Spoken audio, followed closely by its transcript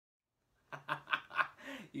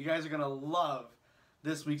You guys are going to love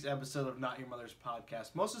this week's episode of Not Your Mother's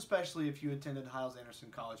Podcast, most especially if you attended Hyles-Anderson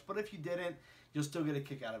College. But if you didn't, you'll still get a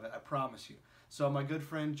kick out of it, I promise you. So my good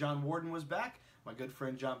friend John Warden was back. My good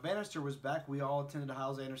friend John Bannister was back. We all attended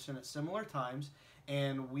Hyles-Anderson at similar times,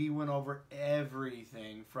 and we went over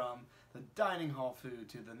everything from the dining hall food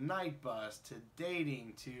to the night bus to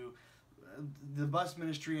dating to the bus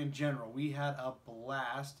ministry in general. We had a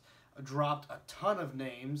blast. Dropped a ton of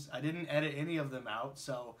names. I didn't edit any of them out,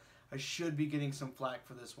 so I should be getting some flack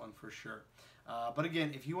for this one for sure. But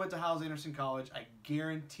again, if you went to Hyles-Anderson College, I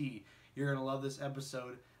guarantee you're going to love this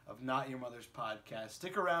episode of Not Your Mother's Podcast.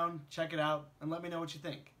 Stick around, check it out, and let me know what you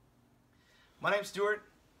think. My name's Stuart.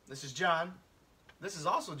 This is John. This is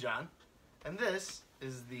also John. And this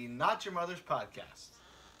is the Not Your Mother's Podcast.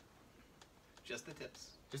 Just the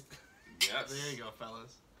tips. Just Yes. There you go,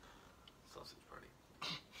 fellas. Sausage party.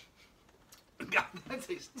 God, that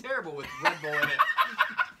tastes terrible with Red Bull in it.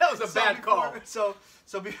 That was a bad call. So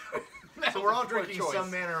we're all a poor drinking choice.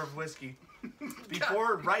 some manner of whiskey.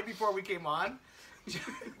 Right before we came on,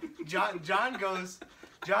 John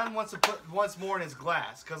wants to put once more in his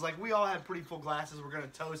glass because like we all had pretty full glasses. We're gonna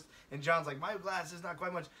toast, and John's like, my glass is not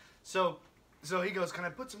quite much. So he goes, can I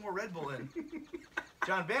put some more Red Bull in?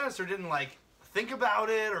 John Bannister didn't like think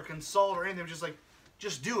about it or consult or anything. He was just like,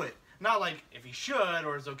 just do it. Not like if he should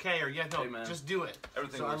or it's okay or no, Hey, man. just do it.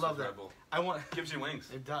 Everything so I works love with that. Red Bull. I want Gives you wings.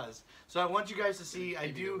 it does. So I want you guys to see. I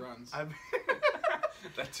Give you do. the runs.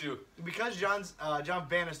 That too. Because John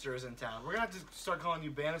Bannister is in town. We're gonna have to start calling you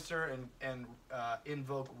Bannister and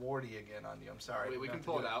invoke Wardy again on you. I'm sorry. We We're can gonna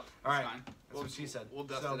pull have it to do out. All right. Fine. That's what she said. We'll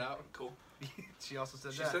dust So- it out. Cool. She also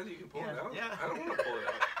said She that. said you can pull it out? Yeah. I don't want to pull it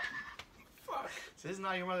out. Fuck. This is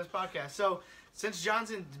Not Your Mother's Podcast. So since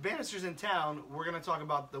Bannister's in town, we're gonna talk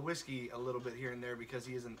about the whiskey a little bit here and there because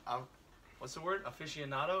he is an what's the word?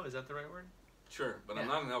 Aficionado? Is that the right word? Sure, but I'm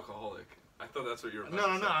Yeah. not an alcoholic. I thought that's what you were about No.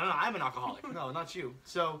 to say. I'm an alcoholic. No, not you.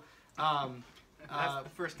 So. That's the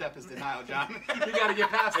first step is denial, John. You got to get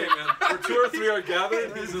past Hey it. man, where 2 or 3 are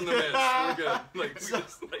gathered, he's in the midst. We're good. Like, we So-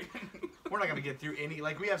 just, like We're not gonna get through any.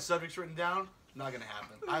 Like we have subjects written down. Not gonna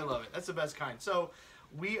happen. I love it. That's the best kind. So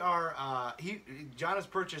we are. John is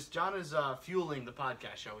fueling the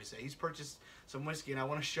podcast, shall we say? He's purchased some whiskey, and I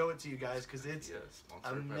want to show it to you guys because it's yeah,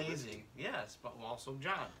 sponsored by amazing. whiskey. Yes, but also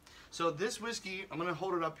John. So this whiskey, I'm gonna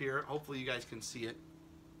hold it up here. Hopefully you guys can see it.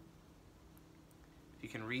 You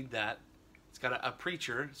can read that. It's got a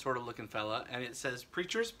preacher sort of looking fella, and it says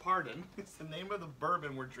 "Preacher's Pardon." It's the name of the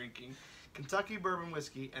bourbon we're drinking, Kentucky bourbon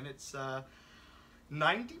whiskey, and it's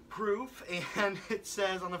 90 proof, and it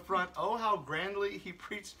says on the front, "Oh, how grandly he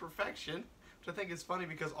preached perfection," which I think is funny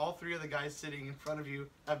because all 3 of the guys sitting in front of you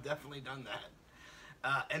have definitely done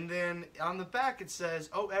that. And then on the back it says,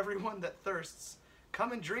 "Oh, everyone that thirsts,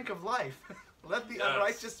 come and drink of life. Let the Yes.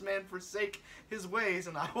 unrighteous man forsake his ways,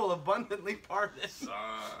 and I will abundantly pardon."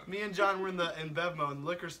 Me and John were in Bevmo in the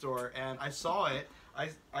liquor store, and I saw it.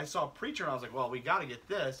 I saw Preacher, and I was like, well, we got to get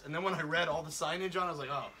this. And then when I read all the signage on it, I was like,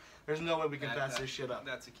 oh, there's no way we can pass this shit up.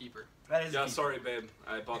 That's a keeper. That is Yeah, deep. sorry, babe.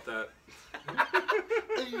 I bought that.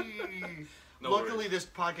 No Luckily, worries. this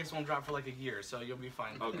podcast won't drop for like a year, so you'll be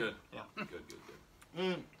fine. Oh, good. Yeah.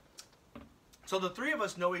 Good. So the 3 of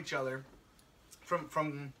us know each other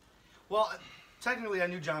from well, technically I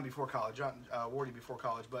knew John before college, Wardy before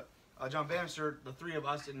college, but John Bannister, the 3 of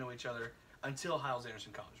us didn't know each other until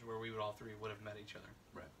Hyles-Anderson College, where we would all 3 would have met each other.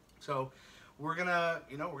 Right. So we're gonna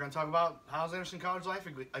talk about Hyles-Anderson College life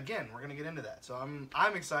again. We're gonna get into that. So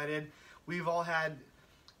I'm excited. We've all had,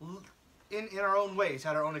 in our own ways,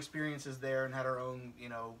 had our own experiences there and had our own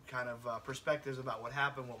kind of perspectives about what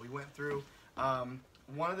happened, what we went through.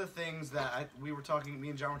 One of the things that me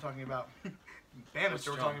and John were talking about,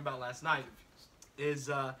 Bannister were talking about last night, is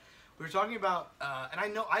we were talking about, and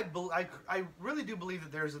I really do believe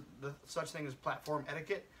that there's such thing as platform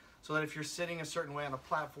etiquette, so that if you're sitting a certain way on a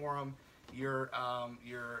platform, you're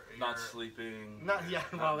Not sleeping. not yeah.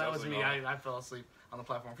 Well, that was dozing me. off. I fell asleep on the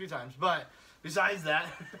platform a few times, but besides that,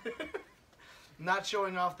 not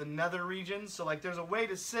showing off the nether regions. So like, there's a way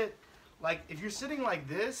to sit. Like if you're sitting like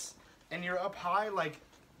this and you're up high, like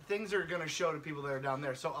things are gonna show to people that are down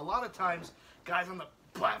there. So a lot of times, guys on the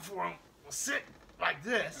platform will sit like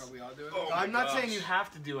this. Are we all doing it? Oh, I'm my not saying gosh. you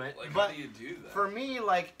have to do it, Like, but how do you do that? for me,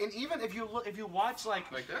 like, and even if you watch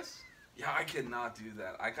like Like this? Yeah, I cannot do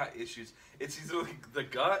that. I got issues. It's either like the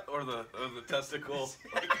gut or the testicle.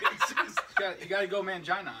 Like, it's just, You got to go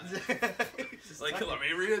mangina on it. like, let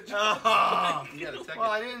me read. Oh. You got to take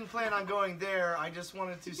Well, it. I didn't plan on going there. I just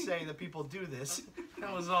wanted to say that people do this.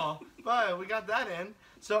 That was all. But we got that in.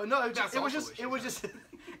 So no, it That's was also just what it was she just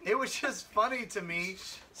it was just funny to me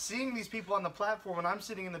seeing these people on the platform, and I'm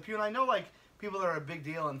sitting in the pew, and I know like people that are a big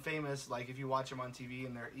deal and famous, like if you watch them on TV,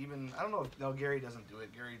 and they're even, I don't know if, no, Gary doesn't do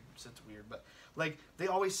it. Gary sits weird, but like they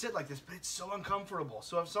always sit like this, but it's so uncomfortable.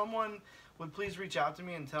 So if someone would please reach out to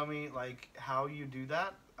me and tell me like how you do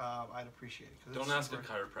that, I'd appreciate it. 'Cause Don't it's ask a super-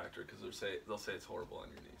 chiropractor because they'll say it's horrible on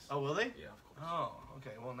your knees. Oh, will they? Yeah, of course. Oh,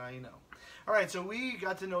 okay. Well, now you know. All right, so we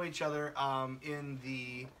got to know each other in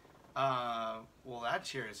the. Well, that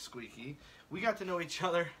chair is squeaky. We got to know each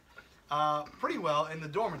other pretty well in the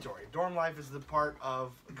dormitory. Dorm life is the part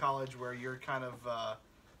of college where you're kind of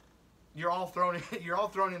you're all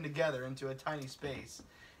thrown in together into a tiny space,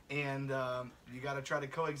 and you got to try to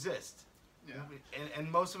coexist. Yeah.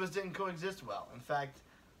 And most of us didn't coexist well. In fact,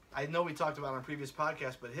 I know we talked about it on a previous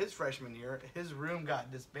podcast, but his freshman year, his room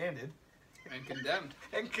got disbanded And condemned.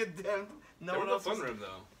 and condemned. No They one were else the fun was- room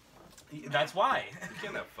though. That's why. You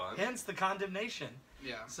can't have fun. Hence the condemnation.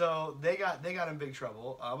 Yeah. So they got in big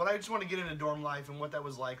trouble. But I just want to get into dorm life and what that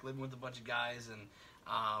was like living with a bunch of guys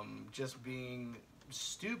and just being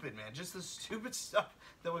stupid, man. Just the stupid stuff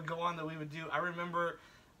that would go on that we would do. I remember,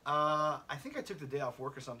 I think I took the day off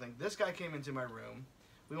work or something. This guy came into my room.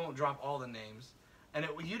 We won't drop all the names. And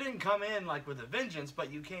you didn't come in like with a vengeance,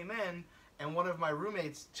 but you came in and one of my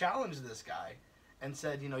roommates challenged this guy and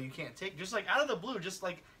said, you know, you can't take, just like out of the blue, just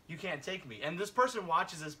like, you can't take me. And this person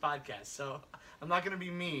watches this podcast, so I'm not going to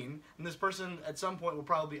be mean. And this person at some point will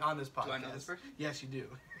probably be on this podcast. Do I know this person? Yes, you do.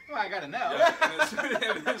 Well, I gotta know. Yeah,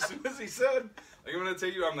 and as soon as he said, like, I'm gonna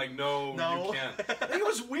take you, I'm like, no, No. you can't. I think it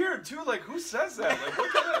was weird too. Like, who says that? Like,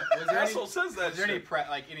 what kind Was of there asshole says that? Is there any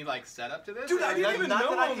shit? any setup to this? Dude, I Or didn't Not even that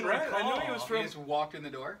know I him, can right? I knew he recall. was you from. just walked in the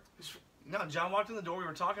door, No, John walked in the door. We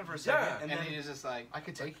were talking for a second, Yeah. and and then he was just like, I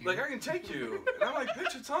could take you. Like, I can take you. And I'm like,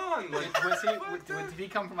 bitch, it's on. Like, was he? fuck that. Did he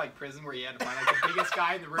come from like prison where you had to find like the biggest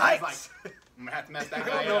guy in the room? He's like, Bikes! I'm gonna have to mess that I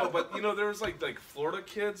guy don't know, up. but you know, there was like Florida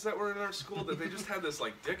kids that were in our school that they just had this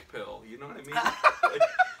like dick pill. You know what I mean? Like,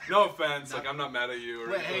 no offense, like I'm not mad at you or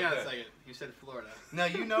Wait, anything hang like on a that. second. You said Florida. No,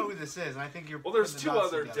 you know who this is, and I think you're. Well, there's putting two the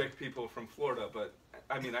dots other together. dick people from Florida, but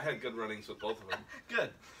I mean, I had good runnings with both of them.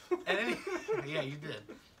 Good. At any, yeah, you did.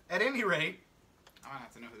 At any rate, I'm gonna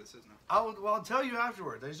have to know who this is now. I'll tell you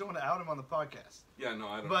afterwards. I just don't want to out him on the podcast. Yeah, no,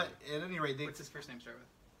 I don't. But at any rate, What's his first name start with?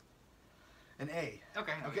 an A.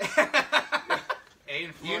 Okay. Okay. A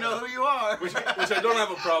in Florida. You know who you are. which I don't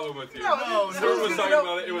have a problem with you. No, Everyone who's was gonna talking know-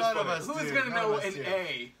 about it. It was none of funny. us Who's do. gonna None know of us an do.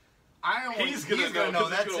 A? I don't. He's gonna He's know gonna know,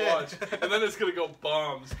 because he's gonna that's watch, it. and then it's gonna go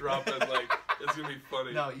bombs dropping. Like it's gonna be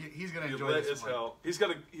funny. No, he's gonna Be enjoy lit this as one. hell. He's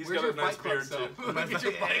got Where's a your nice Fight Club beard soap? too. Get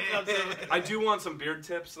your Fight Club soap. I do want some beard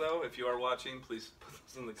tips though. If you are watching, please put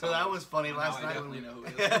those in the comments. So that was funny Now last I night when definitely we know who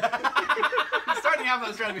it is. I'm starting to have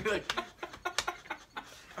those trying to be like,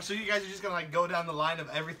 So you guys are just gonna like go down the line of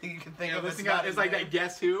everything you can think you know, of. this It's guy not is like his that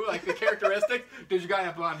Guess Who, like the characteristic. Does your guy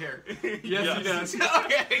have blonde hair? Yes, he does.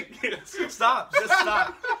 Okay. Yes. name. Stop! Just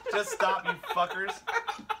stop! Just stop, you fuckers!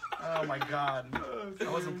 Oh my god! I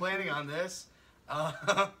wasn't planning on this,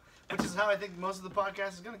 which is how I think most of the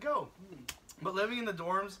podcast is gonna go. But living in the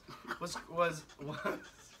dorms was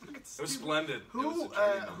It was splendid. It Who was a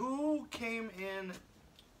journey, man. who came in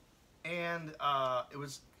and it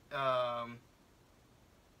was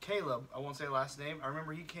Caleb, I won't say last name. I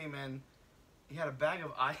remember he came in, he had a bag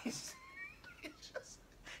of ice.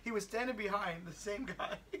 He was standing behind the same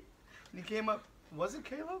guy. And he came up, was it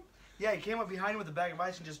Caleb? Yeah, he came up behind him with a bag of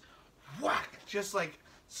ice and just whack, just like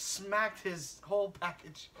smacked his whole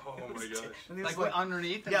package. Oh It my was gosh. and he was Like what,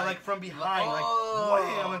 underneath? and yeah, like from behind, like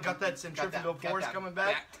wham, and got that centrifugal force coming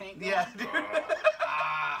back. Tank Yeah, going? dude.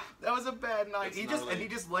 Ah. That was a bad night. It's And gnarly. he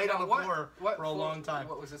just laid Now, on the what- floor what for a floor- long time.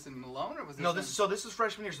 What was this in Malone or was this? No, in, this is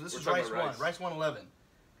freshman year, so this We're is talking Rice about 1, Rice 111.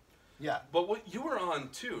 Yeah. But what you were on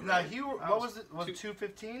too, Now right? you were, I what was was it? Was it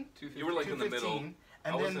 215? 250. You were like in the middle. 215,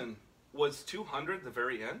 and I was then in. Was 200 the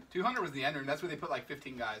very end? 200 was the ender, and that's where they put like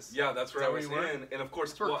 15 guys. Yeah, that's where that I where was you were? in, and of course,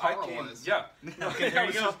 That's where well, Carl I came. was. Yeah. Okay, there I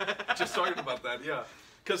you was go. just talking about that. Yeah,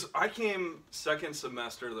 because I came second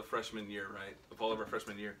semester of the freshman year, right, of all of our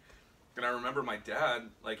freshman year. And I remember my dad,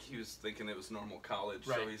 like, he was thinking it was normal college.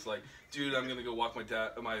 So Right. he's like, dude, I'm going to go walk my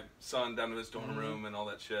son down to his dorm room and all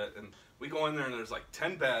that shit. And we go in there and there's like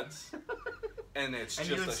 10 beds. And it's And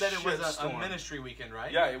just you had a said it was a shitstorm. ministry weekend,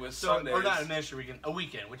 right? Yeah, it was So, Sundays. or not a ministry weekend, a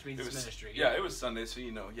weekend, which means It it's was, ministry. yeah, it was Sunday, so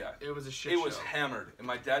you know, yeah. It was a shit It show. was hammered. And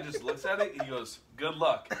my dad just looks at it and he goes, good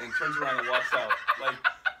luck, and turns around and walks out. Like,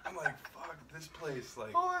 I'm like, fuck, this place,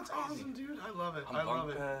 like, Oh, that's crazy. awesome, dude. I love it. On I love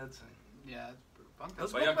bunk it. beds. Yeah. bunk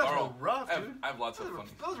Those beds. But yeah, bunk beds Carl, were rough, I have, dude. I have lots of funny.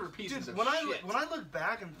 Those were pieces Dude, of when shit. I look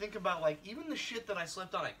back and think about like even the shit that I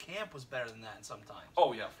slept on at camp was better than that sometimes.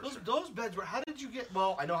 Oh yeah, for Those, sure. those beds were. How did you get?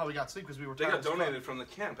 Well, I know how we got sleep because we were. They tired got as fuck. donated from the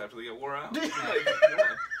camp after they got wore out. Yeah. Like, yeah.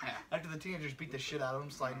 Yeah. After the teenagers beat the shit out of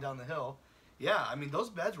them sliding down the hill. Yeah, I mean those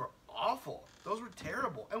beds were awful. Those were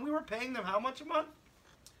terrible, and we were paying them how much a month?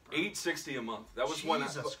 $860 a month. That was when.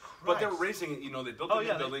 Jesus But they're Christ. raising it. You know, they built Oh, a new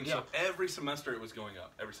yeah, building, yeah. so every semester it was going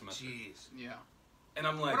up. Every semester. Jeez. Yeah. And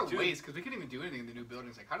I'm like, What a dude, waste, because we couldn't even do anything in the new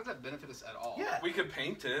buildings. Like, how does that benefit us at all? Yeah. we could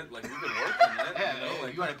paint it. Like we could work on it. Yeah, you know, hey,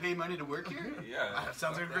 like, you want to pay money to work here? yeah. That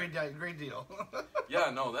sounds like a Fuck great deal.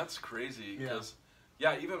 Yeah, no, that's crazy. Yeah. Because,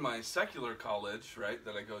 yeah, even my secular college, right,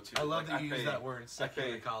 that I go to. I love like, that you use pay- that word, I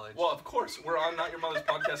secular pay- college. Well, of course, we're on Not Your Mother's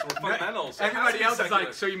podcast, and we're fundamentals. So it has to Everybody be else is secular.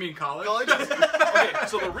 like, so you mean college? Okay,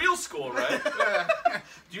 so the real school, right?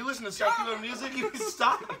 Do you listen to secular music? You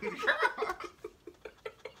stop.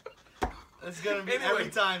 It's gonna be Anyway, every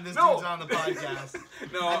time this no. dude's on the podcast.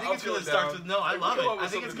 No, I think I'll it's feel because it it starts down. with no. I Like, love we'll it. come up I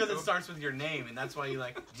with think it's something because it new. starts with your name, and that's why you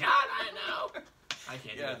like John. I know. I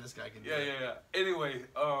can't do Yeah. it. This guy can do Yeah, it. yeah, yeah. Anyway,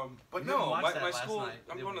 but We no, didn't watch my that last school. night,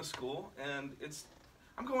 I'm did going we? to school, and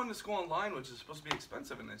I'm going to school online, which is supposed to be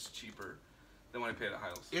expensive, and it's cheaper than when I paid at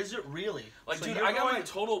Hiles. Is it really? Like, So dude, you're I got going- my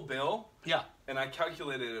total bill, Yeah. and I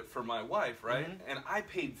calculated it for my wife, right? Mhm. And I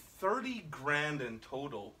paid $30,000 in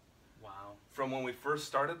total Wow. from when we first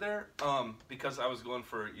started there, because I was going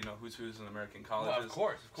for who's in American colleges. Well, of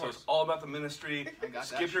course. So it's all about the ministry. I got that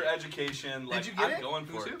Skip your shit. education. Like, you get I'm it? going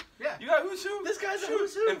Who's for who? it. Yeah. You got who's who? This guy's a Shoot,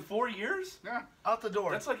 who's who. in 4 years. Yeah. Out the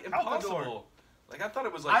door. That's like Out the door. impossible. Like I thought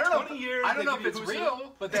it was I like don't know. 20 years. I don't they know give if you it's who's who.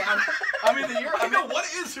 real, but I'm in the year. I know what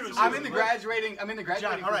is who's who. I'm in the graduating. I'm in the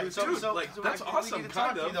graduating. John, all right. group. So, Dude, so, like, so that's we awesome, need to talk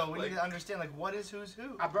kind to you of, though. We like- need to understand like what is who's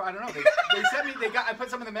who. Bro, I don't know. They sent me. I put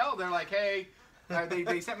something in the mail. They're like, hey,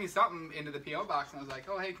 they sent me something into the PO box, and I was like,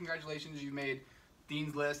 oh, hey, congratulations, you made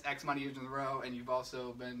Dean's List X amount of years in a row, and you've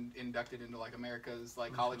also been inducted into like America's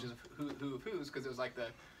like colleges of who of who's, because it was like the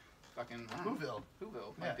fucking I don't know,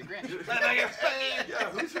 Whoville, like the Grant. Yeah,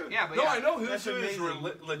 who's who? Yeah, but no, yeah. I know who's That's who is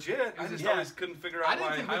amazing. legit. I just Yeah. always couldn't figure out I didn't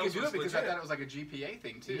why think we could Hiles do was it because legit. I thought it was like a GPA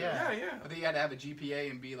thing too. Yeah. Yeah, yeah. But then you had to have a GPA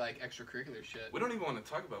and be like extracurricular shit. We don't even want to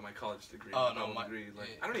talk about my college degree. Oh, my no, double degree. Like,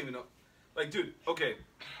 yeah. I don't even know. Like, dude, okay.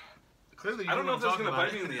 Clearly, I don't know if that's that's gonna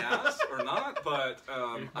bite me in the ass or not, but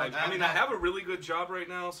I mean, I have a really good job right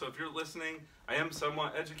now. So if you're listening, I am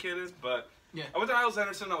somewhat educated. But Yeah. I went to Hiles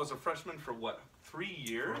Anderson. I was a freshman for what, 3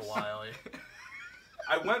 years? For a while.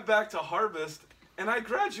 I went back to Harvest, and I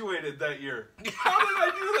graduated that year. How did I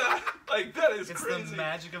do that? Like, that is It's crazy. the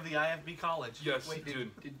magic of the IFB college. Yes, Wait,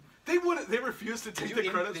 dude. did They wouldn't. They refused to take you the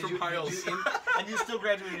in- credits did from you- did Hiles. you in- And you still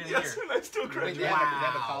graduated in a Yes, year. and I still wait, graduated. they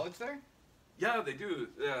have a Wow. college there? Yeah, they do.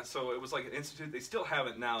 Yeah, so it was like an institute. They still have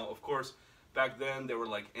it now. Of course, back then they were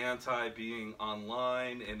like anti being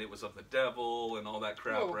online, and it was of the devil and all that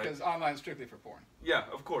crap, Well, right? because online is strictly for porn. Yeah,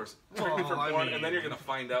 of course. Strictly for Well, I porn, mean- and then you're gonna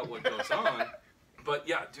find out what goes on. But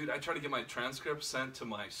yeah, dude, I tried to get my transcript sent to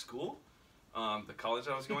my school, the college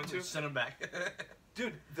I was going to. Send him back.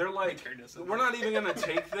 Dude, they're like, we're not even gonna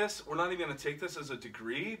take this. We're not even gonna take this as a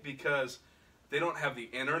degree because they don't have the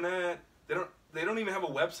internet. They don't even have a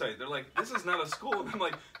website. They're like, this is not a school. And I'm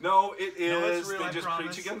like, no, it is. No, it's real, they I just promise.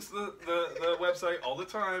 preach against the website all the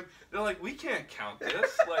time. They're like, we can't count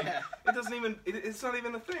this. Like, it doesn't even. It's not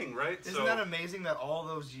even a thing, right? Isn't that amazing that all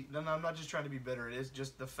those? No, I'm not just trying to be bitter. It is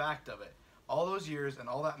just the fact of it. All those years and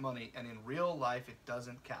all that money, and in real life, it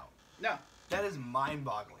doesn't count. No. That is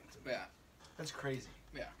mind-boggling to me. Yeah. That's crazy.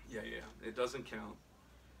 Yeah. Yeah, it doesn't count.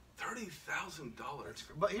 $30,000.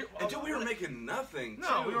 But here, And dude, we were making nothing.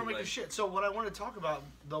 No, too. we were making like, shit. So what I want to talk about,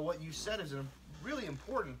 though, what you said is really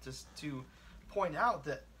important to point out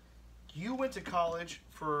that you went to college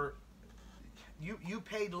for you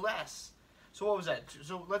paid less. So what was that?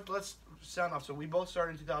 So let's sound off. So we both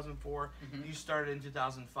started in 2004. Mhm. You started in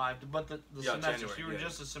 2005. But the Yeah, semester, January, you were yeah.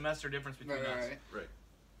 just a semester difference between Right, us. right, Right.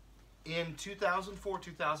 In 2004,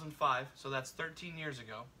 2005. So that's 13 years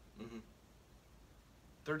ago. Mm-hmm.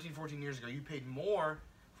 13, 14 years ago, you paid more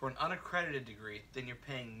for an unaccredited degree than you're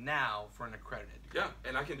paying now for an accredited degree. Yeah,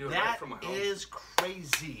 and I can do it right That from my home. is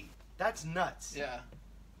crazy. That's nuts. Yeah.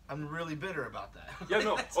 I'm really bitter about that. Yeah,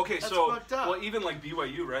 no. That's- Okay, that's so fucked up. well, even like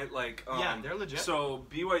BYU, right? Like, Yeah, they're legit. So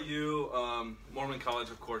BYU, Mormon College,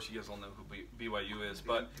 of course, you guys all know who BYU is,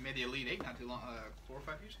 but They made the Elite Eight not too long, 4 or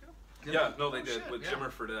 5 years ago. yeah, no, they Oh, did shit, with yeah.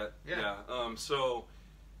 Jimmer Fredette. Yeah. So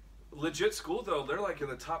legit school though, they're like in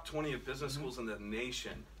the top 20 of business Mm-hmm. schools in the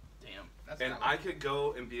nation, Damn. That's and not I could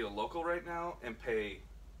go and be a local right now and pay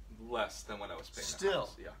less than what I was paying. at Still.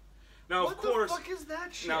 House. Yeah. Now what of course, the fuck is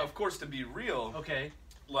that shit? now of course, to be real, Okay.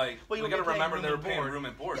 like Well, we you'll got to be paying remember room they were and paying board. room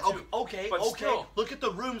and board Yeah, too. okay, But okay. still. Look at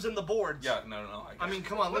the rooms and the boards. Yeah, no. I mean,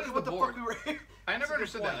 come on. What Look is at what the the board? fuck we were. I never That's a good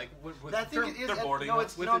understood that. point. Like, what I think it is. they're boarding no, us.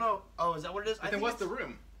 it's With no, the- no. Oh, is that what it is? I Then think what's the it's-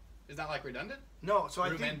 room? Is that like redundant? No, so I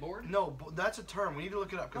Room think and board? No, that's a term. We need to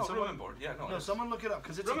look it up. No, Can room someone, and board. Yeah, no. no, it's- someone look it up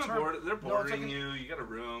because it's room a and term. board. They're No, it's boarding like you. You got a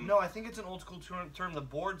room. No, I think it's an old school term. The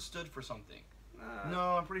board stood for something.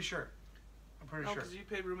 No, I'm pretty sure. I'm pretty No, sure. because you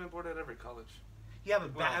pay room and board at every college. Yeah,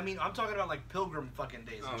 but Well- I mean, I'm talking about like pilgrim fucking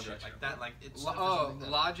days and Oh, shit gotcha. like that. Like it's stood for something that-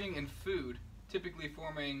 Lodging and food, typically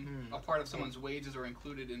forming a part of someone's wages or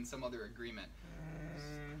included in some other agreement.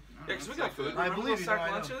 Yeah, because we got food. I Remember believe those you, sack no, I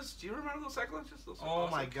know. lunches? Do you remember those sack lunches? Those were Oh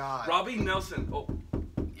awesome. my god. Robbie Nelson. Oh,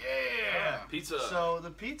 Yeah. pizza. So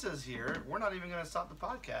the pizza's here. We're not even gonna stop the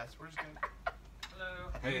podcast. We're just gonna. Hello.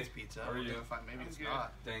 I think Hey, it's pizza. how are We're you? gonna find- maybe it's good.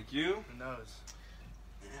 not. Thank you. Who knows?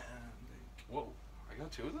 Whoa, I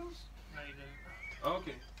got two of those? No, you didn't. Oh,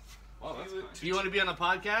 okay. Wow, that's nice. Do you want to be on a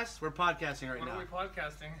podcast? We're podcasting right What now. are we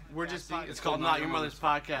podcasting? We're just. Yeah, see, It's called Not Your Mother's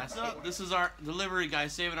Podcast. So, this is our delivery guy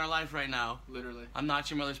saving our life right now. Literally. I'm Not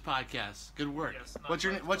Your Mother's Podcast. Good work. Yes, Not What's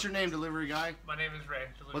Your your Mother's What's your name, delivery guy? My name is Ray.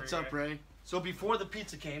 Delivery What's up, guy. Ray? So before the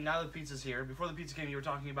pizza came, now the pizza's here. Before the pizza came, you were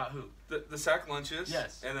talking about who? The sack lunches.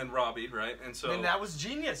 Yes. And then Robbie, right? And so. And that was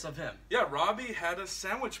genius of him. Yeah, Robbie had a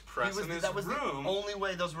sandwich press in his that was room. the only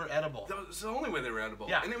way those were edible. That was the only way they were edible.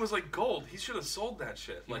 Yeah. And it was like gold. He should have sold that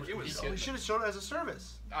shit. Like it was. He should have showed it as a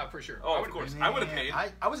service. For sure. Oh, I of would've course. paid. I would have paid.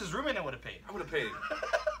 I was his roommate. I would have paid. I would have paid.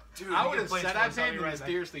 Dude, I you would have get plates said for I us, paid I'll and be right back.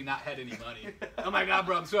 mysteriously not had any money. Oh my god,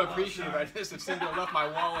 bro, I'm so appreciative. I just assumed I left my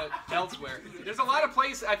wallet elsewhere. There's a lot of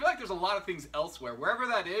places. I feel like there's a lot of things elsewhere. Wherever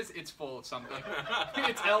that is, it's full of something.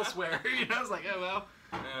 It's elsewhere. You know, it's like, oh well.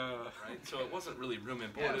 Right. So it wasn't really room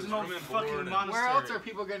and board. Yeah, it was there's no room and fucking board. and- monastery. Where else are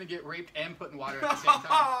people going to get raped and put in water at the same time?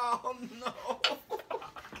 Oh no!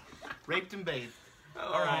 Raped and bathed.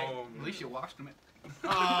 All right. Oh, At least you washed them.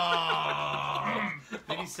 Oh.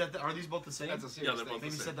 Maybe said that. Are these both the same? That's a Yeah, serious they're thing. both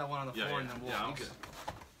Maybe the same. set that one on the Yeah, floor yeah. and then we'll. Yeah, I'm okay.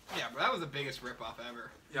 good. Yeah, but that was the biggest ripoff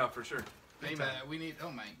ever. Yeah, for sure. Hey, man, we need.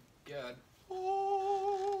 Oh my god.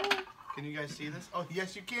 Oh. Can you guys see this? Oh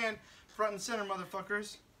yes, you can. Front and center,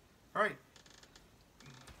 motherfuckers. All right.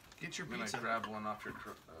 Get your I'm gonna pizza. grab one off your.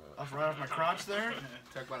 Right off my crotch there.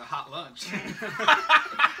 Talk about a hot lunch.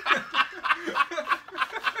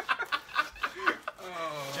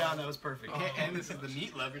 John, that was perfect. Okay, and this is the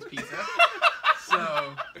meat lovers pizza.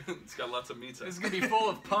 So It's got lots of meats. this is gonna be full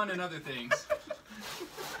of pun and other things.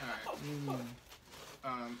 All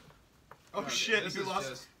right. Oh okay, shit! this You is lost.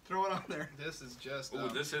 just- Throw it on there. This is just. Oh,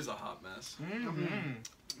 this is a hot mess. Mm-hmm.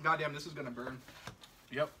 Goddamn, this is gonna burn.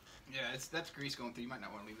 Yep. Yeah, that's grease going through. You might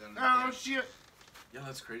not want to leave that in Oh there. shit! Yeah,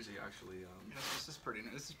 that's crazy. Actually, This is pretty.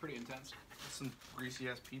 This is pretty intense. Some greasy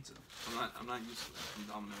ass pizza. I'm not used to that from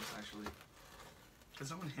Domino's. Actually, Can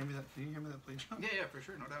someone hand me that? Can you hand me that plate, John? Yeah, for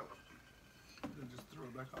sure, no doubt. Just throw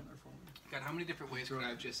it back on there for me. God, how many different ways could I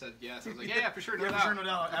have just said yes? I was like, yeah, for sure, no Yeah, doubt. for sure, no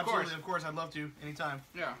doubt. Of Absolutely, course. of course. I'd love to anytime.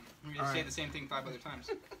 Yeah, we just All say right. the same thing 5 other times.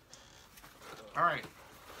 All right.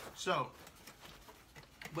 So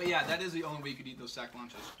But yeah, that is the only way you could eat those sack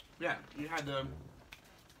lunches. yeah, you had to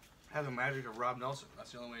have the magic of Rob Nelson.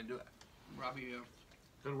 That's the only way to do it. Robbie,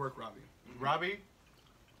 Good work, Robbie. Robbie,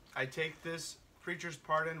 I take this Preacher's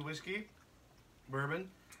Pardon whiskey, bourbon,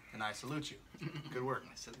 and I salute you. Good work.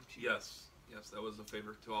 I said, yes, that was a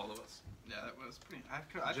favor to all of us. yeah, that was pretty. I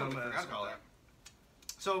totally Gentleman and forgot about scholar.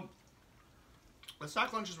 that. So, the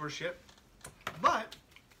sack lunches were shit, but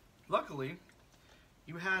luckily,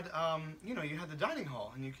 you had you had the dining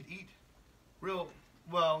hall, and you could eat you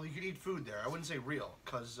could eat food there. I wouldn't say real,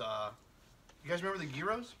 cause you guys remember the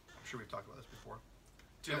gyros? I'm sure we've talked about this before.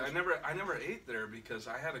 Dude, I never ate there because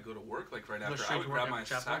I had to go to work like right Go after. straight I would to work grab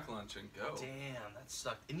after my chapel? sack lunch and go. Damn, that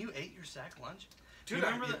sucked. And you ate your sack lunch? Dude, you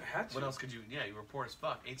remember I that? had to. What else could you? Yeah, you were poor as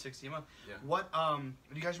fuck. $8.60 a month. Yeah. What? Do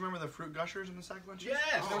you guys remember the fruit gushers in the sack lunches?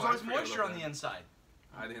 Yes! There was Oh, I always forgot moisture about on the that. inside.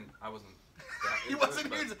 I wasn't. He into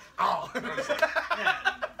wasn't it, using. Oh.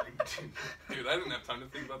 Dude, I didn't have time to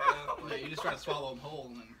think about that. Yeah, you just try to swallow them whole,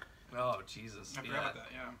 and then Oh Jesus. I forgot about that.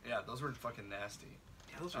 Yeah, Yeah, those were fucking nasty.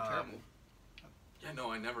 yeah, those are terrible. Yeah,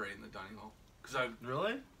 no, I never ate in the dining hall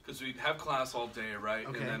Really? because we'd have class all day, right?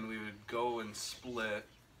 Okay. And then we would go and split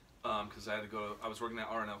because I had to go. I was working at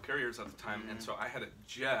R&L Carriers at the time, and so I had a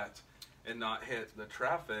jet and not hit the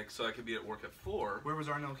traffic, so I could be at work at 4. Where was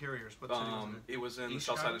Arnold Carriers? What city was It was in the East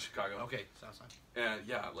south side Chicago? of Chicago. Okay, south side. And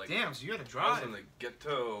yeah, like Damn, so you had to I was drive. in the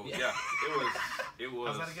ghetto. Yeah. Yeah, it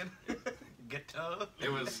was. How's that again? Ghetto.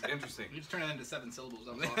 It was interesting. You just turn it into 7 syllables.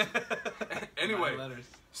 That was awesome. Anyway, Letters.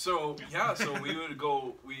 so we would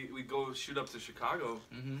go. We go shoot up to Chicago,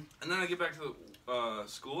 Mm-hmm. and then I get back to the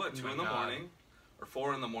school at Oh 2 my in the God. morning, or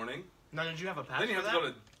 4 in the morning, Now, did you have a pass Then you for have that?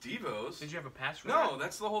 to go to Devos. Did you have a pass for that? No,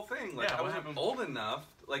 that's the whole thing. Like Yeah, I what wasn't happened? old enough.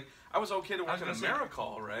 Like I was okay to I was work at gonna say-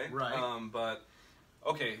 AmeriCall, right? Right. But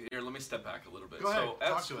okay, here let me step back a little bit. Go ahead, So at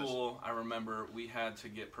talk to us. school, I remember we had to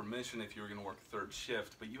get permission if you were going to work third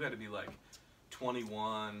shift, but you had to be like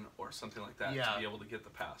 21 or something like that Yeah. to be able to get the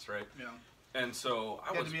pass, right? Yeah. And so I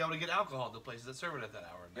You had was to be able to get alcohol at the places that serve it at that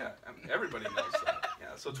hour. yeah, I mean, everybody knows that.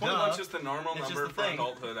 Yeah, so 21 is just the normal It's just number the for thing.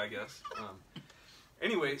 adulthood, I guess.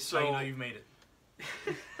 Anyway, So so you know you've made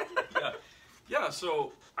it. yeah.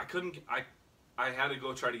 So I couldn't. I had to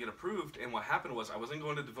go try to get approved, and what happened was I wasn't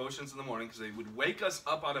going to devotions in the morning because they would wake us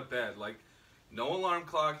up out of bed, like no alarm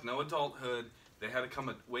clock, no adulthood. They had to come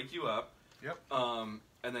and wake you up. Yep.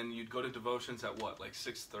 And then you'd go to devotions at what, like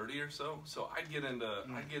 6:30 or so. So I'd get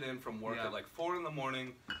in from work Yeah. at like 4 in the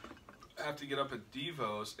morning. I have to get up at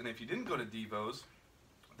Devos, and if you didn't go to Devos,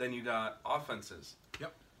 then you got offenses.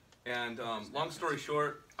 Yep. And long story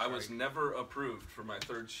short, I was Sorry. never approved for my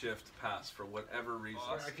third shift pass for whatever reason.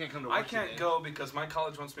 I can't come to work I can't today. go because my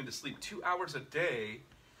college wants me to sleep 2 hours a day,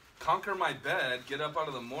 conquer my bed, get up out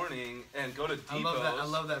of the morning, and go to Devos. I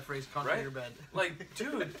love that phrase, conquer Right? your bed. Like,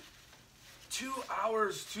 dude,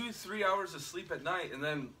 3 hours of sleep at night, and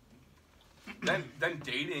then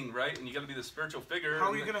dating, right? And you got to be the spiritual figure. How are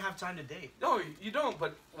and you then- going to have time to date? No, you don't.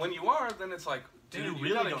 But when you are, then it's like, Then dude, you you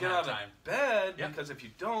really gotta don't get have out time. of bed Yeah. because if you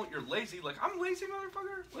don't, you're lazy. Like, I'm lazy,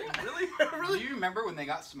 motherfucker. Like, really? Do you remember when they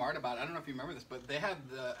got smart about it? I don't know if you remember this, but they had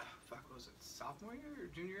the what was it, sophomore year or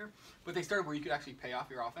junior year? But they started where you could actually pay off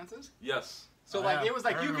your offenses. Yes. So Oh, like yeah. it was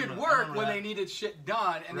like I you remember could that. I work remember when that. they needed shit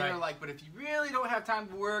done, and they Right. were like, but if you really don't have time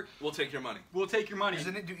to work, We'll take your money. we'll take your money.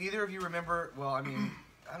 Isn't it? Do either of you remember? Well, I mean,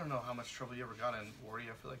 I don't know how much trouble you ever got in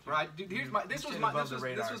Warrior. I feel like you, Right, dude. Here's you- my you this was stayed my above this the was,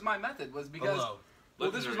 radar. this was my method was because Below.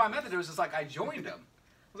 well this was my method. It was just like I joined them.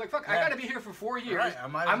 I was like, fuck, I Yeah. got to be here for 4 years. Right, I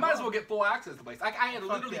might as as well. well get full access to the place. Like I had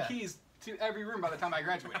Fuck literally yeah. keys to every room by the time I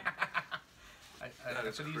graduated. I That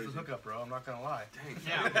is could use crazy. the hookup, bro. I'm not gonna lie. Dang.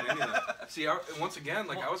 Yeah. I didn't do any of that. See, once again,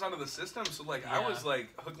 like, I was out of the system, so, like, I Yeah. was, like,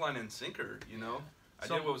 hook, line, and sinker, you know? I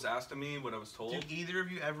So- did what was asked of me, what I was told. Did either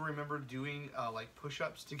of you ever remember doing like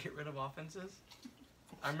push-ups to get rid of offenses?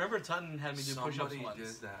 I remember Tutton had me do push-ups Somebody once.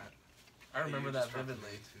 did that. I remember You that just dropped the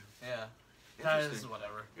vividly. name, too. Yeah. That is Interesting.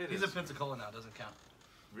 whatever. It He's is. a Pensacola now. Doesn't count.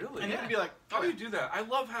 Really? And Yeah. you'd be like, How do you do that? I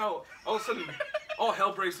love how all of a sudden all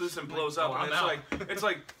hell breaks loose and blows up, Oh, and I'm it's out. it's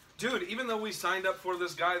like, dude, even though we signed up for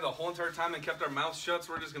this guy the whole entire time and kept our mouths shut,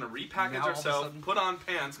 so we're just gonna repackage Now all of a ourselves, sudden- put on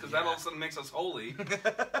pants, because that Yeah. all of a sudden makes us holy.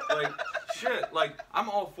 Like, shit. Like, I'm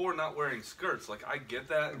all for not wearing skirts. Like, I get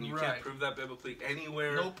that, and you Right. can't prove that biblically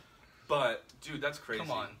anywhere. Nope. But, dude, that's crazy.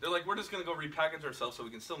 Come on. They're like, we're just gonna go repackage ourselves so we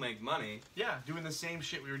can still make money. Yeah, doing the same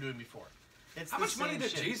shit we were doing before. It's How the much money same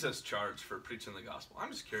did shit. Jesus charge for preaching the gospel?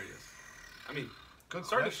 I'm just curious. I mean, Good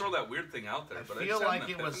sorry to question. throw that weird thing out there, I but feel I just like had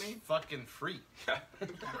it an was epiphany. fucking free. Yeah, I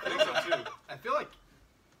think so too. I feel like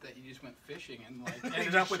that you just went fishing and like Ended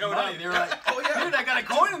ended up up with with money. money. They were like, oh yeah, dude, I got a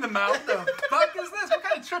coin in the mouth. The fuck is this? What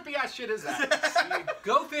kind of trippy ass shit is that? See,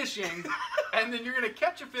 go fishing, and then you're gonna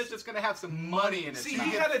catch a fish that's gonna have some money in it. See, So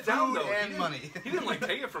he you had get it down food though. and He didn't- money. He didn't like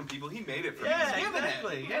take it from people. He made it for Yeah, people. He's giving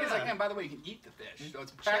exactly, it. Yeah. He's yeah. like, and by the way, you can eat the fish, so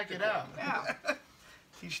it's Check it practical. out. Yeah.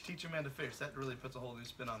 Teach a man to fish. That really puts a whole new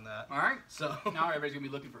spin on that. All right. So Now everybody's gonna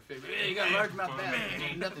be looking for fish. Hey, you got a largemouth bass.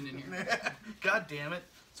 There's nothing in here. God damn it,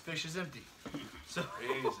 this fish is empty. So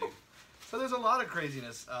Crazy. So there's a lot of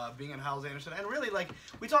craziness being at Hyles Anderson, and really, like,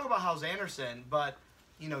 we talk about Hyles Anderson, but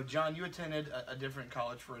you know, John, you attended a different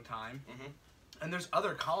college for a time, and there's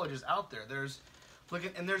other colleges out there. There's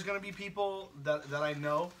and there's gonna be people that I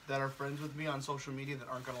know that are friends with me on social media that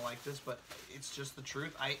aren't gonna like this, but it's just the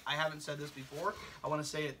truth. I haven't said this before. I want to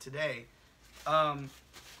say it today.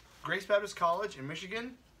 Grace Baptist College in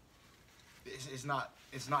Michigan is not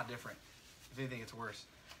different. If anything, it's worse.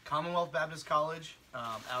 Commonwealth Baptist College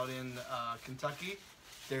out in Kentucky.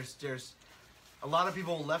 There's a lot of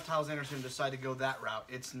people left Hyles Anderson and decide to go that route.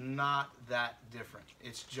 It's not that different.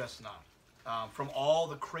 It's just not. From all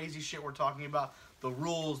the crazy shit we're talking about, the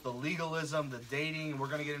rules, the legalism, the dating, we're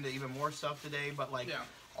gonna get into even more stuff today. But like, Yeah.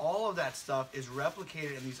 all of that stuff is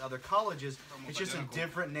replicated in these other colleges. Almost It's just identical. a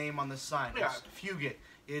different name on the sign. Yeah. It's Fugit.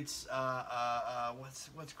 It's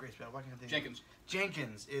what's Grace Baptist? Why can't I think of it? Jenkins.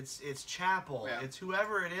 Jenkins, it's Chapel, Yeah. it's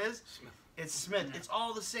whoever it is, Smith. it's Smith. It's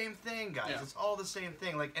all the same thing, guys. Yeah. It's all the same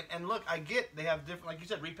thing. Like, and look, I get they have different, like you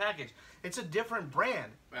said, repackaged. It's a different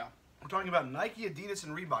brand. Yeah. We're talking about Nike, Adidas,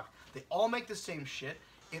 and Reebok. They all make the same shit.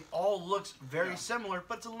 It all looks very Yeah. similar,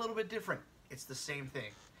 but it's a little bit different. It's the same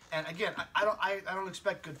thing. And again, I don't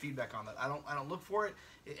expect good feedback on that. I don't look for it.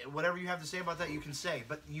 Whatever you have to say about that, you can say.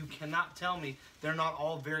 But you cannot tell me they're not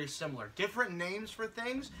all very similar. Different names for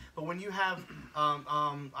things. But when you have,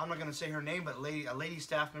 I'm not going to say her name, but a lady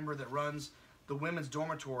staff member that runs the women's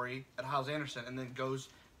dormitory at Hyles-Anderson and then goes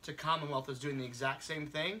to Commonwealth is doing the exact same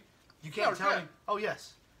thing. You can't tell me. Oh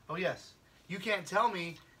yes. You can't tell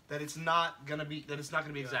me that it's not gonna be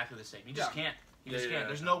exactly the same. You just can't. You just can't.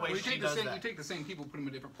 There's no way she does that. You take the same people, put them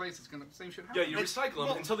in different places. It's gonna same shit happen. Yeah, you recycle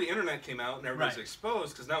them until the internet came out and everybody's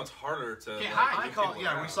exposed because now it's harder to. Can't hide. I call it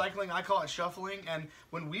recycling. I call it shuffling. And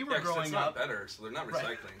when we were growing it's up, not better, so they're not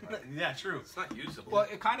recycling. Right. Yeah, true. It's not usable. Well,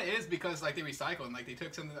 it kind of is because like they recycle and like they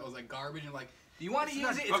took something that was like garbage and like. Do you want to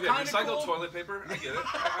use it? It's okay, kind of recycled cool. toilet paper. I get it.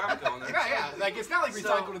 I'm going there. Yeah. Like it's not like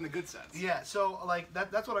recycled in the good sense. Yeah. So like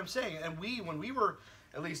that's what I'm saying. And when we were,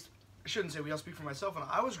 at least I shouldn't say we. I'll speak for myself. When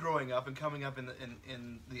I was growing up and coming up in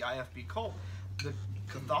the IFB cult, the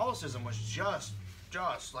Catholicism was just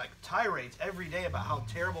like tirades every day about how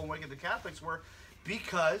terrible and wicked the Catholics were,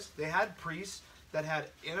 because they had priests that had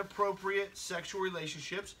inappropriate sexual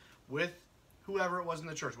relationships with whoever it was in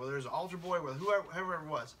the church, whether it was an altar boy, whether whoever it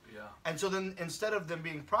was. Yeah. And so then instead of them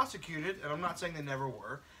being prosecuted, and I'm not saying they never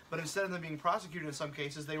were, but instead of them being prosecuted in some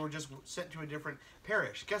cases, they were just sent to a different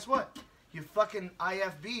parish. Guess what? You fucking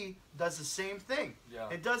IFB does the same thing. Yeah.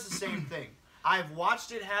 It does the same thing. I've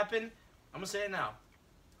watched it happen. I'm going to say it now.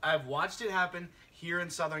 I've watched it happen here in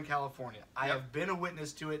Southern California. I have been a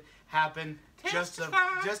witness to it happen just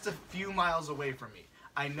a few miles away from me.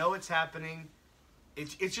 I know it's happening.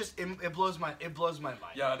 It's just it blows my mind.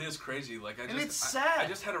 Yeah, it is crazy. Like it's sad. I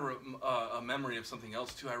just had a memory of something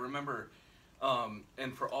else too. I remember,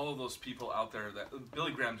 and for all of those people out there, that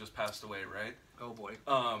Billy Graham just passed away, right? Oh boy.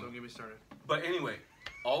 Don't get me started. But anyway,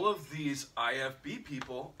 all of these IFB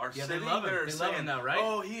people are sitting there saying, now, right?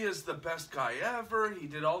 "Oh, he is the best guy ever. He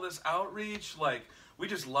did all this outreach. Like, we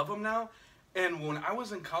just love him now." And when I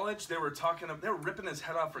was in college, they were ripping his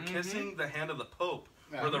head off for kissing the hand of the Pope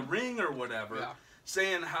or the ring or whatever. Yeah.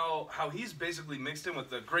 Saying how he's basically mixed in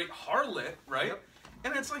with the great harlot, right? Yep.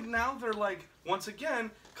 And it's like now they're like, once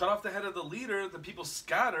again, cut off the head of the leader, the people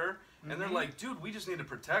scatter, and they're like, dude, we just need to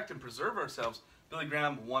protect and preserve ourselves. Billy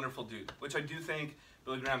Graham, wonderful dude, which I do think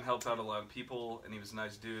Billy Graham helped out a lot of people, and he was a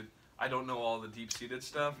nice dude. I don't know all the deep-seated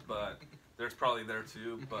stuff, but there's probably there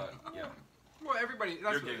too, but yeah. Well, everybody,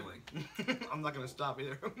 you're giggling. I'm not going to stop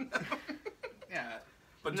either. Yeah.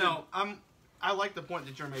 But no, I like the point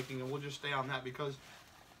that you're making, and we'll just stay on that because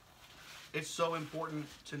it's so important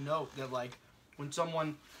to note that, like, when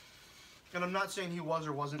someone, and I'm not saying he was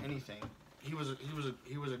or wasn't anything, he was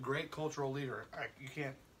a great cultural leader. You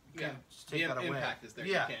can't take that away. The impact is there.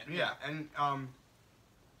 Yeah, you can't. Yeah, and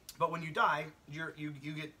but when you die,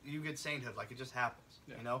 you get sainthood, like it just happens,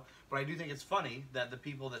 you know. But I do think it's funny that the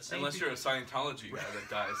people that unless you're a Scientology guy that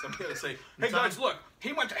dies, I'm gonna say, hey guys, look,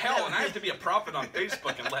 he went to hell, and I have to be a prophet on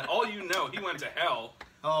Facebook and let all you know he went to hell.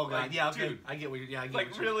 Oh god, like, yeah, okay. Dude, I get what you're. Yeah, I get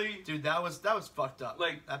like what you're, really, dude. That was fucked up.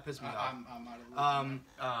 Like that pissed me off. I'm out of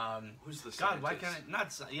the who's the God? Why can't I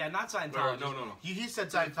not Scientologist? No. He said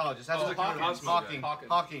Scientologist. That's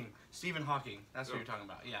Hawking. Stephen Hawking. That's what you're talking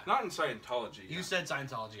about. Yeah. Not in Scientology. You said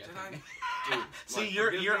Scientology. Did I? Dude, see,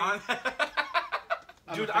 you're on.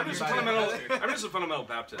 Dude, I'm just a fundamental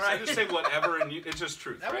Baptist. Right. I just say whatever, and it's just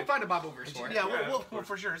truth. Right? We'll find a Bible verse for it. Yeah, well,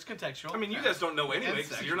 for sure, it's contextual. I mean, you guys don't know anyway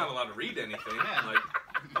because you're not allowed to read anything. Like,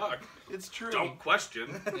 fuck. It's true. Don't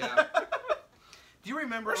question. Yeah. Do you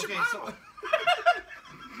remember? Okay, so.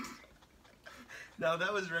 No,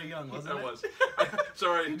 that was Ray Young, wasn't it? That was.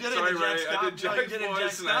 Sorry, Ray. I did Jack's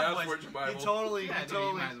voice and I asked where's your Bible. He totally. Might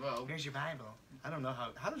as well. Here's your Bible. I don't know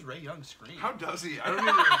how does Ray Young scream? How does he? I don't even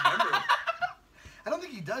remember. I don't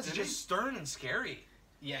think he does. He's just stern and scary.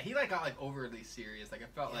 Yeah, he got overly serious. Like I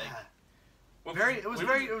felt like. Well, it was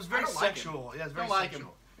very sexual. Like yeah, it's very don't like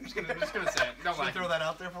sexual. I'm just gonna say it. Don't like throw that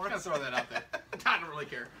out there for us? I'm gonna throw that out there. I don't really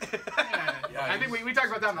care. I think we talked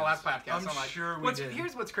about that in the last podcast. I'm sure we did.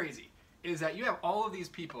 Here's what's crazy is that you have all of these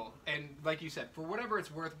people, and like you said, for whatever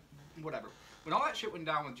it's worth, whatever. When all that shit went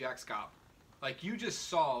down with Jack Scott, like you just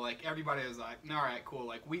saw, like everybody was like, all right, cool.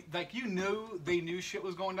 Like they knew shit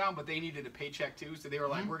was going down, but they needed a paycheck too, so they were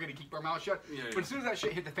like, we're gonna keep our mouth shut. Yeah, but as soon as that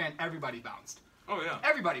shit hit the fan, everybody bounced. Oh yeah.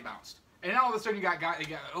 Everybody bounced. And then all of a sudden you got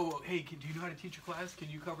oh, hey, do you know how to teach a class?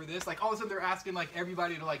 Can you cover this? Like all of a sudden they're asking like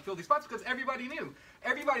everybody to like fill these spots because everybody knew.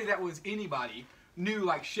 Everybody that was anybody knew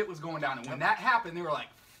like shit was going down. And when that happened, they were like,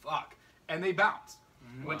 fuck. And they bounced.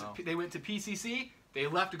 They went to PCC. They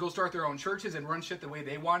left to go start their own churches and run shit the way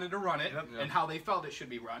they wanted to run it Yep. and how they felt it should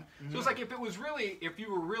be run. So it's like if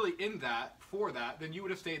you were really in that for that, then you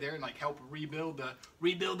would have stayed there and like help rebuild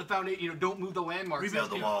the foundation. You know, don't move the landmarks. Rebuild as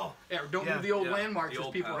the people- wall. Yeah, or don't Yeah. move the old Yeah. landmarks The as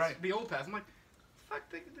old people. paths. The old paths. I'm like, fuck,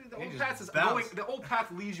 the You old just path is bounce. going. The old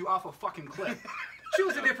path leads you off a fucking cliff.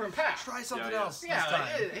 Choose a different path. Try something yeah. else Yeah, this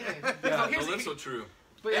time. Yeah, So here's no, that's so true.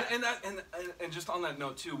 But yeah. And just on that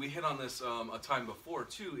note too, we hit on this a time before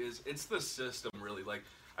too. Is it's the system really? Like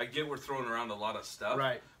I get we're throwing around a lot of stuff,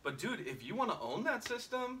 Right. But dude, if you want to own that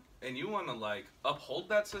system and you want to like uphold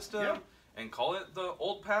that system Yeah. and call it the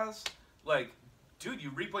old paths, like, dude,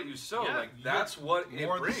 you reap what you sow. Yeah, like that's what it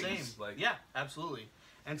More of brings. the same. Like, Yeah, absolutely.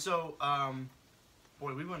 And so,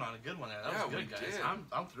 boy, we went on a good one there. That Yeah, was good, we guys. did.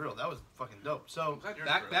 I'm thrilled. That was fucking dope. So, I'm glad you're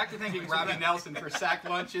Back thrilled. back to thanking Robbie Nelson for sack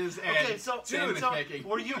lunches and okay, so, sandwich making.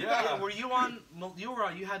 were you Yeah. you on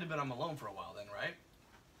you had to have been on Malone for a while then, right?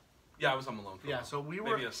 Yeah, I was on Malone for a Yeah, while. so we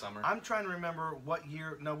were maybe a summer. I'm trying to remember what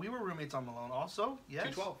year. No, we were roommates on Malone also. Yes.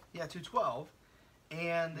 212. Yeah, 212.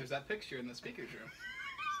 And There's that picture in the speaker's room.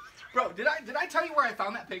 Bro, did I tell you where I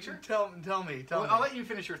found that picture? tell me. I'll let you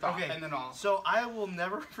finish your thought, Okay, and then I'll. So I will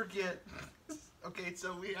never forget. Okay,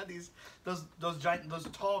 so we had those giant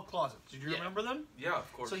tall closets. Did you Yeah. remember them? yeah,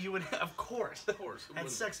 of course. So you would, of course, Of course, who had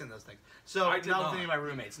wouldn't? sex in those things. So I did now I'm not. thinking of my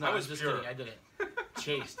roommates. No, I I was was just pure. kidding. I didn't.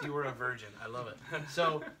 Chaste. You were a virgin. I love it.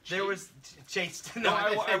 So there was chaste. No,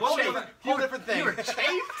 I whole wasn't. different, whole different thing. You were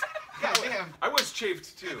chafed? God damn. I was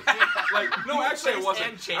chafed too. Like, no, actually I chafed wasn't.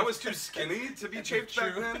 and chafed. I was too skinny to be chafed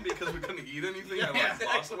back True. then because we couldn't eat anything. I Yeah, like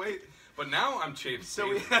lost weight. But now I'm chafed. So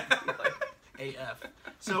we AF.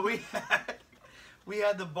 So we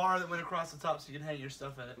had the bar that went across the top, so you could hang your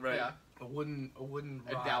stuff in it. Right. Yeah. A wooden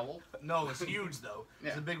A rod. dowel. No, it was huge though. It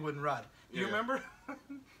was Yeah. a big wooden rod. You Yeah. remember?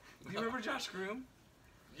 Do you remember Josh Groom?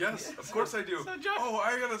 Yes, Yeah. of course I do. So Josh- Oh,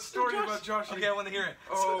 I got a story Josh- about Josh. Okay, I want to hear it.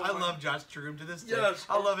 Oh, I my- love Josh Groom to this day. Yes,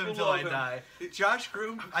 I love him I till love I him. die. Josh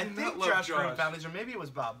Groom, I do not think love Josh Groom Josh. found this, or maybe it was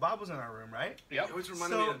Bob. Bob was in our room, right? It Yep. always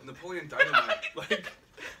reminded So- me of Napoleon Dynamite. Like,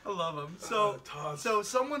 I love him. So, Todd. so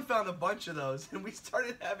someone found a bunch of those, and we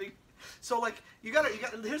started having. So like you gotta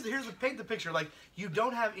here's the paint the picture. Like you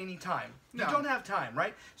don't have any time. You No. don't have time,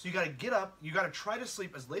 right? So you gotta get up. You gotta try to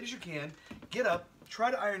sleep as late as you can. Get up. Try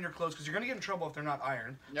to iron your clothes because you're gonna get in trouble if they're not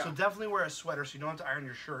ironed. Yeah. So definitely wear a sweater so you don't have to iron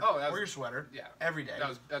your shirt Oh, that's- or your sweater. Yeah. Every day.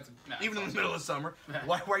 That's Even in the awesome. middle of summer. Yeah.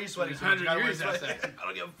 Why are you sweating so much? You 100 gotta wear a degrees sweater. outside. I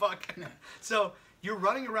don't give a fuck. So you're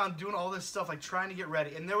running around doing all this stuff, like trying to get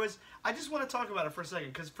ready. And I just want to talk about it for a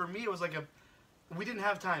second, because for me it was like we didn't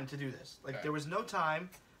have time to do this. Like Okay. there was no time,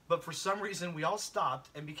 but for some reason we all stopped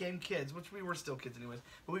and became kids, which we were still kids anyways.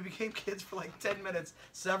 But we became kids for like 10 minutes,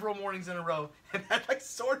 several mornings in a row, and had like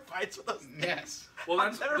sword fights with those things. Yes. well, I'll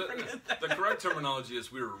that's never forget that. the correct terminology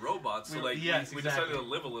is we were robots. So We were- like, yes, we exactly. decided to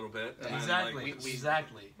live a little bit. And Exactly, Then, like,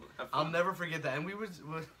 exactly. have I'll fun. never forget that. And we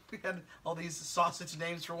had all these sausage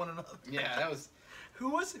names for one another. Yeah, that was. Who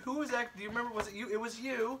was act? Do you remember? Was it you? It was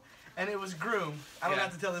you, and it was Groom. I don't Yeah.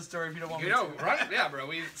 have to tell this story if you don't want You me know, to. right? Yeah, bro.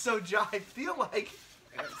 We So, I feel like.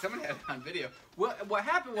 somebody had it on video. What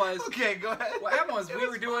happened was. Okay, go ahead. What happened was It we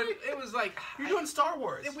were doing. funny. It was like. You're doing Star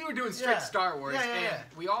Wars. We were doing strict Yeah. Star Wars, Yeah, yeah, and yeah.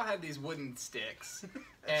 we all had these wooden sticks, That's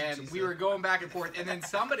and what she we said. were going back and forth, and then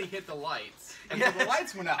somebody hit the lights, and Yes. so the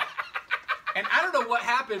lights went out. And I don't know what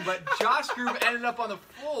happened, but Josh Groove ended up on the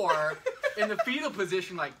floor in the fetal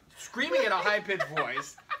position, like screaming in a high-pitched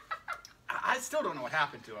voice. I still don't know what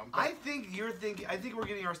happened to him. But I think you're thinking. I think we're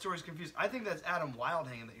getting our stories confused. I think that's Adam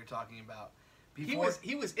Wildhagen that you're talking about. he was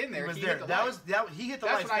in there. He was He there. hit the That lights. was he hit the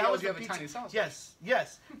That's lights. when I that yelled, was "You the have a pizza. tiny sausage."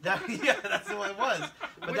 Yes. That's the one it was.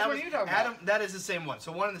 But Which that one was are you talking about? Adam. That is the same one.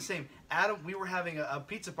 So one and the same. Adam. We were having a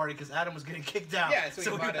pizza party because Adam was getting kicked out. Yeah, so he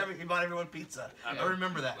we bought it. he bought everyone pizza. Yeah. I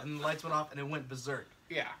remember that. And the lights went off and it went berserk.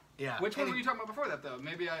 Yeah. Yeah. Which one Any- were you talking about before that, though?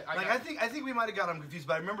 Maybe I Like got... I think we might have got them confused,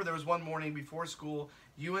 but I remember there was one morning before school,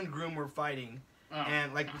 you and Groom were fighting, Oh.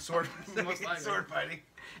 and like sword Most likely. sword fighting,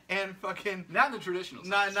 and fucking Not in the traditional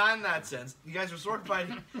sense. not in that sense. You guys were sword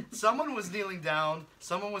fighting. Someone was kneeling down,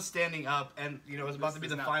 someone was standing up, and you know it was about This to be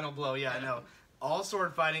is the not- final blow. Yeah, I know. All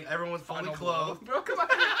sword fighting. Everyone was fully Final clothed. blow. Bro, come on.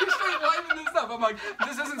 You're straight livening this up. I'm like,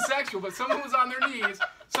 this isn't sexual, but someone was on their knees,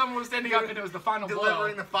 someone was standing up, and it was the final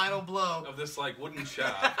Delivering blow the final blow. Of this like wooden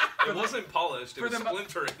shaft. It wasn't polished. It for was the mo-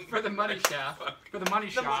 splintering. for the money shaft. For the money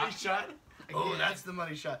The shot. money shot. Oh, Yeah. that's the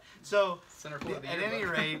money shot. So, Center field of the at year, any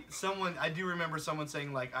but- rate, I do remember someone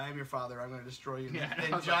saying, like, I am your father, I'm going to destroy you. Yeah, I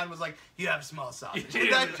And was John was like, you have small sausage.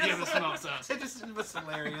 You That have a small sausage. It just was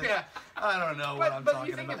hilarious. Yeah. I don't know what I'm But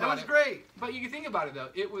you talking think about. about It was it. great. But you can think about it, though.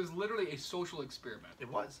 It was literally a social experiment.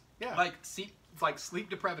 It was. Yeah. Like sleep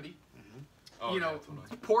depravity. Oh, you yeah, know,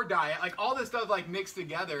 totally. poor diet, like all this stuff like mixed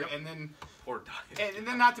together, and then Poor diet. and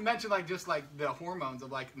then not to mention like just like the hormones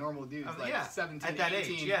of like normal dudes, like yeah, 17, at that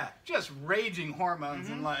 18, age, yeah. just raging hormones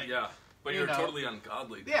and like Yeah, but you you're know. totally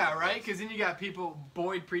ungodly. yeah, right? Because then you got people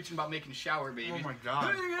Boyd preaching about making shower babies. Oh my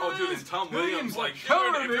god. Oh, dude, and Tom Williams like,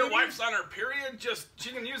 shower dude, if your baby. wife's on her period,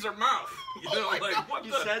 she can use her mouth. You know, like what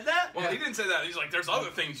You the? said that? Well, he didn't say that. He's like, there's other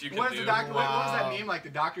things you can What is do. the doctor? What was that Wow. meme? Like the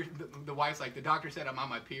doctor, the wife's like, the doctor said I'm on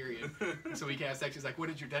my period, so we can't have sex. She's like, what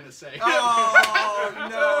did your dentist say? Oh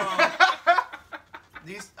no.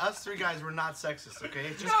 Us three guys were not sexist, okay?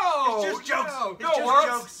 It's just, No, it's just jokes. no, It's no, just or-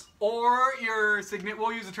 jokes. Or your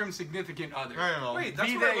we'll use the term significant other. I don't know. Wait, that's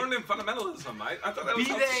Be what I they- learned in fundamentalism. I thought that was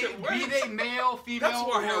Be how they shit works. be they male, female, That's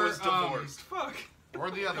why I or, was divorced. Fuck. Or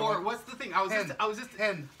the other Or one. what's the thing? I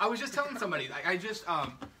was just telling somebody. Like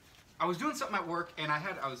I was doing something at work, and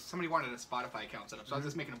somebody wanted a Spotify account set up, so I was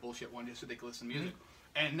just making a bullshit one just so they could listen to music.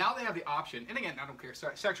 And now they have the option. And again, I don't care.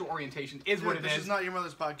 Sexual orientation is what it This is. is not your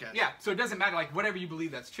mother's podcast. Yeah, so it doesn't matter. Like whatever you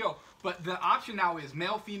believe, that's chill. But the option now is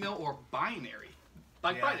male, female, or binary.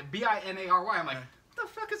 Like Yeah. binary. I'm like, Yeah. what the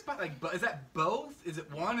fuck is is that both? Is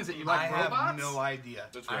it one? Is it you I like have robots? no idea.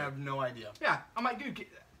 That's I right. have no idea. Yeah, I'm like, dude,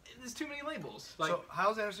 there's too many labels. Like, So,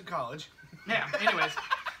 how's Anderson College? yeah. Anyways,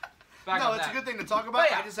 back No, on it's that. a good thing to talk about. But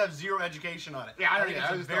yeah. I just have zero education on it. Yeah, I don't think either. I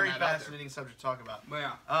it's was a very throwing that out there. fascinating subject to talk about. But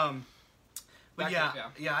yeah. But Back yeah,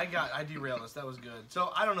 to- yeah, I derailed us. That was good.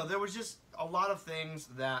 So I don't know. There was just a lot of things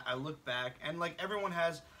that I look back and like everyone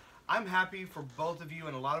has. I'm happy for both of you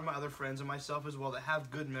and a lot of my other friends and myself as well that have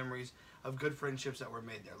good memories of good friendships that were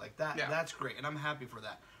made there. Like that, Yeah. that's great, and I'm happy for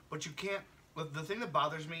that. But you can't. But the thing that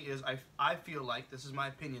bothers me is I feel like this is my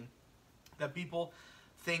opinion that people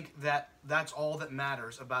think that that's all that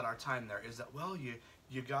matters about our time there is that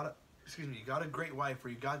you got a great wife or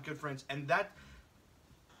you got good friends and that.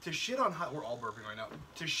 To shit on, we're all burping right now.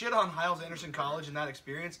 To shit on Hiles Anderson College and that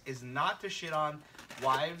experience is not to shit on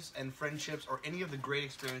wives and friendships or any of the great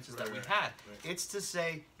experiences that we Right, had. right. It's to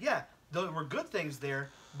say, yeah, there were good things there,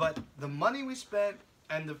 but the money we spent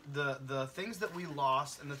and the things that we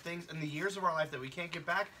lost and the things and the years of our life that we can't get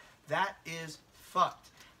back, that is fucked.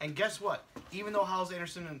 And guess what? Even though Hiles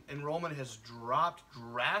Anderson enrollment has dropped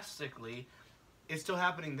drastically, it's still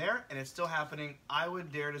happening there, and it's still happening, I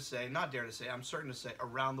would dare to say, not dare to say, I'm certain to say,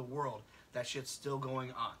 around the world. That shit's still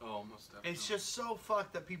going on. Oh, almost definitely. It's just so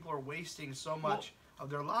fucked that people are wasting so much of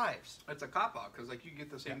their lives. It's a cop out because like you get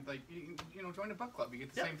the same like you know join a book club you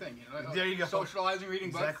get the Yeah. same thing you know There you go. socializing reading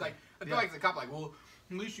books Exactly. like I feel Yeah. like it's a cop like well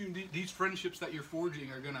at least these friendships that you're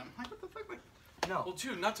forging are gonna I'm like what the fuck like No. Well,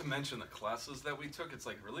 dude, not to mention the classes that we took. It's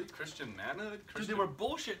like, really? Christian manhood? Dude, Christian they were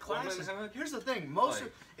bullshit classes. womanhood? Here's the thing.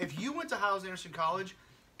 Like- If you went to Hiles Anderson College,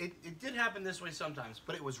 it did happen this way sometimes,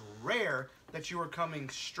 but it was rare that you were coming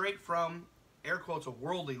straight from, air quotes, a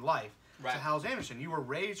worldly life Right. to Hiles Anderson. You were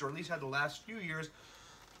raised, or at least had the last few years,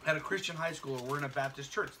 at a Christian high school or were in a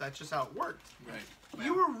Baptist church. That's just how it worked. Right.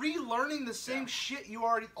 You were relearning the same shit you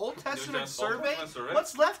already... Old Testament Just Old survey? Testament survey?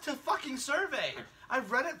 What's left to fucking survey? I've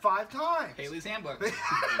read it 5 times. Haley's handbook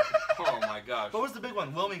Oh my gosh. What was the big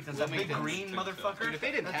one? Wilmington's. That big Wilmington's. green motherfucker? dude if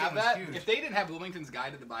they didn't That have thing was that huge. if they didn't have Wilmington's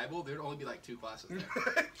Guide to the Bible there'd only be like 2 classes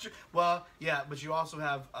there. Well, yeah, but you also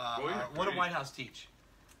have Well, yeah, what did great. White House teach?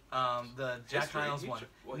 The Jack History. Hiles He one. ch-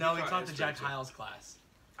 well, No, he he taught taught the history Jack too. Hiles class.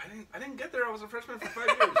 I didn't get there. I was a freshman for 5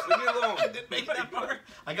 years. Leave me alone. I didn't make that part.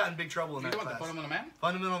 I got in big trouble in You that know what the class. fundamental man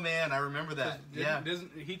Fundamental man, I remember that. Yeah.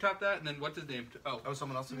 doesn't he taught that and then what's his name Oh,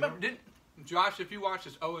 someone else. remember didn't Josh if you watch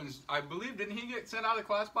this Owens I believe didn't he get sent out of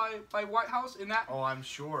class by White House in that Oh, I'm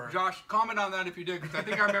sure. Josh, comment on that if you did, because I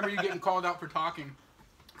think I remember you getting called out for talking.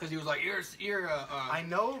 Because he was like, I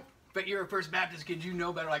know. but you're a First Baptist kid, you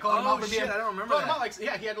know better. Like, Oh, him out for shit, being, I don't remember called him that. out, like,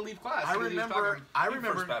 yeah, he had to leave class. I because he was remember. talking I You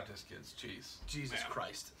remember. First Baptist kids. Jeez. Jesus Yeah.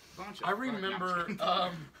 Christ. bunch of I fucking-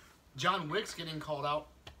 remember John Wicks getting called out.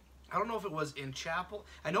 I don't know if it was in chapel.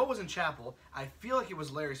 I know it was in chapel. I feel like it was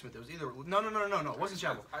Larry Smith. It was either no. It wasn't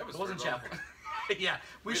chapel. I was It wasn't there, though. chapel. Yeah,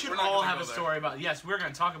 we should we're not all gonna have go a there. story about. Yes, we're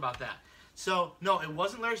going to talk about that. So no, it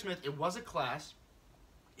wasn't Larry Smith. It was a class.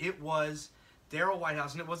 It was Daryl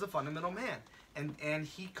Whitehouse, and it was a fundamental man. And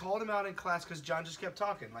he called him out in class because John just kept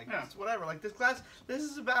talking. Like, Yeah. it's whatever. Like, this class, this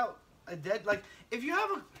is about a dead... Like, if you have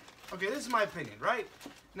a... Okay, this is my opinion, right?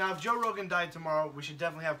 Now, if Joe Rogan died tomorrow, we should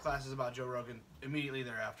definitely have classes about Joe Rogan immediately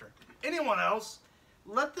thereafter. Anyone else,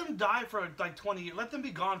 let them die for, like, 20 years. Let them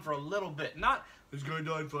be gone for a little bit. Not, this guy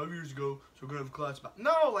died 5 years ago, so we're going to have a class about...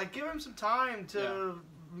 No, like, give him some time to...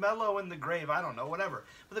 mellow in the grave, I don't know, whatever.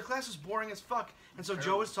 But the class was boring as fuck. And so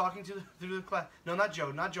Joe was talking through the class. No, not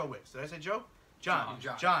Joe Wicks. Did I say Joe? John.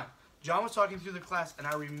 John was talking through the class, and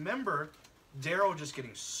I remember Daryl just getting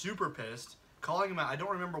super pissed calling him out. I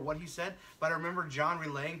don't remember what he said, but I remember John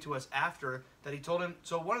relaying to us after that he told him.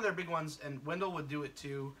 So one of their big ones, and Wendell would do it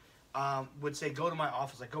too, would say, "Go to my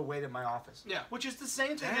office, like go wait at my office." Yeah. Which is the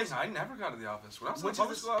same thing Dang, as. I never got to the office. When I was in Which is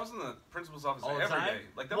public the- school, I was in the principal's office All the every time? day.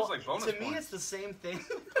 Like that Well, was like bonus to me, points. it's the same thing.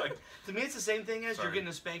 Like, To me, it's the same thing as you're Sorry. getting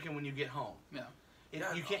a spanking when you get home. Yeah.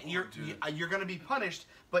 Yeah, You can't. oh, You're going to be punished,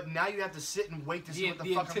 but now you have to sit and wait to see what the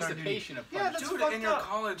The fuck I'm gonna do. anticipation of Yeah, punishment. that's dude, fucked and your up.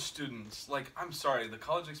 college students, like, I'm sorry, the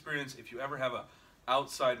college experience, if you ever have a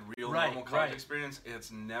outside real Right, normal college right. experience, it's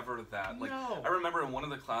never that. Like, No. I remember in one of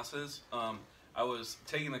the classes, I was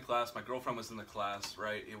taking the class, my girlfriend was in the class,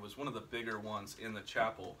 right? It was one of the bigger ones in the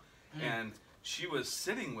chapel, and she was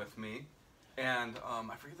sitting with me, and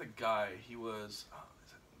I forget the guy, he was,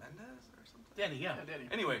 is it Mendez or something? Danny, yeah. Yeah, Danny.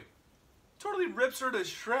 Anyway, totally rips her to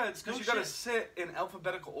shreds because No you gotta shit. sit in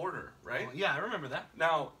alphabetical order, right? Oh, yeah, I remember that.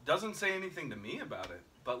 Now, doesn't say anything to me about it,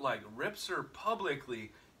 but like rips her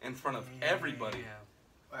publicly in front of everybody.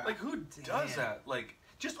 Yeah. Wow. Like, who does Damn. that? Like,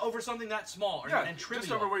 Just over something that small yeah, and trivial.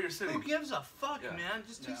 just over where you're sitting. Who gives a fuck, Yeah. man?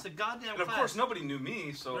 Just Yeah. teach the goddamn And of class. course, nobody knew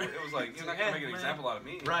me, so it was like, you're not gonna make an Man. example out of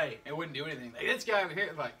me. Right. It wouldn't do anything. Like, this guy over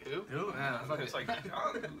here, like, who? Who? Yeah, fuck It's it. like,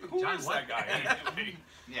 John, who John is what? that guy?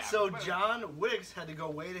 Yeah. So But- John Wicks had to go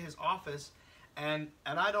away to his office, and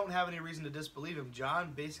I don't have any reason to disbelieve him.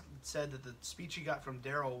 John basically said that the speech he got from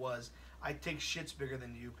Daryl was, "I take shits bigger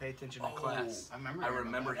than you. Pay attention in class." I remember. I hearing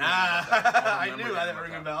remember about hearing that. about that. I remember knew hearing that didn't about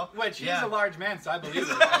ring a that. bell. Which he's Yeah. a large man, so I believe it.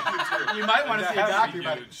 too. You might want to That see a has to be docu,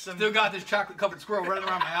 but huge. still got this chocolate-covered squirrel running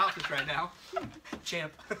around my office right now.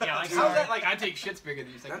 Champ. Yeah, like, Dude. how's that? Like, I take shits bigger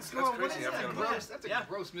than you. It's like, That's come on, crazy. What I is forgot that? about Gross. That's a Yeah.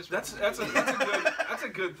 gross That's misrepresentation. that's a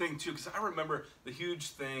good thing too, because I remember the huge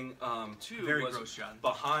thing too Very was gross, John.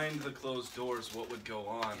 behind the closed doors what would go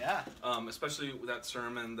on. Yeah. Especially with that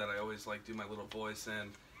sermon that I always like do my little voice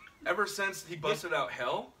in. Ever since he busted out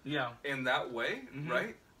hell Yeah. in that way, Mhm.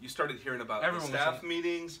 right? You started hearing about Everyone the was staff saying-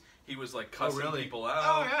 meetings. He was like cussing really? people out.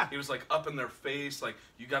 Oh, yeah. He was like up in their face, like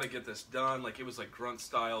you got to get this done. Like it was like grunt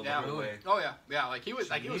style Yeah, the whole really? way. Oh yeah, yeah. Like he was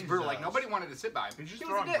brutal. Like Jesus. nobody wanted to sit by him. Did you just He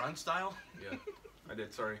throw was on a dick. grunt style? Yeah, I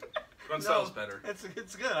did. Sorry, grunt style's better.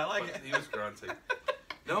 It's good. I like But it. he was grunting.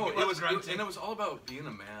 No, He it was was grunting. and it was all about being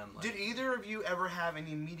a man. Like, Did either of you ever have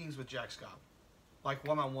any meetings with Jack Scott? Like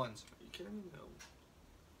one-on-ones? are you kidding me? No.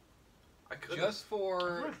 I could Just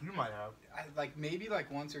for You might have. like maybe like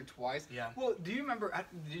once or twice. Yeah. Well, do you remember?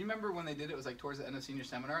 Do you remember when they did it? It was like towards the end of senior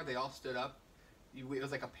seminar. They all stood up. It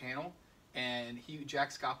was like a panel, and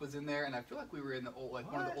Jack Scott was in there, and I feel like we were in the old, like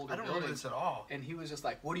one of the older I don't remember buildings. this at all. And he was just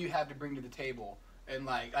like, "What do you have to bring to the table?" And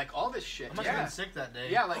like all this shit. I must yeah. have been sick that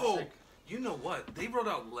day. Yeah, like Oh, sick. you know what? They wrote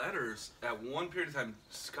out letters at one period of time.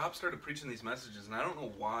 Scott started preaching these messages, and I don't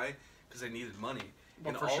know why, because they needed money. Well,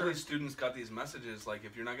 And for all sure. these students got these messages like,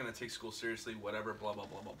 if you're not going to take school seriously, whatever, blah, blah,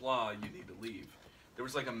 blah, blah, blah, you need to leave. There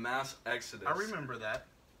was like a mass exodus. I remember that.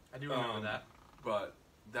 I do remember that. But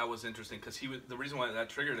that was interesting because the reason why that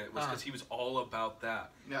triggered it was Uh-huh. because he was all about that.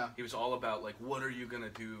 Yeah. He was all about like, what are you going to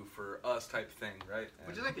do for us type thing, right?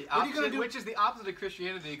 Which is And- like the What are you gonna opposite. do- Which is the opposite of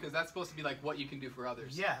Christianity, because that's supposed to be like what you can do for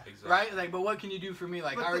others. Yeah. exactly. Right. Like, but what can you do for me?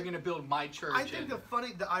 Like, But how are you the- going to build my church? I think and-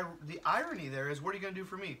 the irony there is, what are you gonna do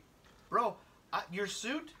for me, bro? Your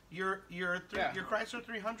suit, your Yeah. Chrysler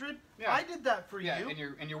 300. Yeah. I did that for Yeah,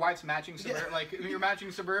 you. and your wife's matching like you're matching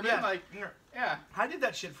Suburban. Yeah. Like, yeah. I did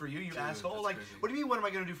that shit for you, you Dude, asshole. that's Like, crazy. what do you mean? What am I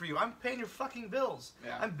gonna do for you? I'm paying your fucking bills.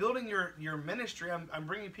 Yeah. I'm building your ministry. I'm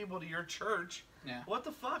bringing people to your church. Yeah. What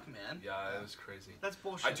the fuck, man? Yeah, it was crazy. That's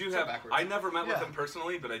bullshit. I do So have. backwards. I never met with Yeah. him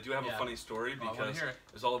personally, but I do have Yeah. a funny story Oh, I wanna because hear it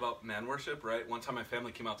it. was all about man worship, right? One time my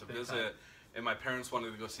family came out to Big visit, time. and my parents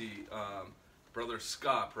wanted to go see brother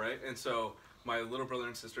Scott, right? And so my little brother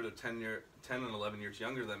and sister, they're 10 and 11 years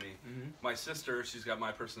younger than me. Mhm. My sister, she's got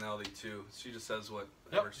my personality too. She just says whatever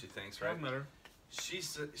Yep. she thinks, right? Doesn't matter.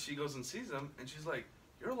 She goes and sees him, and she's like,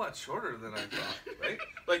 "You're a lot shorter than I thought, right?"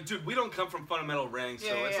 Like, dude, we don't come from fundamental ranks, so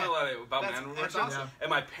Yeah, it's yeah. not like about That's- man that's worship. awesome. And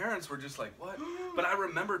my parents were just like, "What?" But I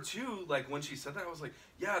remember too, like when she said that, I was like,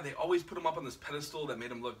 "Yeah." They always put him up on this pedestal that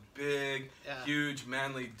made him look big, Yeah. huge,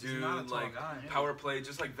 manly He's not a dude, tall like guy, yeah. power play,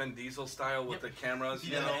 just like Vin Diesel style with Yep. the cameras,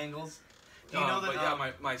 you Yeah, know. the angles. Do you know that? But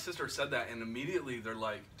yeah, my sister said that, and immediately they're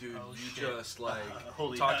like, "Dude, Oh, you shit. just like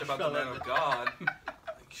Holy talked hush, about the fella. man of God."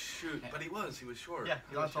 Like, shoot, but he was short. Yeah,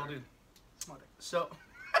 He not was a tall short. dude. Smart. So,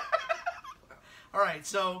 all right.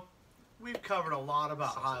 So, we've covered a lot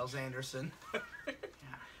about Sausage. Hiles Anderson.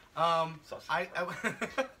 Sausage.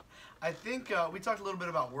 I think we talked a little bit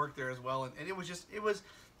about work there as well, and it was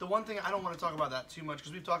the one thing. I don't want to talk about that too much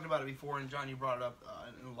because we've talked about it before, and John, you brought it up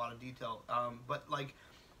in a lot of detail. But like,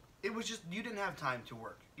 it was just you didn't have time to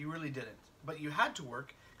work. You really didn't. But you had to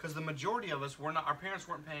work because the majority of us were not. Our parents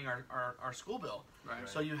weren't paying our school bill, Right.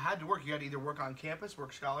 so you had to work. You had to either work on campus,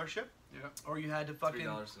 work scholarship, Yeah. or you had to fucking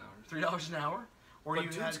 $3 an hour. $3 an hour, or But you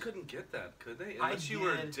dudes had. couldn't get that, could they? I Unless you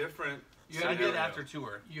were did. different. You I had did to- after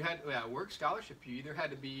tour. You had work scholarship. You either had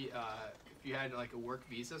to be if you had like a work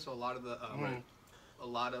visa. So a lot of the Right. a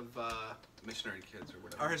lot of Missionary kids or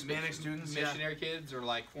whatever. Our Hispanic students, missionary kids or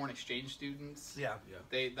like foreign exchange students. yeah.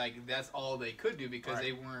 They like that's all they could do because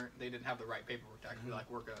Right. they didn't have the right paperwork to actually like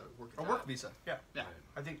work a A job. work visa. Yeah. Yeah.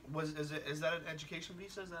 I think is that an education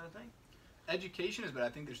visa? Is that a thing? Education is, but I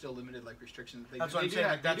think there's still limited like restrictions. That's what I'm saying,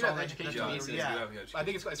 like, They that's do all have they- education that's all they- visas. yeah. I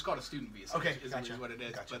think it's called a student visa. Okay, is gotcha. what it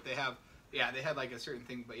is. Gotcha. But they have they had like a certain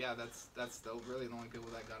thing. But yeah, that's still really the only people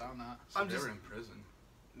that got on that. So I'm they just- were in prison.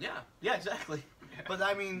 Yeah, exactly. But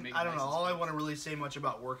I mean, Make I don't know. license All I plates. want to really say much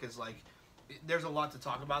about work is like, there's a lot to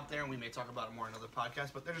talk about there, and we may talk about it more in another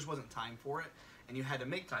podcast. But there just wasn't time for it, and you had to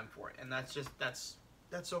make time for it, and that's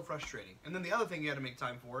so frustrating. And then the other thing you had to make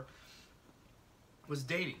time for was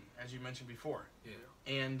dating, as you mentioned before. Yeah.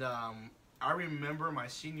 And I remember my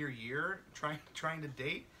senior year trying to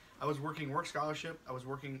date. I was working work scholarship. I was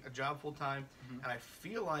working a job full time, Mhm. and I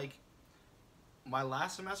feel like my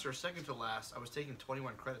last semester, or second to last, I was taking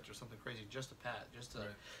 21 credits or something crazy just to just to Right.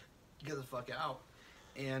 get the fuck out.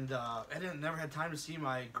 And I never had time to see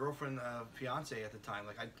my girlfriend, fiance at the time.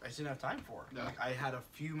 Like I just didn't have time for her. No. Like I had a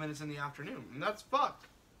few minutes in the afternoon, and that's fucked.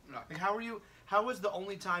 No. Like how is the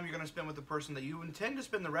only time you're gonna spend with the person that you intend to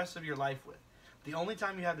spend the rest of your life with? The only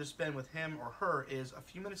time you have to spend with him or her is a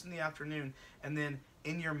few minutes in the afternoon, and then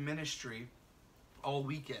in your ministry all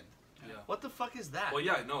weekend. Yeah. What the fuck is that? Well,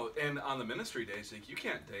 yeah, no, and on the ministry days, like, you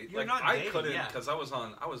can't date. You're like, not I dating, couldn't yeah. because what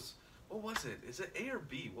was it? Is it A or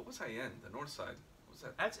B? What was I in? The north side? What was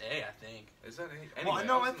that? That's A, I think. Is that A? Well, Anyway,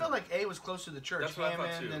 no, I was in felt the- like A was close to the church. That's what I thought,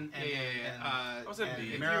 Hammond too. and I was in and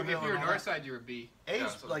B. If Maryville you're and all north that. side, you're a B. A Yeah,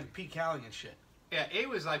 was so- like Pete Cowling and shit. Yeah, A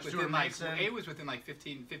was like Stuart within like Mason. A was within like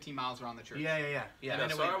 15 miles around the church. Yeah. And Yeah, then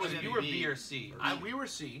it so I went- was and in then You were B. B or C. We were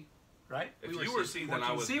C, right? If we you were were C, C, then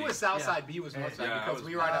I was C B. was south Yeah. side, B was north side Yeah, I because was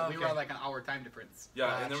we B. were Oh, we were okay. like an hour time difference.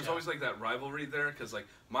 Yeah, and there was Gotcha. always like that rivalry there because like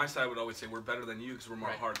my side would always say we're better than you because we're more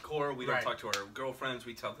Right. hardcore. We don't Right. talk to our girlfriends.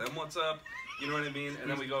 We tell them what's up. You know what I mean?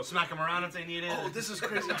 And then we go, Smack them around if they need it. oh, this is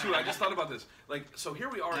crazy too. I just thought about this. Like, so here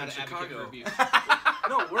we are Not in an advocate for Chicago. abuse.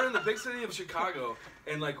 No, we're in the big city of Chicago,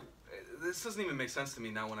 and like, this doesn't even make sense to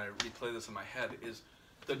me now when I replay this in my head. Is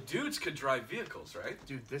the dudes could drive vehicles, right?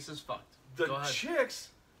 Dude, this is fucked. The Go ahead. chicks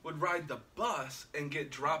would ride the bus and get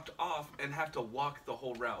dropped off and have to walk the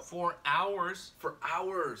whole route For hours. for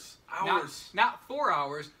hours. Not 4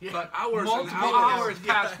 hours, Yeah. but Hours and multiple hours. hours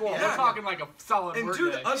past 4. Yeah. We're talking like a solid And work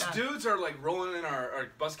dude, day. us Yeah. dudes are like rolling in our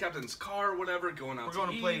bus captain's car or whatever, going out We're going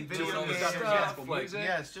to eat, play video doing all this games. stuff. Yeah. Like, Music.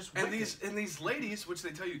 Yeah, it's just and wicked. these ladies, which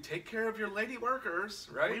they tell you, take care of your lady workers,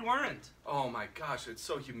 right? We weren't. Oh my gosh, it's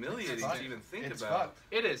so humiliating It's fucked. to even think It's about. fucked.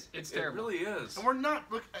 It is. It's It terrible. really is. And we're not,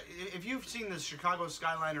 look, if you've seen the Chicago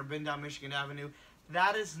skyline or been down Michigan Avenue,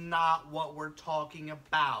 that is not what we're talking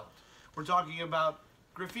about. We're talking about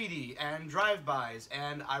graffiti and drive-bys.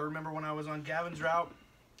 And I remember when I was on Gavin's route,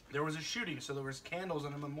 there was a shooting, so there was candles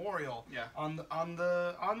and a memorial Yeah. on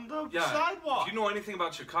the Yeah, sidewalk. if you know anything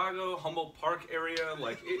about Chicago, Humboldt Park area,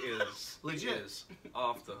 like it is Legit. It is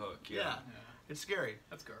off the hook. yeah. Yeah. It's scary.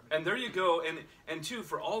 That's garbage. And there you go, and two,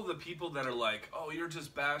 for all the people that are like, oh, you're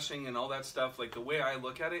just bashing and all that stuff, like the way I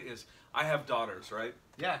look at it is, I have daughters, right?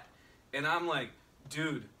 Yeah. And I'm like,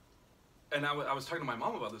 dude, and I was talking to my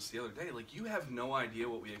mom about this the other day, like, you have no idea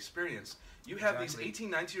what we experience. You have Exactly. these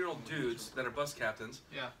 18, 19-year-old dudes that are bus captains.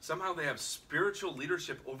 Yeah. Somehow they have spiritual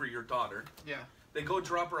leadership over your daughter. Yeah. They go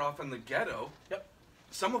drop her off in the ghetto. Yep.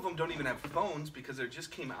 Some of them don't even have phones because they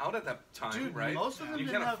just came out at that time, Dude, right? most of them You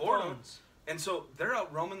didn't can't have afford 'em. phones. And so they're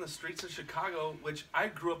out roaming the streets of Chicago, which I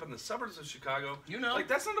grew up in the suburbs of Chicago. You know. Like,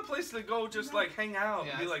 that's not a place to go just, No. like, hang out Yeah,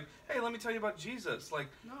 and be it's- like, hey, let me tell you about Jesus. Like,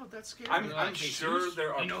 No, that's scary. I'm, You know, I'm like sure Jesus?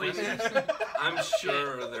 there are You know plenty, Jesus? I'm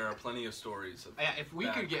sure there are plenty of stories of Yeah, if we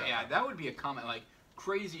that could get, crap. that would be a comment like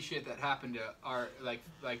crazy shit that happened to our like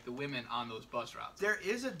the women on those bus routes. There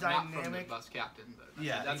is a Not from the dynamic. bus captain, but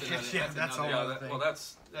Yeah, that's yeah, another. yeah, that's that's another, all. Yeah, Another well, thing.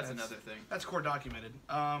 that's that's another thing. That's core documented.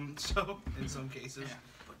 So in some cases. Yeah.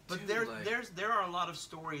 But dude, there, like- there are a lot of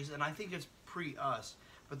stories, and I think it's pre us.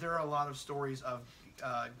 But there are a lot of stories of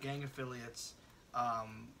gang affiliates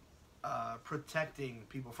protecting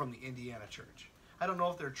people from the Indiana church. I don't know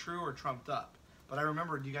if they're true or trumped up, but I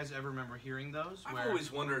remember. Do you guys ever remember hearing those? I've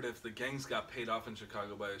always wondered if the gangs got paid off in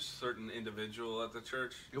Chicago by a certain individual at the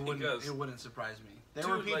church. Because it wouldn't surprise me. There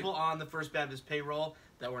Dude, were people like- on the First Baptist payroll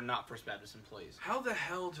that were not First Baptist employees. how the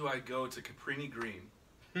hell do I go to Caprini Green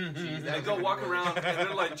Jeez, and go walk around, and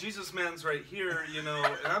they're like, Jesus man's right here, you know,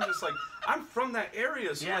 and I'm just like, I'm from that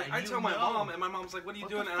area, so Yeah, like, I you tell my know. mom, and my mom's like, what are you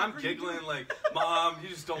What doing? the And fuck I'm are you giggling doing? like, Mom, you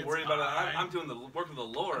just don't It's worry about it. fine. I'm doing the work of the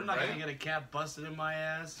Lord, I'm not right? gonna get a cat busted in my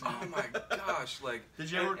ass. Oh my gosh! Like, Did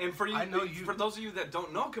you ever? and for you, I know you. for those of you that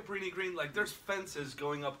don't know Cabrini Green, like, there's fences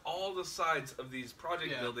going up all the sides of these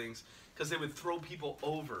project Yeah. buildings because they would throw people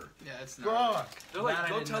over. Yeah, it's not. God. They're like, That I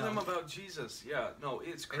go didn't tell know. them about Jesus. Yeah, no,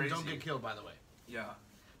 it's And crazy. don't get killed, by the way. Yeah.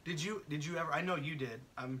 Did you ever? I know you did.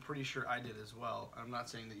 I'm pretty sure I did as well. I'm not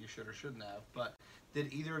saying that you should or shouldn't have, but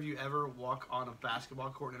did either of you ever walk on a basketball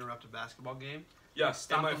court and interrupt a basketball game? Yeah,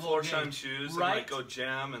 Stop in my the whole floor game. shine shoes Right? and like go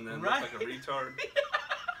jam and then Right. look like a retard.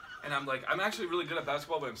 And I'm like, I'm actually really good at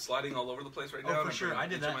basketball, but I'm sliding all over the place right now. Oh, and for I'm sure. gonna I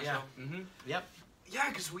did injure that. Yeah. myself. Mm-hmm. Yep. Yeah,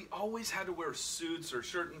 because we always had to wear suits or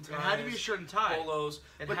shirt and ties. It had to be a shirt and tie. Polos.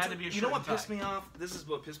 It but had to be a you know shirt what and tie. pissed me off? This is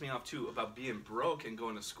what pissed me off too about being broke and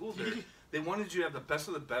going to school there. They wanted you to have the best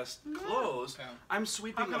of the best clothes. Yeah. I'm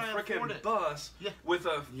sweeping How a can I afford freaking it? bus Yeah. with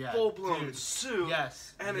a Yeah, full-blown dude. suit.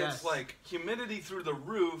 Yes. And yes. it's like humidity through the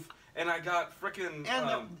roof, and I got freaking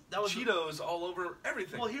And that was- Cheetos all over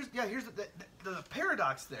everything. Well, here's the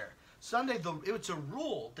paradox there. Sunday, it's a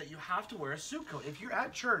rule that you have to wear a suit coat. If you're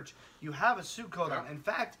at church, you have a suit coat on. Yeah. In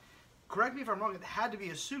fact, correct me if I'm wrong, it had to be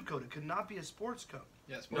a suit coat. It could not be a sports coat.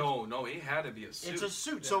 Yeah, no, he had to be a suit. It's a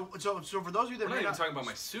suit. Yeah. So for those of you that We're not may even not, talking about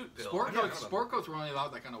my suit, Bill. Sport I coats. forgot Sport about coats were only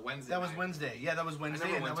allowed like on a Wednesday. that was night. Wednesday. Yeah, that was Wednesday,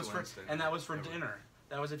 never and went that was to for Wednesday. and that was for Never. dinner.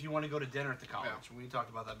 That was if you want to go to dinner at the college. Yeah. We talked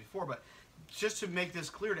about that before, but just to make this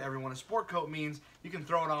clear to everyone, a sport coat means you can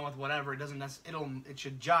throw it on with whatever. It doesn't. It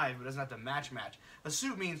should jive, but it doesn't have to match. A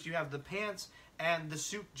suit means you have the pants and the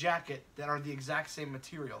suit jacket that are the exact same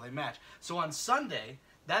material. They match. So on Sunday,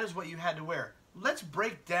 that is what you had to wear. Let's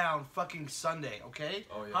break down fucking Sunday, okay?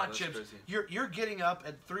 Oh, yeah, Hot that's chips. crazy. You're getting up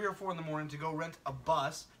at 3 or 4 in the morning to go rent a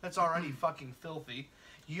bus. That's already fucking filthy.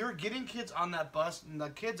 You're getting kids on that bus, and the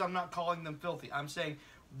kids, I'm not calling them filthy. I'm saying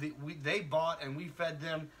they bought and we fed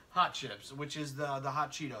them hot chips, which is the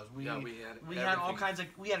hot Cheetos. We had all everything. kinds of.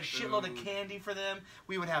 We had a shitload of Food. candy for them.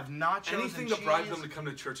 We would have nachos anything and to bribe cheese. them to come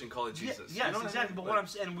to church and call it Jesus. Yes, You know what I exactly. mean? But what I'm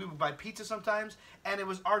saying, we would buy pizza sometimes, and it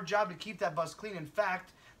was our job to keep that bus clean. In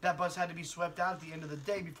fact, that bus had to be swept out at the end of the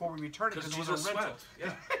day before we returned it Because it was Jesus a rental.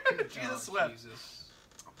 swept. Yeah. Jesus swept. Jesus.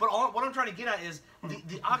 But what I'm trying to get at is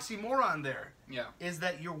the oxymoron there Yeah. is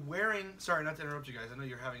that you're wearing. Sorry, not to interrupt you guys. I know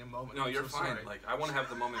you're having a moment. No, I'm you're so fine. sorry. Like, I want to have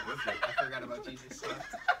the moment with you. I forgot about Jesus.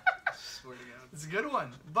 Swear to God. It's a good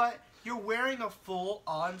one. But you're wearing a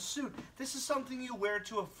full-on suit. This is something you wear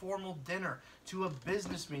to a formal dinner, to a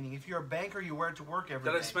business meeting. If you're a banker, you wear it to work every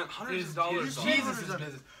day. That I spent hundreds of It dollars is on. Jesus'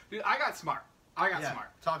 business. Dude, I got smart. I got Yeah, smart.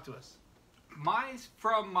 talk to us.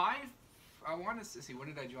 I want to see, when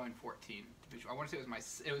did I join 14? I want to say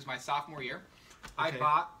it was my sophomore year. Okay.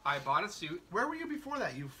 I bought a suit. Where were you before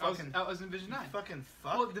that? You I was, fucking I was in Division you 9. fucking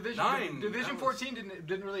fuck. Well, Division 9, Division that was- 14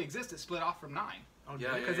 didn't really exist. It split off from 9. Oh,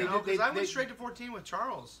 Yeah, did it? yeah, yeah. No, 'cause I They- went straight to 14 with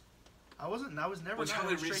Charles. I was never. Which nine, how I they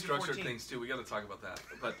went straight to restructured 14. things too. We got to talk about that.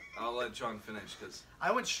 But I'll let John finish because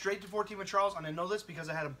I went straight to 14 with Charles, and I know this because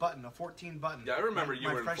I had a 14 button. yeah, I remember my- you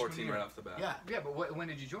my were in freshman 14 year. right off the bat. Yeah, Yeah, but when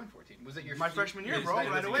did you join 14? Was it your my freshman year, Yes, bro, that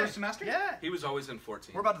right is away. first semester? Yeah, He was always in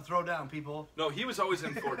 14. we're about to throw down, people. No, he was always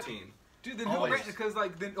in 14. Dude, then Always. because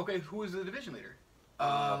okay, who was the division leader?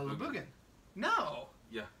 Lebugan. No.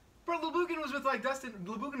 Yeah. Bro, Lebugan was with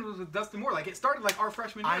Lebugan was with Dustin Moore. Like it started like our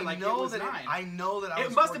freshman year. I like know it was that. 9. I know that. I It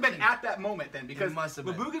was must have been 14. at that moment then because must have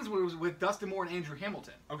been. Lebugan's was with Dustin Moore and Andrew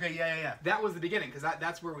Hamilton. Okay, yeah. That was the beginning because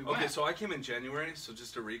that's where we went. Okay, so I came in January, so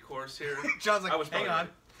just a recourse here. John's like, I was hang probably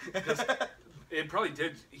on. right. It probably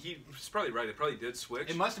did. He's probably right. It probably did switch.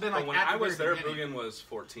 It must have been, But like, when at the I was very there, beginning. Bugan was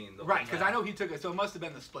 14. The right, whole because time. I know he took it, so it must have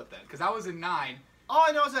been the split then. Because I was in 9. All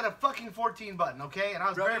I know is I had a fucking 14 button, okay, and I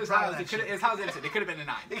was Bro, very it was proud how of that it could shit. it's how innocent. It could have been a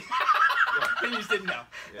 9. And you just didn't know.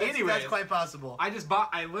 Yeah. Anyway, That's quite possible. I just bought.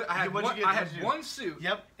 I had What'd one, you get? I had What'd you do? one suit.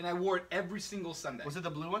 Yep. And I wore it every single Sunday. Was it the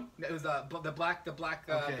blue one? It was the black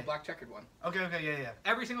Okay. the black checkered one. Okay, yeah.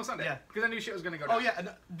 Every single Sunday. Yeah. Because I knew shit was gonna go down. Oh yeah, and,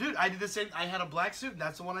 dude, I did the same. I had a black suit, and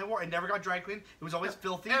that's the one I wore. It never got dry cleaned. It was always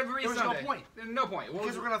filthy. Every there was Sunday. no point. No point. What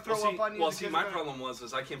Kids was were gonna throw Well, see, up on you. well, the see, kids my were gonna- problem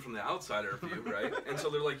was I came from the outsider view, right? And so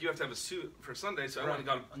they're like, you have to have a suit for Sunday, so I went and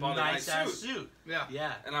got a bought a nice ass suit. suit. Yeah.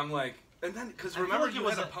 Yeah. And I'm like, and then because I feel remember like it you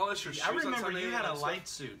was had to polish your shoes I on remember Sunday you had and a stuff? light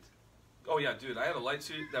suit. Oh yeah, dude, I had a light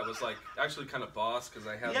suit that was like actually kind of boss because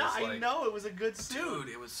I had Yeah, this like. I know it was a good suit. Dude,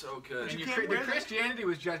 it was so good. You And can't the wear that. Christianity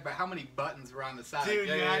was judged by how many buttons were on the side. Dude,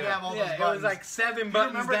 Yeah, you yeah, had to yeah. have all Yeah, those it buttons. was like 7 Do you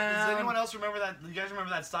buttons remember? down. Does anyone else remember that? You guys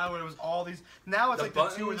remember that style where it was all these? Now it's The like the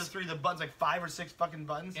 2 or the buttons? 3. The buttons, like 5 or 6 fucking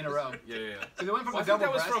buttons in a row? Yeah, yeah. So they went from Well, I the think that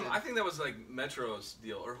double was from. breasted. I think that was like Metro's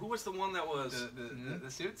deal, or who was the one that was?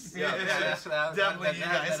 The suits. Yeah, yeah, that's what I was. definitely you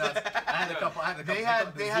guys. I had a couple. I had a couple.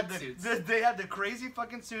 They had the suits. they had the crazy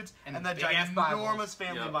fucking suits and the big-ass Bibles. ginormous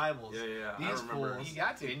family Yeah. Bibles. Yeah, yeah, I These remember. fools. You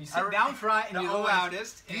got to, and you I sit re- down front, and No, you're the always.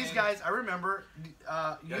 loudest. These and- guys, I remember you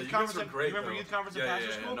youth guys conference. were great, You remember though. youth conference Yeah, at yeah,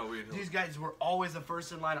 Pastor yeah, School? no, we know. These guys were always the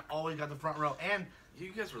first in line. Always got the front row. And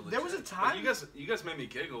You guys were legit. There was a But time- you guys made me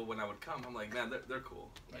giggle when I would come. I'm like, man, they're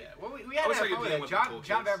cool. Yeah, well, we had I wish to I could have be fun in with with it. the cool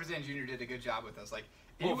John kids. Baberzan Jr. did a good job with us. Like,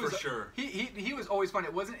 Oh, for sure. He was always fun.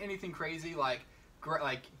 It wasn't anything crazy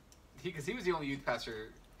because he was the only youth pastor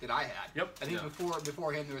that I had. Yep. I think Yeah.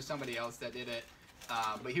 before him there was somebody else that did it,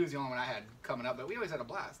 but he was the only one I had coming up. But we always had a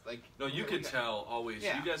blast. Like No, you we could got- tell always.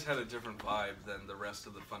 Yeah. You guys had a different vibe than the rest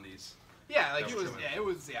of the fundies. Yeah, like That it was was. true. Yeah, it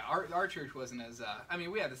was. Yeah, our church wasn't as. I mean,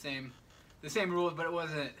 we had the same rules, but it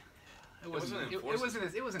wasn't. It wasn't It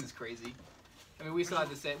wasn't as crazy. I mean, we still had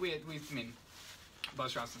the same. I mean,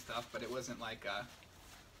 bus routes and stuff, but it wasn't like.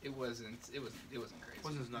 It wasn't crazy.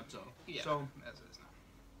 wasn't as nuts though. Yeah. So as it is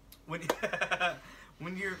now.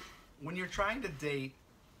 when you're trying to date,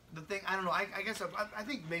 the thing I don't know. I guess I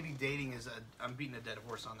think maybe dating is I'm beating a dead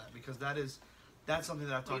horse on that because that's something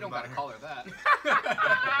that I've Well, talked you don't about. gotta call her that.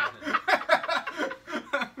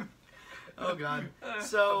 Oh God.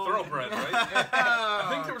 So Thoroughbred, right? I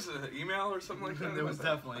think there was an email or something like that. There was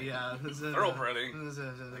definitely Thoroughbreding.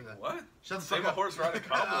 What? Shut the Save fuck a up. horse, ride a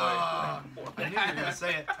cowboy. I knew you were gonna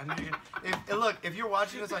say it. I knew you were gonna. Look, if you're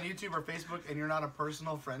watching this on YouTube or Facebook and you're not a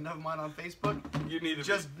personal friend of mine on Facebook, You need to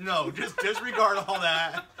just disregard all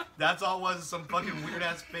that. That's all it was some fucking weird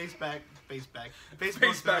ass Facebook Face back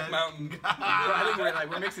thread. mountain. I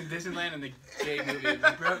think we're mixing Disneyland and the gay movie.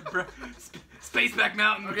 Spaceback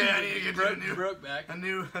Mountain. Okay, I need to get to a new- Brokeback.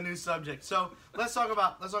 A new subject. So let's talk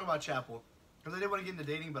about Chapel because I did want to get into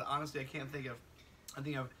dating, but honestly, I think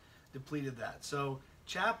I've depleted that. So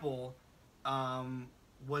Chapel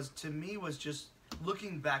was just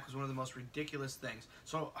looking back was one of the most ridiculous things.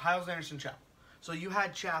 So Hyles Anderson Chapel. So you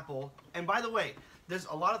had Chapel, and by the way, there's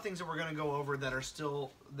a lot of things that we're going to go over that are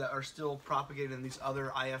still propagated in these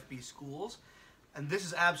other IFB schools, and this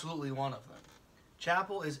is absolutely one of them.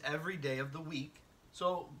 Chapel is every day of the week.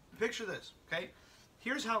 So picture this, okay?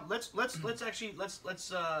 Here's how. Let's Did we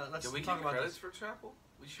talk get about credits this. for Chapel?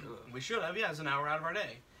 We should have. We should have. Yeah, it's an hour out of our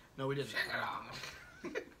day. No, we didn't.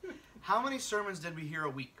 How many sermons did we hear a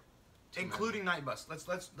week, including Night Bus?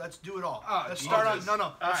 Let's do it all. Oh, let's Jesus. start on Let's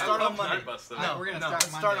right, start I on love Monday. Night Bus, though. No, We're gonna no, start let's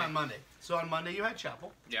start Monday. on Monday. So on Monday you had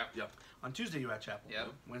Chapel. Yep. Yep. On Tuesday you had Chapel. Yep.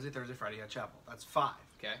 Wednesday, Thursday, Friday you had Chapel. That's 5.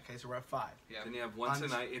 Okay. Okay, so we're at 5. Yep. Then you have one On-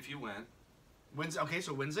 tonight if you win. Wednesday. Okay,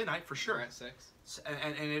 so Wednesday night for sure. We're at 6.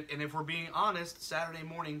 And if we're being honest, Saturday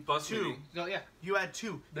morning Bus 2. meeting. No, yeah. You had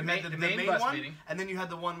 2. The You main- had the main main bus one, meeting. and then you had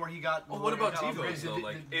the one where he got. Oh, what about where he got Devos upgraded. though?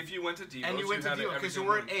 Like, if you went to Devos, And you went to had it Devo. Okay, every so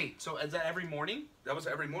single we're at morning. 8. So is that every morning? That was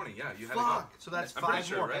every morning. Yeah, you had to go. Fuck. So that's I'm pretty 5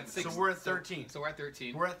 sure, more. right? So we're at 13. So we're at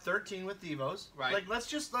 13. We're at 13 with Devos. Right. Like let's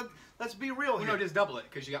be real Well, here. no, just double it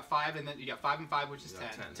because you got 5 and then you got 5 and 5, which is You 10.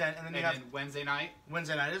 got 10. 10, and then And you then have Wednesday night,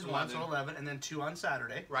 Wednesday night is 1, so 11. 11, and then 2 on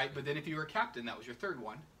Saturday. right? But then if you were captain, that was your third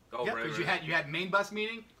one. Oh, Yep, right, Because right. you had main bus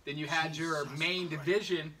meeting, then you had your Jesus main Christ.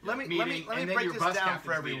 division Let me meeting, and then break your this bus down captain's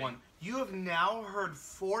for everyone. meeting. You have now heard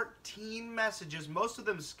 14 messages, most of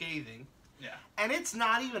them scathing, Yeah. and it's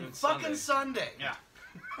not even It's fucking Sunday. Yeah.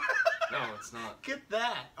 No, it's not. Get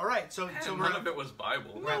that. All right, so And we're none of it was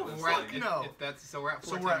Bible. No, That was We're at, like- no. So we're at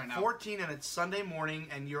 14 we're right at now. 14, and it's Sunday morning,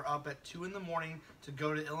 and you're up at 2 in the morning to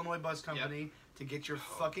go to Illinois Bus Company to get your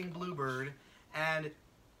fucking Bluebird, and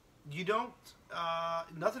you don't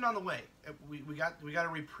nothing on the way. We got a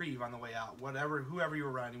reprieve on the way out. Whoever you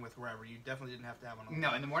were riding with, wherever, you definitely didn't have to have one. On the No,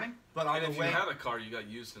 way. in the morning? But on And the if way. you had a car, you got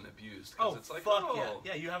used and abused. 'Cause Oh, it's like, fuck oh,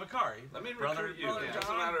 yeah! You have a car. Let me brother, recruit you. brother It John,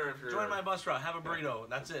 doesn't matter if you're. join my bus route. Have a burrito.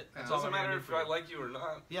 That's it. Yeah. That's It all doesn't we're gonna matter do if for I you. like you or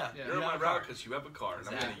not. Yeah, Yeah. You're you in my have a route car. because you have a car, and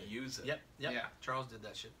I'm Exactly. going to use it. Yep. Yeah. Charles did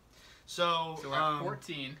that shit. So, So we're at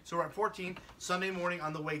 14. So we're at 14. Sunday morning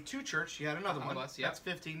on the way to church, you had another On one. the bus, yep. That's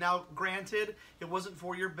 15. Now, granted, it wasn't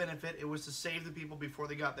for your benefit. It was to save the people before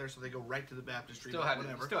they got there, so they go right to the baptistry. Still had to-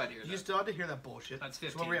 whatever. still had to hear You that. still had to hear that bullshit. That's So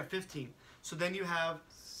 15. we're at 15. So then you have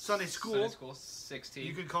Sunday school. Sunday school, 16.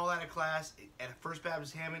 You could call that a class. At First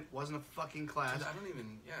Baptist Hammond, wasn't a fucking class. Dude, I don't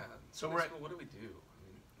even. Yeah. So Sunday we're at- school, what do we do? I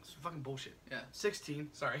mean, It's fucking bullshit. Yeah. 16.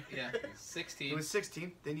 Sorry. Yeah. It 16. was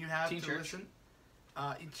 16. Then you have Teen to church. listen.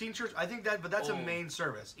 Teen church, I think that, but that's a Oh. main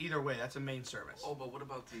service. Either way, that's a main service. Oh, but what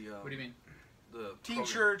about the? What do you mean? The Teen program?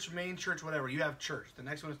 church, main church, whatever. You have church. The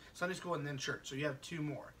next one is Sunday school and then church. So you have 2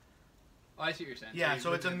 more. Oh, I see what you're saying. Yeah, you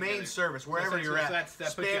so it's a put them main together. service wherever So you're at. that puts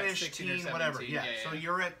you at Spanish, 16 or teen, whatever. 17. Yeah. Yeah, So yeah.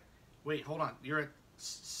 you're at. Wait, hold on. You're at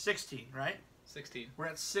 16, right? 16. We're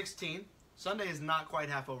at 16. Sunday is not quite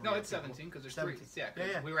half over. No, yet, it's people. 17 because there's 17. 3. Yeah, 'cause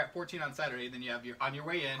Yeah, yeah. we were at 14 on Saturday. Then you have your on your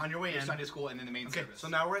way in. On your way in. Sunday school and then the main Okay, service. so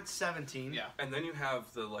now we're at 17. Yeah. And then you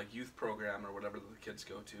have the like youth program or whatever the kids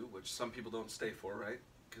go to, which some people don't stay for, right?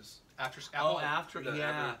 Because After After the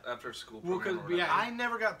yeah. after school Well, program. 'cause or we- whatever. I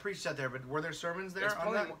never got preached out there, but were there sermons there It's on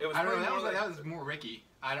probably that? more- it was I don't know. probably That more was, like- that was more Ricky.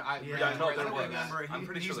 I Yeah, no, I there don't was. remember. I'm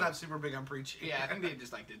pretty He's sure not that- super big on preaching. Yeah, I think they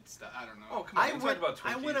just like did stuff. I don't know. Oh, come on. I you went. talk about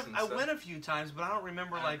I Twinkies went. and I stuff. went a few times, but I don't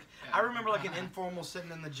remember Yeah, like. yeah. I remember like an informal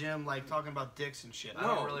sitting in the gym, like talking about dicks and shit. I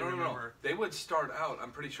No, don't really no. remember. They would start out.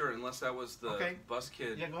 I'm pretty sure, unless that was the Okay. bus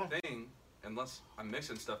kid Yeah, go on. thing. Unless I'm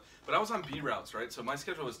mixing stuff. But I was on B routes, right? So my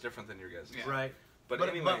schedule was different than your guys'. Yeah. Right. But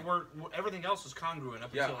anyway. but we're everything else was congruent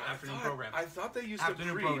up Yeah, until afternoon I program. thought they used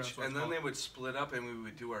Afternoon to program's preach, what it's and then called. they would split up, and we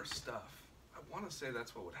would do our stuff. I want to say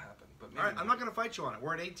that's what would happen, but maybe All right, I'm not going to fight you on it.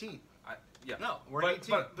 We're at 18. Yeah, No, we're but, at 18.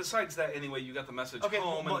 But besides that, anyway, you got the message Okay,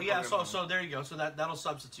 home. well, and the yeah. program So there you go. So that'll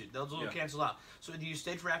substitute. Those will Yeah. cancel out. So you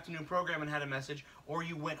stayed for afternoon program and had a message, or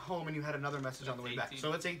you went home and you had another message on the way back. 18.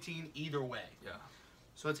 So it's 18 either way. Yeah.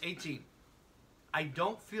 So it's 18. I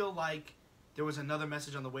don't feel like there was another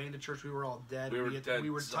message on the way into church. We were all dead. We were dead We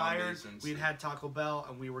were tired. zombies and We had Taco Bell,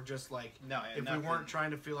 and we were just like, No, if we weren't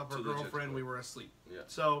trying to feel up our too legit to girlfriend, quit. we were asleep. Yeah.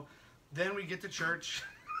 So then we get to church.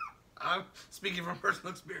 I'm speaking from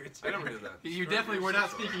personal experience. I don't do that. You Sure, definitely you're were not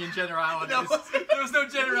so speaking in generalities. No. There was no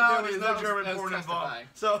generalities. There was no that German that porn involved. testifying.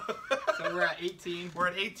 So So we're at 18, we're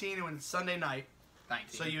at 18 and it's Sunday night. 19.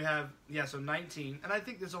 So you have so 19, and I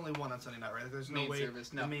think there's only one on Sunday night, right? There's no Main way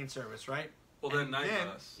service, no. the main service, right? Well, then And night then,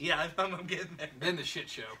 bus. Yeah, I'm getting there. then the shit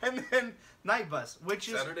show. And then night bus, which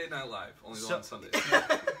is Saturday Night Live, only So- on Sunday.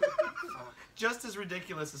 just as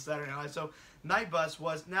ridiculous as Saturday Night Live. So night bus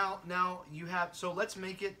was now you have. So let's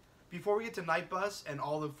make it before we get to night bus and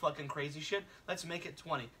all the fucking crazy shit. Let's make it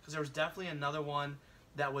 20 because there was definitely another one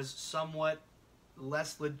that was somewhat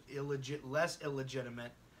less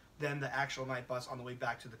illegitimate than the actual night bus on the way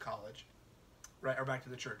back to the college, right, or back to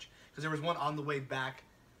the church. Because there was one on the way back.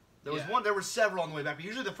 There was Yeah. one. There were several on the way back, but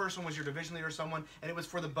usually the first one was your division leader or someone, and it was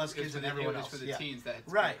for the bus It was kids for and the, everyone it was else. for the Yeah. teens that had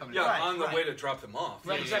Right. come Yeah, to Right, on the right. way to drop them off.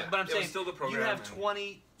 Right, Yeah, exactly. yeah. But I'm It was saying still the you program have and-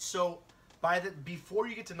 20. So before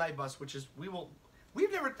you get to night bus, which is we've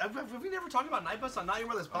never have we never talked about night bus on Not Your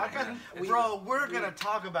Mother's podcast, man. bro. We're gonna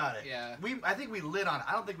talk about it. Yeah. I think we lit on it.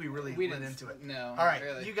 I don't think we really We lit didn't into it. No. All right,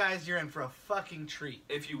 Really. you guys, you're in for a fucking treat.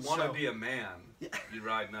 If you want to So- be a man, Yeah. you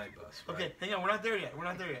ride night bus. Right? Okay, hang on. We're not there yet.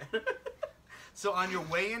 So on your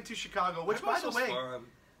way into Chicago, which Night by bus the was way, fun.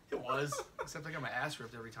 it was, except I got my ass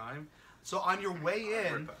ripped every time. So on your way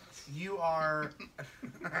in, Rip ass. you are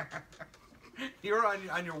you're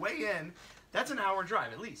on your way in. That's an hour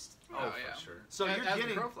drive at least. Oh, Oh, for yeah. sure. So As- you're as the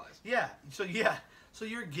getting crow flies. So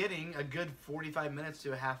you're getting a good 45 minutes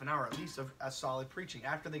to a half an hour at least of a solid preaching.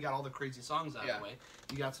 After they got all the crazy songs out of Yeah. the way,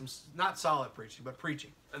 you got some not solid preaching, but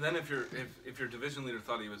preaching. And then if your division leader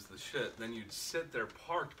thought he was the shit, then you'd sit there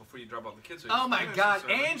parked before you drop off the kids. So Oh you'd my finish God, the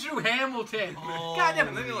sermon. Andrew Hamilton! Oh, Goddamn,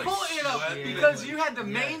 and then you're like pull it up sweating, because like- you had the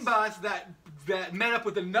main Yes. bus that met up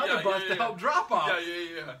with another Yeah, bus yeah, to yeah. help drop off.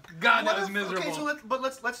 Yeah. God, that What was if- miserable. Okay, so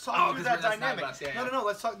let's talk Oh, through 'cause that we're- that's dynamic. not us, yeah, no, yeah. no,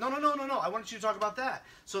 let's talk. No. I want you to talk about that.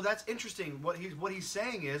 So that's interesting. What he's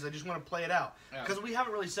saying is, I just want to play it out Yeah. because we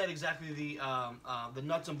haven't really said exactly the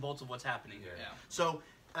nuts and bolts of what's happening here. Yeah. So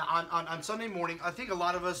on Sunday morning, I think a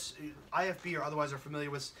lot of us, IFB or otherwise, are familiar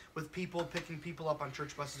with people picking people up on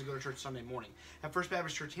church buses to go to church Sunday morning. At First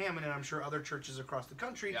Baptist Church Hammond, and I'm sure other churches across the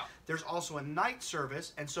country, Yeah. there's also a night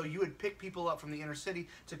service, and so you would pick people up from the inner city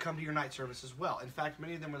to come to your night service as well. In fact,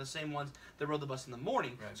 many of them were the same ones that rode the bus in the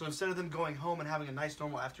morning. Right. So instead of them going home and having a nice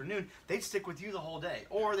normal afternoon, they'd stick with you the whole day,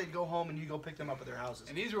 or they'd go home and you go pick them up at their houses.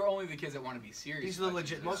 And these were only the kids that want to be serious. These are the about legit,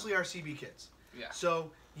 Jesus. mostly our CB kids. Yeah.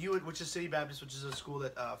 So you would, which is City Baptist, which is a school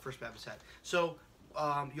that First Baptist had. So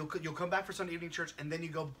you'll come back for Sunday evening church, and then you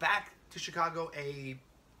go back to Chicago a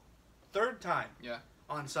third time Yeah.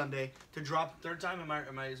 on Sunday to drop. Third time?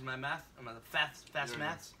 Is my math? Am I the fast Yeah.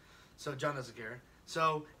 maths? So John doesn't care.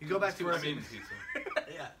 So you go back to I where mean, pizza.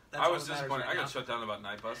 yeah. That's I all was that matters disappointed. right I got now. shut down about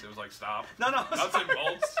night bus. It was like, stop. No, Nuts and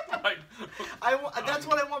bolts. Like, that's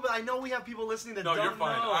what I want, but I know we have people listening that no, don't you're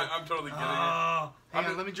fine. know. I'm totally kidding. Oh, hang I'm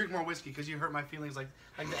on, a- let me drink more whiskey because you hurt my feelings like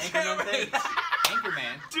the Damn Anchorman thing. it.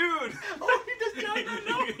 Anchorman. Dude. Oh, he does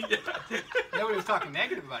Nobody was talking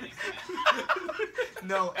negative about Anchorman.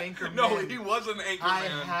 No, Anchorman. No, he was an anchor I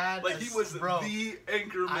man. had Like, he was bro, the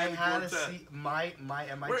anchor I man had quartet. a seat. My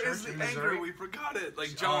at my Where church is the in anchor? Missouri. We forgot it. Like,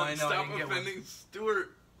 Oh, John, I know, I stop didn't get one. offending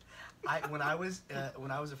Stuart. When I was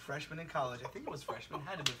a freshman in college, I think it was freshman.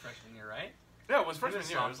 Had to be freshman year, right? Yeah, it was Maybe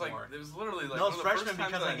freshman a year. It was like, sophomore. it was literally like No, one it's of the freshman first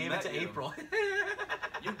times because I that gave it met to you. April.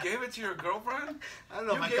 You gave it to your girlfriend? I don't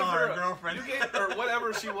know if You I gave call her her a girlfriend. You gave her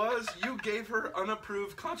whatever she was. You gave her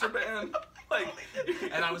unapproved contraband. Like,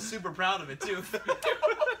 and I was super proud of it too.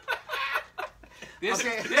 This,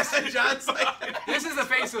 Okay, this, John's like, this is the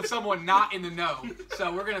face of someone not in the know.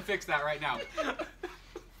 So we're gonna fix that right now.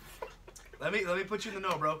 let me put you in the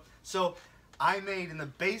know, bro. So I made in the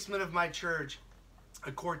basement of my church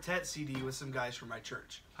a quartet CD with some guys from my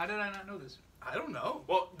church. How did I not know this? I don't know.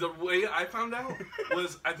 well, the way I found out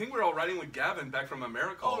was I think we were all riding with Gavin back from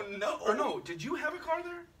America. Oh, no. Or no, did you have a car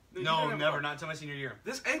there? You didn't No, have a never. car. Not until my senior year.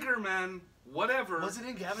 This anchor man, whatever. Was it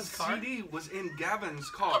in Gavin's car? CD was in Gavin's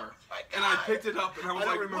car. my And I God. picked it up and I was I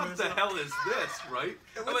don't like, remember what this the at all. hell is this, right?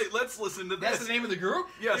 I'm was- like, let's listen to That's this. the name of the group?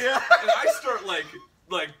 Yes. Yeah. And I start like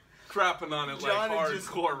crapping on it John like had just-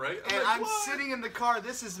 hardcore, right? And like, I'm what? sitting in the car.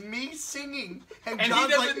 This is me singing, and And John's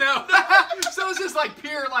he doesn't like, know. So it's just like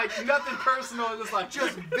pure, like nothing personal. It's just like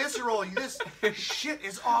just visceral. This shit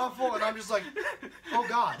is awful, and I'm just like, oh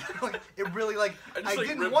god. Like it really like I I, just, like,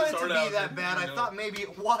 didn't ripped want his it to be heart out, that bad. you I know. thought maybe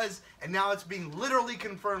it was, and now it's being literally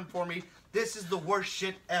confirmed for me. This is the worst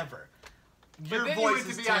shit ever. Your but then voice you went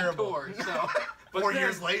is to be terrible. on tour, so But 4 then-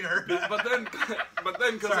 years later. But then, because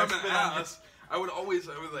Sorry, I'm spit an on ass, I was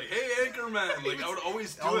like, hey, Anchorman. Like, I would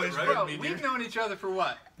always do Always it, right? bro, me, dude. we've known each other for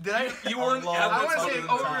what? Did I? You weren't A long at I the want to fucking say fucking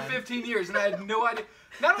over time. 15 years, and I had no idea.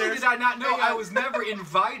 Not only There's- did I not know, hang on. I was never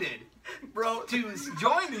invited Bro, to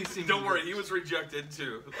join these singing Don't worry, groups. he was rejected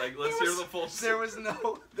too. Like, let's There hear was- the full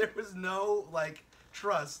there was no like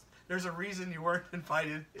trust. There's a reason you weren't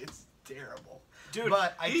invited. It's terrible. Dude,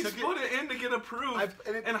 but I he took put it in to get approved,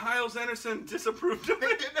 and and Hiles Anderson disapproved of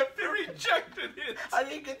it and rejected it. I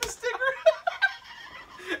didn't get the sticker.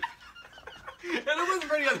 And it wasn't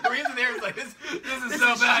for any other reason. There was like, this is This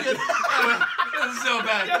so is bad. shit. This is so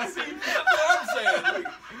bad. Yeah, see, that's what I'm saying.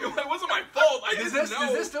 Like, it wasn't my fault. I Does didn't this, know.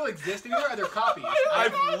 does this still exist anywhere? Are there copies?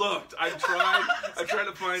 I've looked. I've tried. I tried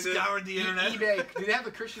to find it. Scoured the internet. eBay. Do they have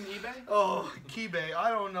a Christian eBay? Oh, Keybay. I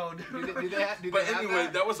don't know, Do dude. they, do they, ha- do But they have anyway,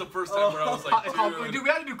 that? that was the first time where I was like, Dude, dude. we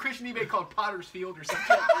had to do Christian eBay called Potter's Field or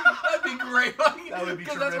something. That'd be great. That would be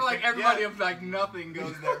Because that's where like terrific. everybody Yeah. of like nothing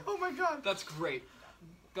goes there. Oh my god. That's great.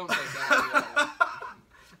 Don't take that.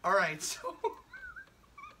 All right, so.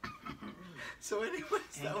 So, anyways,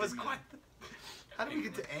 that was Anchorman. quite. How did we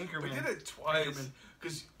get to Anchorman? We did it twice. Anchorman.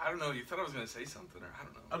 Because, I don't know, you thought I was going to say something, or I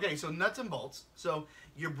don't know. Okay, so nuts and bolts. So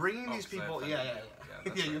you're bringing Oh, these 'cause I people. offended Yeah, you. yeah, Yeah, yeah.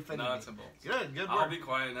 that's Yeah, you right. offended Nuts me. and bolts. Good, good I'll work. be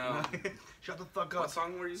quiet now. Shut the fuck What up.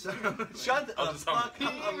 song were you So- singing? Shut the Oh, the song. fuck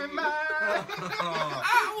up. Even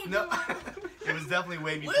mine. No, it was definitely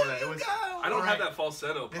way before that. It was. I don't All have right. that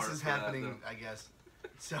falsetto part. This is for that, happening, though. I guess.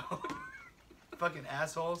 So, fucking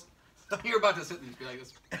assholes. You're about to sit and be like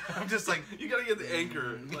this. I'm just like, You gotta get the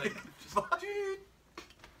anchor. Like, fuck.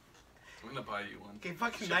 I'm gonna buy you one. Okay,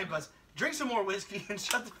 fucking night bus. Drink some more whiskey and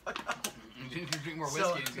shut the fuck up. You drink more So-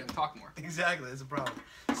 whiskey and he's gonna talk more. Exactly, that's a problem.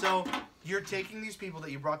 So you're taking these people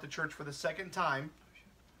that you brought to church for the second time.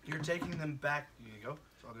 You're taking them back. Here you go.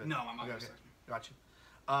 It's all good. No, I'm not Okay, gonna okay. Got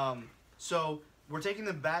you. So we're taking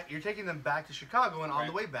them back. You're taking them back to Chicago, and on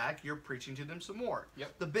the Right. way back, you're preaching to them some more.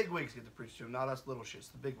 Yep. The big wigs get to preach to them, not us little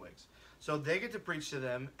shits. The big wigs. So they get to preach to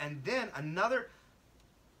them, and then another.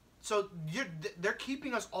 So they're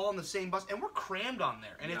keeping us all on the same bus, and we're crammed on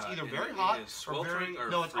there, and it's Yeah, either and very it hot is or very sweltering or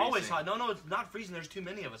no. It's always freezing? hot. No, it's not freezing. There's too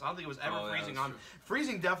many of us. I don't think it was ever Oh, yeah, freezing that's on true.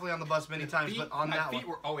 freezing definitely on the bus many times, but on my that feet one,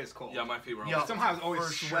 were always cold. Yeah, my feet were yeah, always Somehow I was always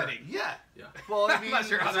for sweating. Sure. Yeah. Yeah. Well, I I'm mean, not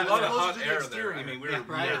sure how There's that a lot of closer hot to the air there. exterior. I mean, we were, Yeah,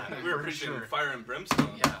 right. we were For preaching sure. fire and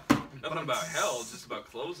brimstone. Yeah. Nothing about hell, just about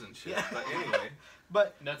clothes and shit. Yeah. But anyway,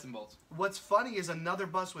 But Nuts and bolts. what's funny is another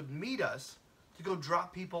bus would meet us to go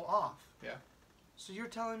drop people off. Yeah. So you're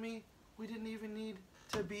telling me we didn't even need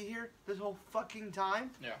to be here this whole fucking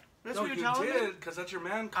time? Yeah. That's no, what you're you telling me? did, because that's your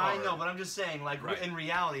man card. I know, but I'm just saying, like, Right. in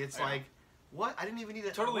reality, it's Yeah. like, what? I didn't even need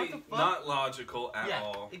it. Totally what the fuck? not logical at yeah,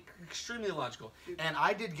 all. extremely illogical. And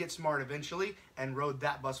I did get smart eventually and rode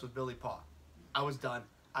that bus with Billy Paw. I was done.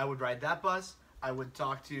 I would ride that bus. I would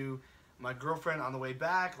talk to my girlfriend on the way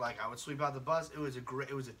back. Like, I would sweep out the bus. It was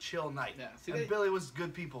a chill night. Yeah, see, and they- Billy was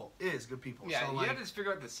good people. Is good people. Yeah, so, you like, have to just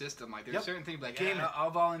figure out the system. Like, there's Yep. certain things like, Game yeah, it.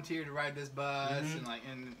 I'll volunteer to ride this bus, Mhm. and like,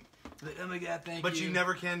 and oh my god, thank but you. you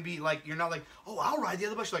never can be like, you're not like, oh, I'll ride the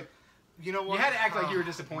other bus. You're like, you know what? You had to act like you were Oh,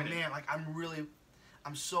 disappointed. Man, like I'm really,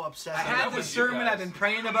 I'm so obsessed. I with had that the was you sermon guys. I've been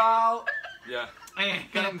praying about. Yeah.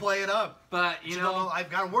 Gotta play it up. But You know, I've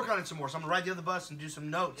got to work on it some more. So I'm gonna ride the other bus and do some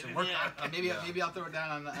notes and work on it. maybe I'll throw it down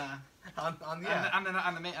on the on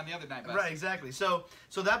the other night bus. Right, exactly. So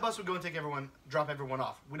that bus would go and take everyone, drop everyone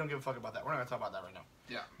off. We don't give a fuck about that. We're not gonna talk about that right now.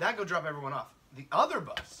 Yeah. That go drop everyone off. The other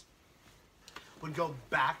bus would go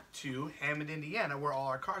back to Hammond, Indiana, where all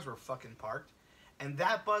our cars were fucking parked. And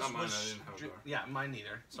that bus Not mine, was... I didn't have a car. Yeah, mine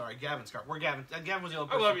neither. Sorry, Gavin's car. We're Gavin. Gavin was the only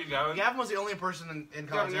I person. love you, Gavin. Gavin was the only person in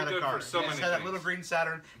college Gavin, that had you're a good car. for so He just many had that things. little green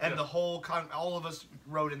Saturn, and Yeah. the whole all of us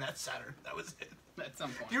rode in that Saturn. That was it. At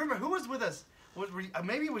some point. Do you remember who was with us?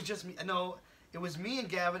 Maybe it was just me. No, it was me and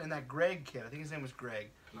Gavin and that Greg kid. I think his name was Greg.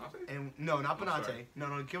 Nothing? And no, not I'm Benante. sorry.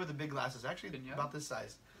 No, the kid with the big glasses. Actually, Pinata? about this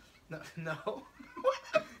size. No.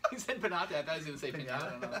 He said Panata. I thought he was gonna say Pinata. Pinata. I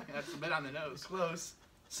don't know. That's a bit on the nose. Close.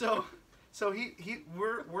 So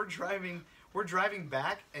we're driving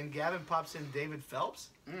back, and Gavin pops in David Phelps.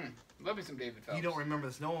 Love me some David Phelps. You don't remember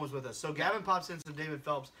this. No one was with us. So Gavin pops in some David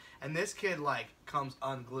Phelps, and this kid comes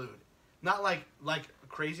unglued. Not like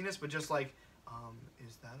craziness, but just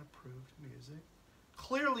is that approved music?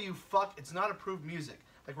 Clearly, you fuck. It's not approved music.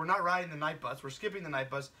 Like, we're not riding the night bus. We're skipping the night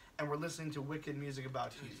bus, and we're listening to wicked music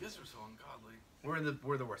about Dude, you Jesus. guys are so ungodly.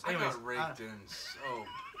 We're the worst. I Anyways, got raped in so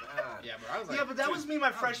bad. Yeah, but I was like, yeah, but that dude, was me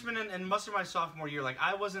my freshman and most of my sophomore year. Like,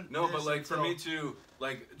 I wasn't. No, this but for until- me too,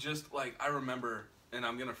 I remember, and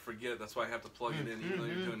I'm gonna forget. That's why I have to plug it in, even though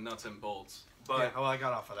you're doing nuts and bolts. But Yeah, well, I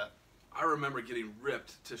got off of that. I remember getting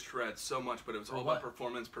ripped to shreds so much, but it was all what? about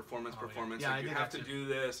performance. Oh, yeah. Yeah, I Like, you did have that to too. do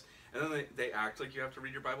this, and then they act like you have to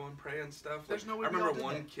read your Bible and pray and stuff. There's no way I we all remember did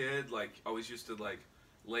one that. kid always used to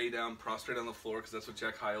lay down prostrate on the floor because that's what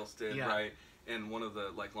Jack Hiles did, Yeah. right? In one of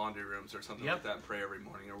the laundry rooms or something Yep. like that, and pray every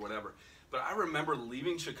morning or whatever. But I remember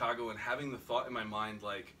leaving Chicago and having the thought in my mind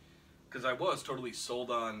because I was totally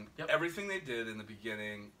sold on Yep. everything they did in the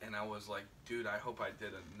beginning, and I was like, dude, I hope I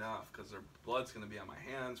did enough because their blood's going to be on my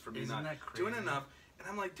hands for me Isn't not that doing crazy? enough. And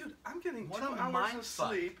I'm like, dude, I'm getting What 2 a hours mind of fuck.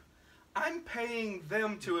 sleep. I'm paying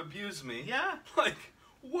them to abuse me. Yeah. Like,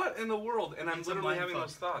 what in the world? And I'm It's a literally mind having fuck.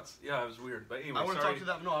 those thoughts. Yeah, it was weird. But anyway, I want to sorry. talk to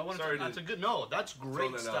that. No, I want to. sorry That's to a good. No, that's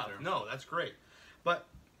great that out stuff. there. No, that's great. But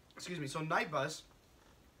excuse me. So night bus,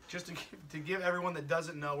 just to give everyone that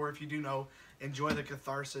doesn't know, or if you do know, enjoy the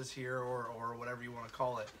catharsis here, or whatever you want to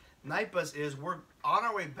call it. Night bus is we're on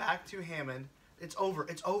our way back to Hammond. It's over.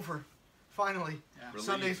 It's over. Finally, Yeah. Relief.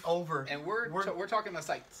 Sunday's over. And we're talking that's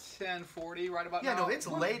 10:40 right about Yeah, now. no, it's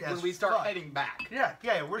late when as we start fuck. heading back. Yeah.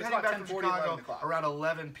 We're It's heading about back from 10:40, Chicago 11 o'clock. around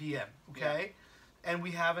 11 p.m. Okay, and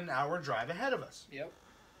we have an hour drive ahead of us. Yep.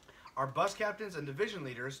 Our bus captains and division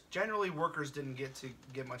leaders, generally workers didn't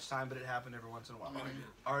get much time, but it happened every once in a while. Oh, I did.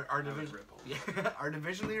 Our I would division, rip all yeah, our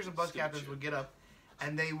division leaders and bus Stupid captains shit. would get up,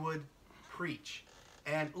 and they would preach.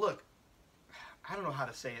 And look, I don't know how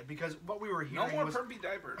to say it because what we were No hearing more was perpy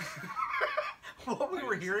diapers. what we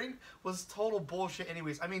were hearing was total bullshit.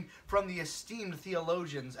 Anyways, I mean, from the esteemed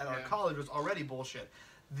theologians at our Yeah. college was already bullshit.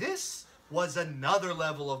 This was another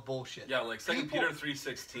level of bullshit. Yeah, like 2 People- Peter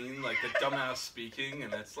 3:16, like the dumbass speaking,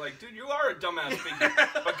 and it's like, dude, you are a dumbass speaking,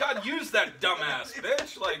 but God used that dumbass,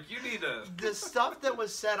 bitch. Like, you need to. The stuff that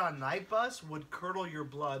was said on Night Bus would curdle your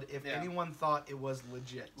blood if Yeah. anyone thought it was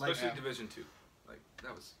legit. Like, Especially Yeah. Division 2. Like,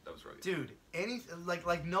 that was rugged. dude,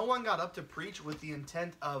 like no one got up to preach with the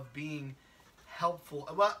intent of being helpful.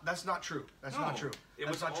 Well, that's not true. That's not No, true. It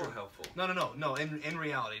That's was not all true. helpful. No. In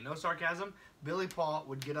reality, no sarcasm. Billy Paul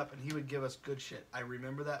would get up and he would give us good shit. I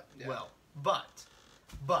remember that Yeah. well.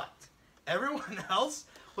 But everyone else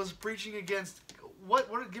was preaching against what?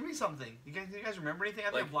 Give me something. You guys remember anything? I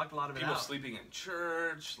think I Like, blocked a lot of it People out. sleeping in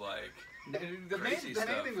church, like, The Crazy main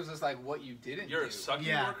stuff. thing was just like what you didn't you're do. a sucking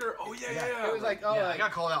Yeah. worker? Oh, yeah. It was like, oh, yeah, like, I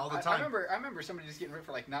got called out all the I time. remember somebody just getting ripped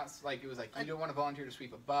for it was like you don't want to volunteer to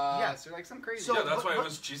sweep a bus or like some crazy. So- yeah, that's why but- it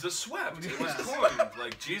was Jesus swept. It was Yeah. coined.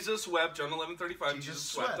 Like, Jesus wept, John 11:35, Jesus Jesus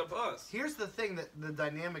swept swept. a bus. Here's the thing the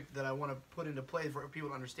dynamic that I want to put into play for people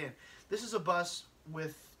to understand. This is a bus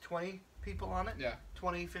with 20 people on it. Yeah.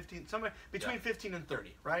 20, 15, somewhere between Yeah. 15 and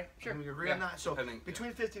 30, right? Sure. Can we agree Yeah. on that? So Depending,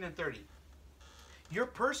 between 15 and 30. Your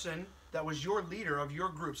person that was your leader of your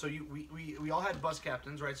group. So we all had bus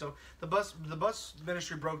captains, right? So the bus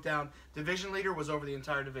ministry broke down. Division leader was over the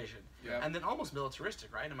entire division. Yeah. And then almost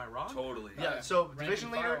militaristic, right? Am I wrong? Totally. Yeah, Yeah. so Rank division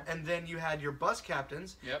and leader, file. and then you had your bus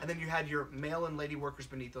captains, Yep. and then you had your male and lady workers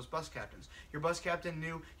beneath those bus captains. Your bus captain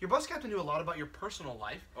knew a lot about your personal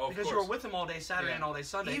life Oh, of because you course. were with him all day Saturday Yeah. and all day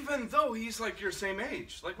Sunday. Even though he's like your same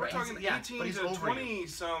age. Like, we're Right. talking He's- yeah, 18 but he's to over 20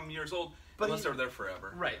 some years old. But unless he- they're there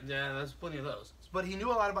forever. Right, yeah, there's plenty of those. but he knew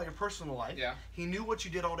a lot about your personal life. Yeah. He knew what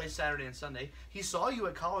you did all day Saturday and Sunday. He saw you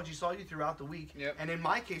at college. He saw you throughout the week. Yep. And in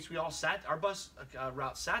my case, we all sat, our bus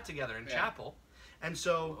route sat together in Yeah. chapel. And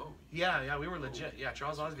so, Oh. yeah, we were legit. Yeah,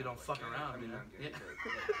 Charles Osby don't fuck Okay, around. I mean, you know? I'm Yeah. getting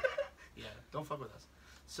it. Yeah, don't fuck with us.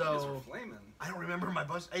 You guys were So, flaming. I don't remember my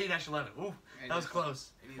bus. 80-11. Ooh, that was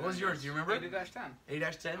close. What was yours? Do you remember? 80-10.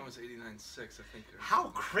 80-10? That was 89.6, I think. How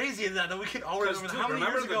crazy is that? That we can all Because, remember. dude, How many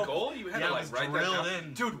remember years the ago? goal? You had Yeah, to it like was write that drilled down.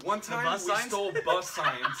 in. Dude, one time bus we signs? stole bus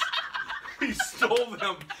signs. We stole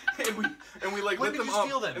them and we like When lit did them you up.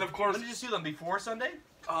 steal them? And of course, When did you steal them? Before Sunday?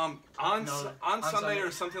 on on Sunday Sunday.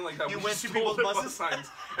 or something like that, You we went to stole people's their buses? bus signs,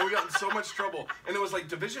 and we got in so much trouble. And it was like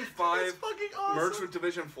Division That's 5 fucking awesome. merged with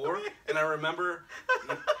Division 4, and I remember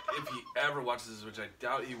if he ever watches this, which I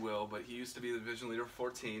doubt he will, but he used to be the division leader of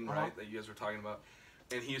 14, Uh-huh. right? That you guys were talking about,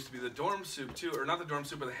 and he used to be the dorm soup too, or not the dorm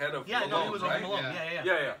soup, but the head of Yeah, no, Malone, he was right? on Malone. Yeah.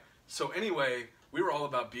 Yeah. So anyway, we were all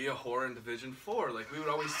about be a whore in Division 4. Like we would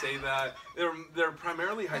always say that. They're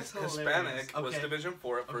primarily That's Hispanic. hilarious. Was Okay. Division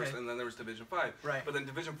 4 at first, Okay. and then there was Division 5. Right. But then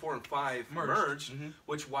Division 4 and 5 Merged. merged, Mhm.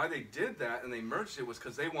 which why they did that and they merged it was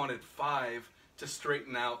because they wanted 5 to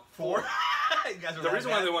straighten out 4. You guys were The that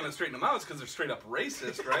reason why bad? they want to straighten them out is because they're straight up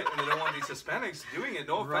racist, right? And they don't want these Hispanics doing it.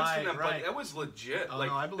 No offense Right, to them, right. but that was legit. Oh, like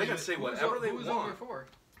no, I they believe can it. say Who was whatever they who was want. over for?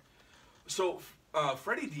 So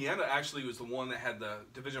Freddie Deanna actually was the one that had the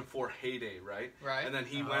Division 4 heyday, right? Right. And then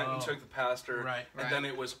he went and Oh. took the pastor. Right. And then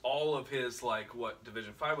it was all of his, like, what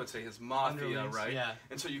Division 5 would say, his mafia, Underlings, right? yeah.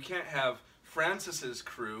 And so you can't have Francis's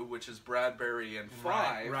crew, which is Bradbury and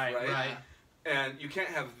 5, Right. And you can't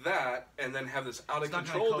have that and then have this out of It's not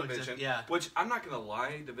gonna control coexist, division. yeah. Which I'm not going to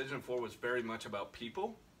lie, Division 4 was very much about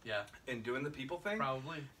people Yeah, and doing the people thing.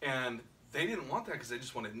 probably. And they didn't want that because they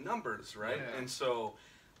just wanted numbers, right? Yeah. And so,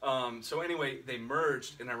 so anyway, they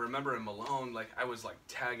merged, and I remember in Malone, like I was like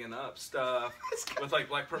tagging up stuff with like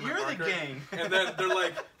black permanent You're the marker. gang. And then they're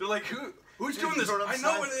like, who's doing this? Throwing up I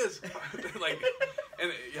know signs. it is. Like,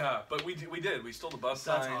 and yeah, but we did. We stole the bus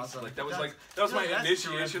That's signs. awesome. Like that was That's- my that's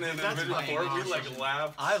initiation terrific. into That's Division fucking 4. We awesome. like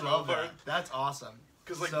laughed. I so love hard. that. That's awesome.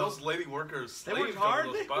 Because like So- those lady workers They slaved worked hard.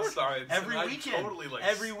 over those They bus worked signs. every and weekend. I totally, like,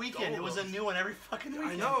 every weekend. stole It was a them. new one every fucking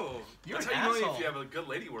weekend. I know. You're That's an how you know asshole. if you have a good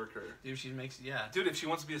lady worker. Dude, she makes Dude, if she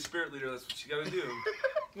wants to be a spirit leader, that's what she got to do.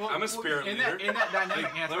 Well, I'm a spirit in leader. That, in that dynamic,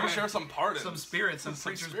 Like, Anthony, let me share some pardons. some spirits, some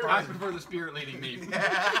Some preachers. spirits. I prefer the spirit leading me.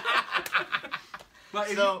 But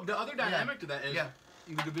if So, the other dynamic to that is Yeah.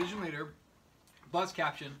 the division leader, bus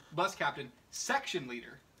captain, section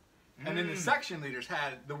leader, and then the section leaders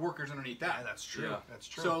had the workers underneath that. Yeah, that's true. Yeah. That's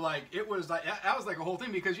true. So like it was like that was like a whole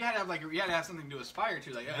thing because you had to have something to aspire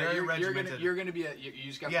to. Like Very you're regimented. gonna be you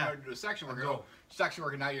just got Yeah. promoted to a section worker. go. Oh, section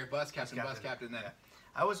worker, now you're a bus captain. Then. Yeah.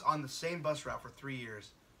 I was on the same bus route for 3 years,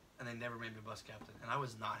 and they never made me bus captain, and I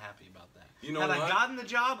was not happy about that. You know Had I what? gotten the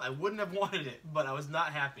job, I wouldn't have wanted it, but I was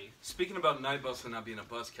not happy. Speaking about night bus and not being a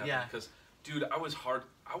bus captain, Yeah. because dude, I was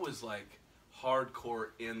like hardcore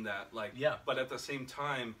in that, like, Yeah. But at the same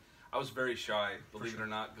time, I was very shy, believe it or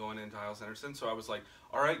not, going into Hiles Anderson. So I was like,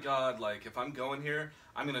 all right, God, like if I'm going here,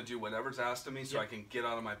 I'm gonna do whatever's asked of me so Yep. I can get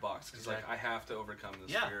out of my box because Exactly. like I have to overcome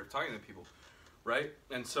this Yeah. fear of talking to people, right?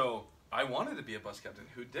 And so I wanted to be a bus captain.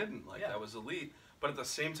 Who didn't? Like Yeah. that was elite. But at the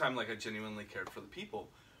same time, like I genuinely cared for the people.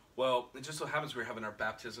 Well, it just so happens we were having our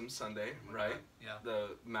baptism Sunday, right? Yeah.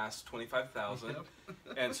 The mass 25,000. Yep.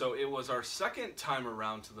 And so it was our second time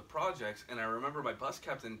around to the project, and I remember my bus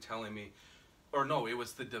captain telling me, or no, it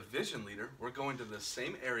was the division leader. We're going to the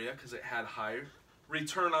same area because it had high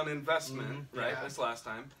return on investment, Mhm. right? Yeah. This last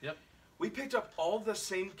time. Yep. We picked up all the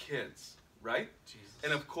same kids, right? Jesus.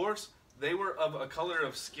 And of course, they were of a color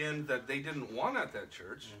of skin that they didn't want at that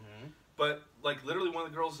church. Mm-hmm. But like literally one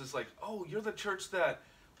of the girls is like, "Oh, you're the church that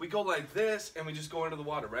we go like this and we just go into the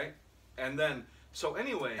water, right?" And then so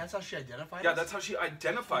anyway, That's how she identified yeah, us? that's how she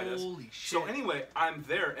identified us. Holy So shit. anyway, I'm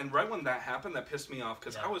there, and right when that happened, that pissed me off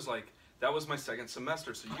because Yeah. I was like, that was my second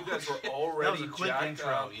semester, so you guys were That was already a quick jacked intro.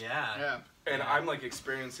 up, Yeah. Yeah. and Yeah. I'm like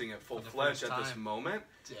experiencing it full For the fledged first at this time. moment,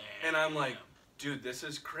 Damn. and I'm like, dude, this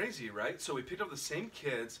is crazy, right? So we picked up the same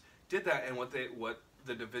kids, did that, and what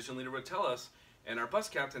the division leader would tell us, and our bus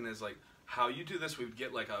captain is like, how you do this, we would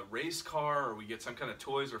get like a race car, or we get some kind of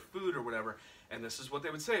toys or food or whatever, and this is what they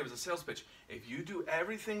would say. It was a sales pitch. If you do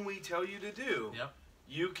everything we tell you to do, Yep.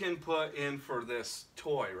 you can put in for this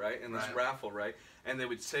toy, right? And this Right. raffle, right? And they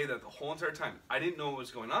would say that the whole entire time. I didn't know what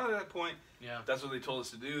was going on at that point. Yeah. That's what they told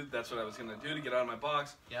us to do. That's what I was going to do to get out of my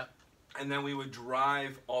box. Yep. And then we would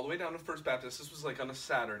drive all the way down to First Baptist. This was like on a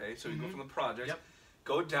Saturday, so we go Mhm. from the project, Yep.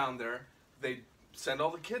 go down there. They send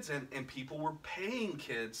all the kids in, and people were paying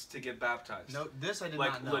kids to get baptized. No, this I did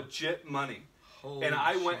like not know. legit money. Holy and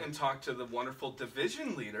I went shit. and talked to the wonderful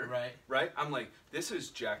division leader. Right. Right. I'm like, this is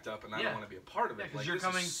jacked up, and I Yeah. don't want to be a part of it. Yeah, 'cause like, you're this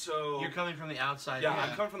coming- is so. You're coming from the outside. Yeah, in.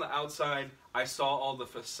 I'm coming from the outside. I saw all the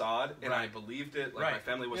facade, and I Right. believed it. Like, my Right.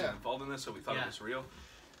 family wasn't Yeah. involved in this, so we thought Yeah. it was real.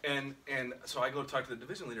 And so I go talk to the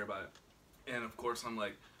division leader about it. And, of course, I'm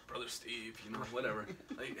like, Brother Steve, whatever.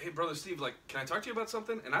 Like, hey, Brother Steve, like, can I talk to you about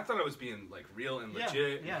something? And I thought I was being, like, real and Yeah,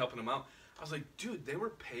 legit and yeah. helping him out. I was like, dude, they were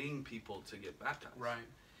paying people to get baptized. Right.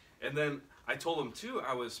 And then I told him, too,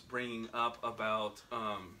 I was bringing up about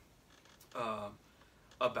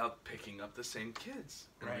picking up the same kids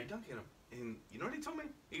and Right. redunking them. And you know what he told me?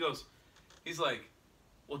 He's like,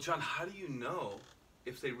 well, John, how do you know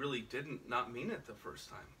if they really didn't not mean it the first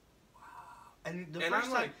time? And the And first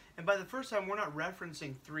I'm time, like- and by the first time, we're not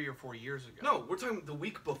referencing 3 or 4 years ago. No, we're talking the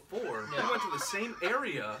week before. Yeah. We went to the same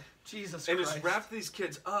area Jesus and Christ. just wrapped these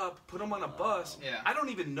kids up, put them on a bus. Yeah. I don't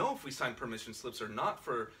even know if we signed permission slips or not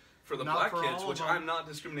for the Not black for kids, all which of them. I'm not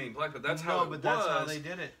discriminating black, but that's no, how it but was. that's how they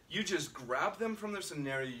did it. You just grab them from their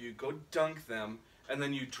scenario, you go dunk them, and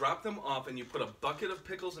then you drop them off, and you put a bucket of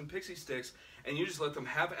pickles and pixie sticks, and you just let them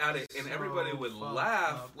have at it, and So everybody would fucked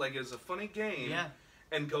laugh up. like it was a funny game, Yeah.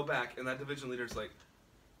 and go back. And that division leader's like,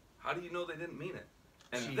 how do you know they didn't mean it?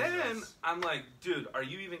 And Jesus. then I'm like, dude, are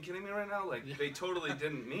you even kidding me right now? Like, Yeah. they totally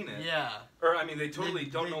didn't mean it. Yeah. Or, I mean, they totally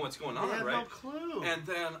They- don't they- know what's going They on, have right? no clue. And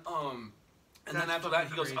then That's after that, fucking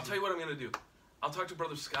he goes, I'll crazy. tell you what I'm going to do. I'll talk to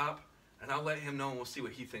Brother Scott, and I'll let him know, and we'll see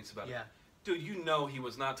what he thinks about yeah. it. Dude, you know he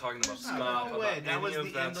was not talking about There's Scott, no about way. That any was of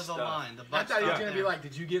the that end of the stuff. line. The I buck thought he was stopped going to there. be like,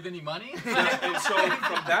 did you give any money? And so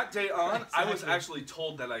from that day on, I was Exactly. actually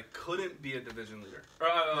told that I couldn't be a division leader. Or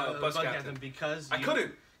bus Buck captain. because I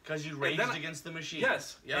couldn't. Because you And raged then I- against the machine.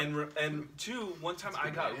 Yes, Yep. and two, one time I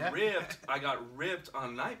got Yeah. ripped. I got ripped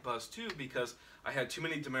on night bus too because I had too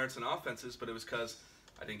many demerits and offenses, but it was because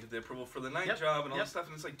I didn't get the approval for the night Yep, job and all yep. this stuff.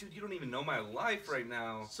 And it's like, dude, you don't even know my life right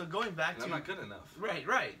now, So going back and to I'm not good enough.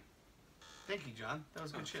 right. Thank you, John. That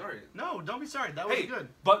was good Oh, shit. sorry. No, don't be sorry. That was Hey, good.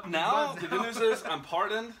 but now glad the now. good news is I'm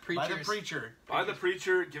pardoned By the Preachers. preacher. by the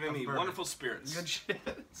preacher, giving Of me bourbon. wonderful spirits. Good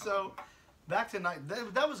shit. So, back to night.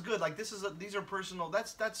 That was good. Like these are personal.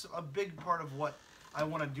 That's a big part of what I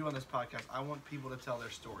want to do on this podcast. I want people to tell their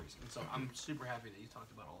stories, and so I'm super happy that you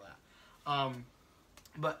talked about all that.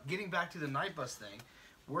 But getting back to the night bus thing,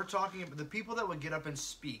 we're talking about the people that would get up and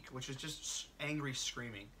speak, which is just angry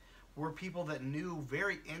screaming, were people that knew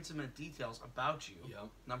very intimate details about you. Yep.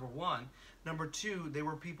 Number one. Number two, they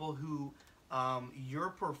were people who your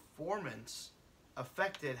performance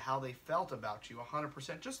affected how they felt about you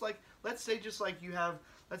 100%. Just like, let's say you have,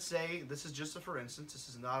 let's say, this is just a for instance, this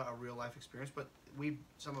is not a real life experience, but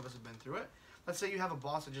some of us have been through it. Let's say you have a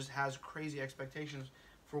boss that just has crazy expectations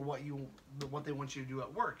for what they want you to do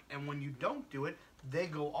at work. And when you don't do it, they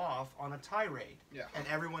go off on a tirade. Yeah. And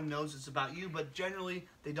everyone knows it's about you, but generally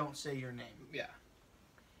they don't say your name. Yeah.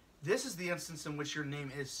 This is the instance in which your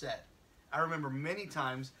name is said. I remember many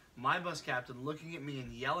times my bus captain looking at me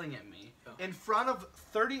and yelling at me in front of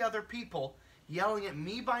 30 other people, yelling at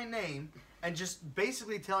me by name and just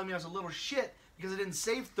basically telling me I was a little shit because I didn't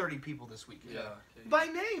save 30 people this weekend. Yeah. By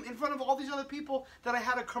name, in front of all these other people that I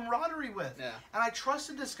had a camaraderie with. Yeah. And I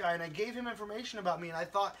trusted this guy, and I gave him information about me, and I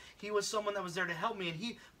thought he was someone that was there to help me, and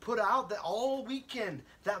he put out that all weekend,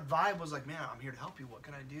 that vibe was like, man, I'm here to help you, what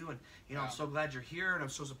can I do? And, Yeah. I'm so glad you're here, and I'm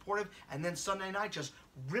so supportive. And then Sunday night just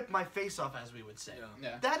ripped my face off, as we would say. Yeah.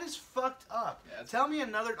 Yeah. That is fucked up. Yeah, it's- Tell me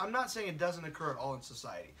another, I'm not saying it doesn't occur at all in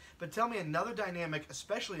society, but tell me another dynamic,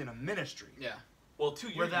 especially in a ministry. Yeah. Well, too,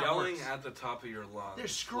 Where you're that yelling works. at the top of your lungs. They're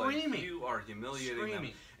screaming. Like, you are humiliating them.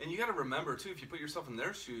 Screaming. And you got to remember, too, if you put yourself in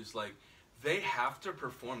their shoes, like, they have to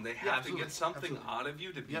perform. They have to absolutely. get something Absolutely. out of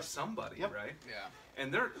you to be Yep. somebody, Yep. right? Yeah.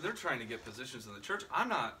 And they're trying to get positions in the church. I'm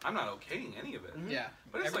not okaying any of it. Mhm. Yeah.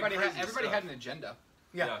 But it's like everybody crazy everybody stuff. had an agenda.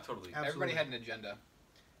 Yeah, totally. Absolutely. Everybody had an agenda.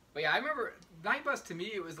 But yeah, I remember night bus to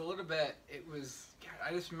me. It was a little bit. It was. God,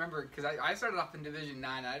 I just remember because I started off in Division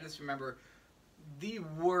 9. And I just remember the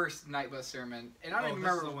worst night bus sermon, and I don't even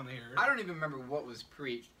this is remember. the one here. I don't even remember what was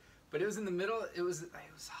preached, but it was in the middle. It was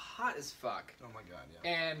hot as fuck. Oh my god, yeah.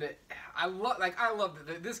 And I love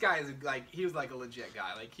that this guy is like he was like a legit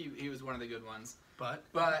guy. Like he was one of the good ones. But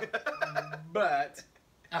But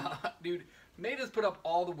dude made us put up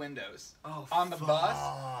all the windows oh, on the bus,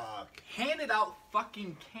 fuck. handed out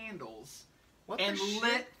fucking candles, What and the shit?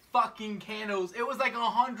 lit fucking candles. It was like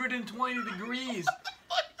 120 degrees.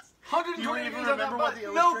 120 You don't even degrees on that remember what butt.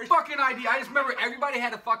 the No illustration- fucking idea. I just remember everybody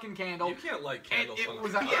had a fucking candle. You can't light And candles. it on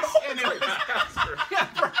was a- a, and it was, Disaster. yeah,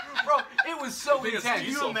 bro, it was so I think it's intense. Can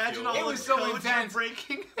you diesel imagine fuel. all It the was so codes you're intense.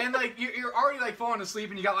 breaking? And like you're already like falling asleep,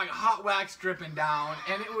 and you got like hot wax dripping down,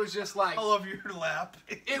 and it was just like All over your lap.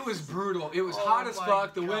 it was brutal. It was Oh hot as my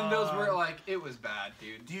fuck. The windows God. were like it was bad,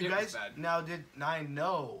 dude. Do you it guys was bad. now? I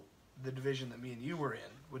know the division that me and you were in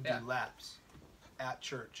would Yeah. do laps at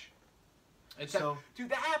church. It's So- dude,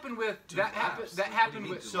 that happened with Do that happened. laps? That What do happened you mean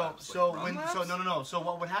with do So laps? so Like when run so laps? no. So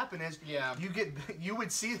what would happen is Yeah. you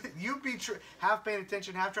would see you'd be half paying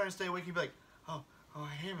attention, half trying to stay awake. You'd be like, oh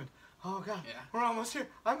Hammond. Oh God, Yeah. we're almost here.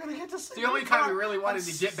 I'm gonna get to sleep. the only in time car. we really wanted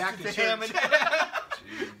I'm to get back to church. Hammond.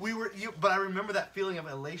 Jeez. We were but I remember that feeling of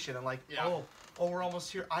elation. I'm like, Yeah. oh, we're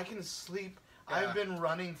almost here. I can sleep. Yeah. I've been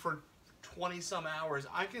running for 20 some hours.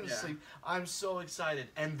 I can Yeah. sleep. I'm so excited.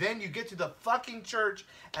 And then you get to the fucking church,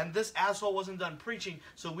 and this asshole wasn't done preaching,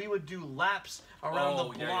 so we would do laps around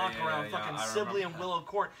Oh, the yeah, block, yeah, around yeah, fucking I Sibley and remember that. Willow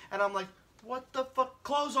Court. And I'm like, what the fuck?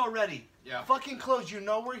 Close already. Yeah. Fucking close. You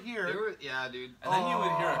know we're here. They were- yeah, dude. And then you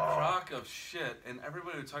would hear a Oh. crock of shit, and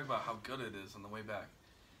everybody would talk about how good it is on the way back.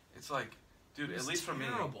 It's like, dude, It at was least for me,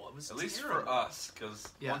 terrible. It was at least terrible. for us, because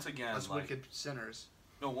Yeah, once again, us like, wicked sinners.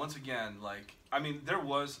 no, once again, like, I mean, there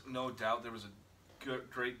was no doubt there was a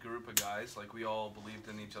great group of guys, like, we all believed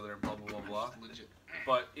in each other and blah, blah, blah, blah, Legit.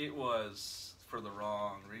 but it was for the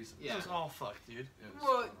wrong reasons. Yeah. It was all fucked, dude. It was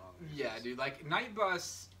Well, for the wrong reasons. yeah, dude. Like Night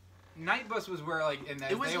Bus was where like and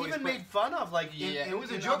It was they always even put- made fun of, like Yeah, in, it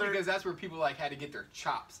was a in joke other- because that's where people like had to get their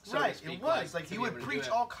chops. So right, to speak, it was like to he be would able to do preach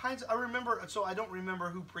it. all kinds. I remember, so I don't remember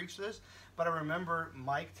who preached this, but I remember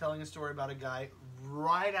Mike telling a story about a guy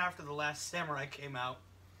right after The Last Samurai came out,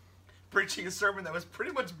 preaching a sermon that was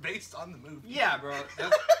pretty much based on the movie. Yeah, bro.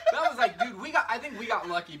 That was like, dude. I think we got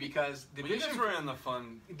lucky because But you guys were in the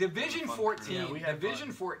fun. Division fun 14. Yeah, we had Division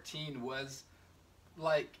fun. 14 was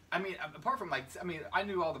like, I mean, apart from like, I mean, I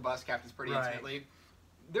knew all the bus captains pretty Right. intimately.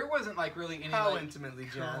 There wasn't like really any How like intimately,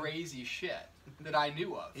 John? crazy shit that I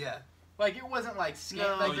knew of. Yeah. Like it wasn't like scam.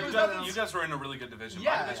 No, like Oh, there you, was guys, nothing. you guys were in a really good division.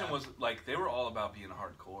 Yeah. My division was like they were all about being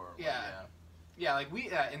hardcore. Like, Yeah. Yeah, like we,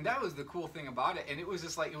 and that was the cool thing about it. And it was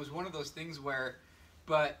just like it was one of those things where,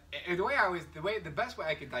 but the best way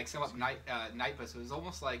I could like sum up Night Bus was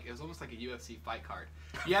almost like a UFC fight card.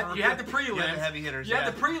 You had the prelims. You had the heavy hitters. You had yeah.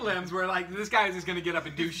 the prelims where like this guy is just gonna get up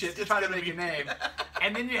and do shit to It's try to gonna make be- a name,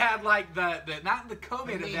 and then you had like the not the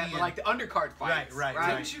co-main The event, but median. like the undercard fights. Right.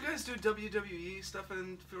 Didn't you guys do WWE stuff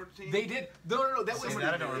in 14? They did. No. That See, was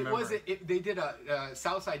that I don't it. remember. Was it? They did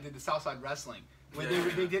Southside did the Southside Wrestling. Where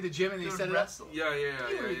they did a gym and they Dude, set it up. wrestle. Yeah.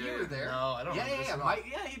 You were there. No, I don't Yeah, remember this yeah. at all. Mike,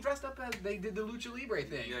 yeah, he dressed up as they did the Lucha Libre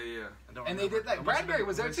thing. Yeah. I don't And they remember. did like I must have Bradbury been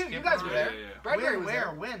was there with too. You Skip guys were Rock. there. Yeah. Bradbury was Where?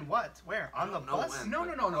 there. When? What? Where? On I the don't know bus? when. No.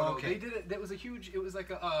 Okay. They did it. That was a huge. It was like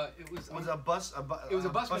a. It was. It was a bus. It was a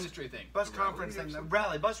bus ministry thing. Bus Rally conference or thing.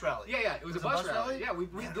 something? Bus rally. Yeah. It was a bus rally. Yeah, we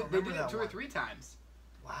I did, don't they remember did it that 2 or one. 3 times.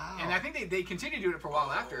 Wow. And I think they continued doing it for a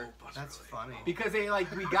while after. That's funny. Because they like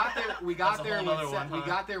we got there That's a and whole nother one, we huh?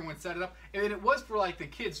 got there and would set it up, and then it was for like the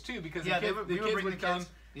kids too because Yeah, the they kids, would- the we would kids bring would the come kids.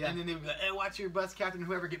 Yeah. and then they would be like, hey, watch your bus captain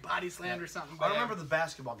whoever get body slammed Yeah. or something. I remember the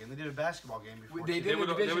basketball game. They did a basketball game before. They too. did. They would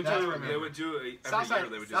Division do. two. They would do every Southside, year.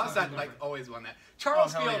 They would do Southside something like different. always won that.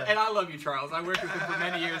 Charles hell Field, yeah. and I love you, Charles. I worked with him for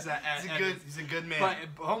many years at He's a good man. But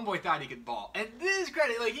homeboy thought he could ball, and this is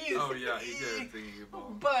credit, like he is. Oh yeah, he did think he could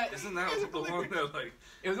ball. But Isn't that the one that like?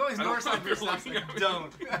 it was always I don't north know side if you're versus south looking side. at me.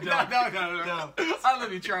 Don't. No. I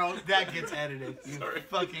love you, Charles. That gets edited. You Sorry.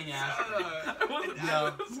 fucking ass. I wasn't.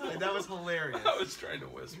 No, that was hilarious. I was trying to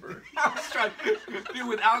whisper. I was trying, dude.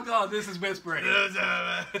 With alcohol, this is whispering. Guys,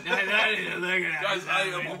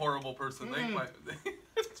 I am a horrible person. They might.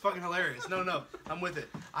 It's fucking hilarious. No, I'm with it.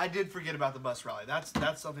 I did forget about the bus rally. That's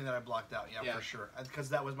something that I blocked out. Yeah, Yeah. for sure. Because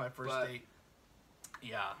that was my first But- date.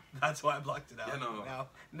 Yeah, that's why I blocked it out. Yeah, no.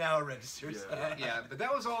 Now it registers. Yeah. Yeah, but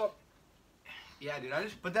that was all. Yeah, dude.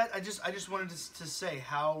 But that I just wanted to say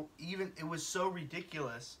how even it was so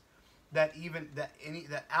ridiculous that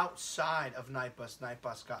outside of Night Bus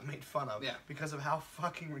got made fun of. Yeah. Because of how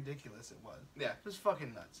fucking ridiculous it was. Yeah. It was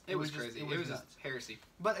fucking nuts. It was just- crazy. It It was nuts. just heresy.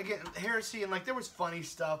 But again, heresy and like there was funny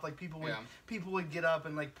stuff. Like people would get up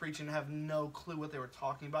and like preach and have no clue what they were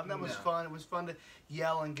talking about. And that was No. fun. It was fun to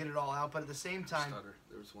yell and get it all out. But at the same time, Stutter.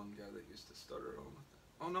 There was one guy that used to stutter on.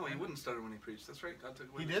 Oh no, he wouldn't stutter when he preached. That's right. God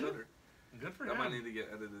took away He the didn't? stutter. good for That might him. need to get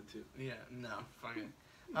edited too. Yeah, no, fucking.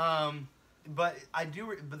 But I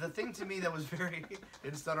do. But the thing to me that was very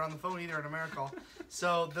didn't stutter on the phone either at AmeriCall.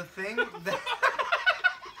 So the thing that.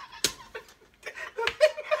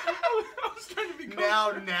 I was trying to be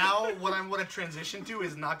now what I'm going to transition to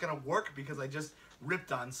is not going to work because I just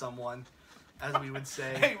ripped on someone as we would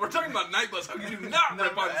say. Hey, we're talking about Night Bus. How can you not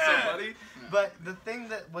rip on somebody? But the thing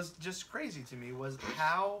that was just crazy to me was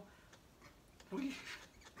how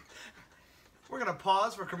we're gonna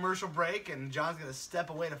pause for commercial break, and John's gonna step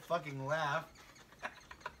away to fucking laugh.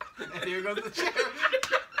 And here goes the chair.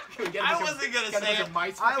 I wasn't gonna say it.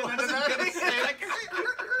 I wasn't gonna say it.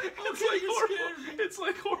 It's like horrible. It's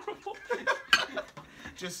like horrible.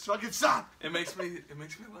 Just fucking stop. It makes me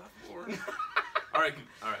laugh more. All right.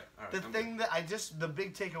 The thing that the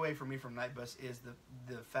big takeaway for me from Night Bus is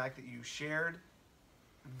the fact that you shared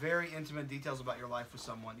very intimate details about your life with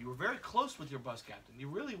someone. You were very close with your bus captain. You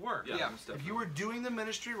really were. Yeah. Yeah. If you were doing the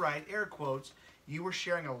ministry right, air quotes, you were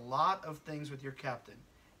sharing a lot of things with your captain.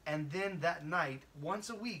 And then that night, once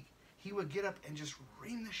a week, he would get up and just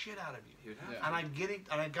ream the shit out of you. He would have Yeah. to. And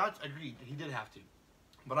agreed, he did have to.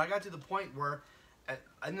 But I got to the point where,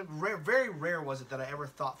 very rare was it that I ever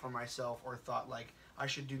thought for myself or thought, like, I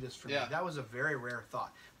should do this for me. Yeah. That was a very rare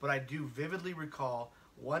thought. But I do vividly recall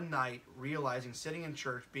one night realizing, sitting in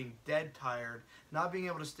church, being dead tired, not being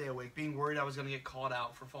able to stay awake, being worried I was going to get called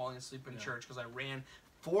out for falling asleep in church because I ran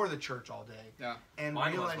for the church all day. Yeah. And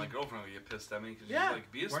Mine was realizing, my girlfriend would get pissed at me because Yeah. she's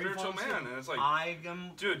like, be a Why are you spiritual falling man. asleep? And it's like, I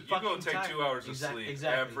am dude, you go fucking take tired. 2 hours of sleep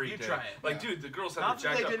Exactly. every You day. try it. Like, Yeah. dude, the girls had Not the that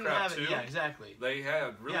jacked they up didn't crap have too. it. Yeah, exactly. They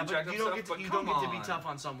had really yeah, jacked but up you don't stuff, get to, but you come don't get to be on. tough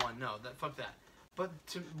on someone. No, fuck that. But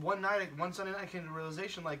one Sunday night, I came to the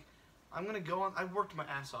realization, like, I'm gonna go on. I worked my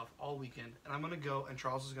ass off all weekend, and I'm gonna go, and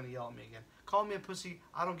Charles is gonna yell at me again. Call me a pussy.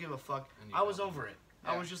 I don't give a fuck. And you I was don't. over it.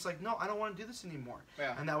 Yeah. I was just like, no, I don't want to do this anymore.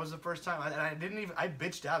 Yeah. And that was the first time. I didn't even. I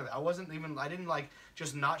bitched out of it. I didn't like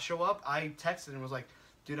just not show up. I texted and was like,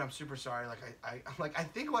 dude, I'm super sorry. Like I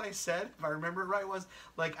think what I said, if I remember it right, was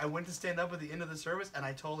like I went to stand up at the end of the service and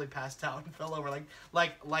I totally passed out and fell over like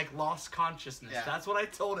lost consciousness. Yeah. That's what I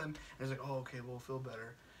told him. And he was like, oh, okay, we'll feel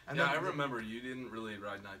better. And Yeah, then- I remember you didn't really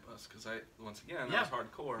ride Night Bus because once again, Yeah. I was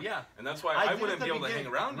hardcore. Yeah. And that's why I I did at wouldn't the be able to beginning.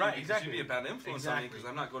 hang around you Right, because exactly. you'd be a bad influence on me Exactly. because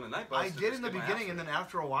I'm not going to Night Bus. I to did just in the get my ass beginning, and ripped. then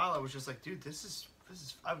after a while, I was just like, dude, this is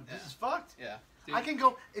fucked. Yeah. I can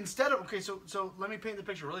go instead of so let me paint the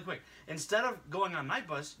picture really quick. Instead of going on Night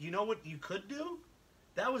Bus, you know what you could do?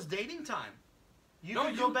 That was dating time. You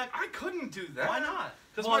could go back. I couldn't do that. Why not?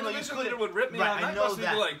 Because Well, my no, you division couldn't. leader would rip me Right, on I Night know Bus and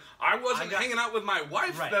that. be like, I wasn't I got- hanging out with my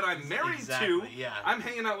wife Right, that I'm married exactly, to. yeah. I'm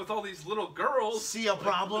hanging out with all these little girls. See a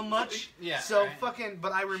problem much? Yeah, So right. fucking,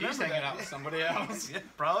 but I remember She's hanging that. out with somebody else. Yeah,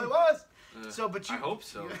 probably was. So, but you. I hope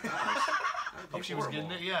so. Yeah. Gosh, that'd be Hope she was horrible.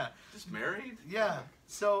 getting it. Yeah. Just married? Yeah.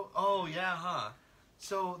 So, oh yeah, huh?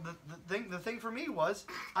 So the thing for me was,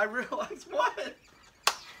 I realized what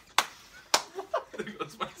There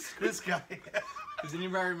goes my script. this guy. Does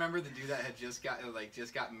anybody remember the dude that had just got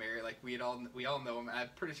married? Like we all know him. I'm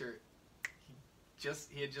pretty sure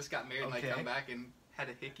he had just got married and Okay. like come back and had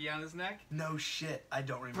a hickey on his neck. No shit, I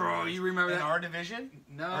don't remember. Bro, this. you remember in that? our division?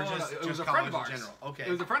 No, Or just- it just was a college friend of in ours. general. Okay.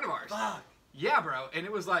 It was a friend of ours. Fuck. Yeah, bro. And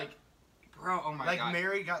it was like, bro, oh my Like god.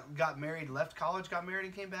 married, got married, left college, got married,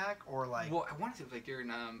 and came back, or like. Well, I want to say like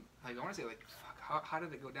during I want to say like fuck. How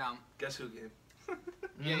did it go down? Guess who gave?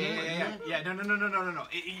 Yeah.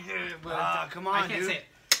 No. Come on, I can't dude. say it.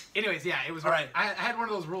 Anyways, yeah, it was All right. I had one of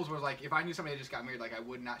those rules where like if I knew somebody that just got married, like I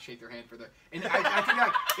would not shake their hand for the. And I think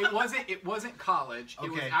like it wasn't college. It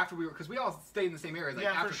was Okay. after we were because we all stayed in the same area. Like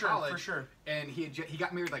Yeah, after for sure, college, for sure. And he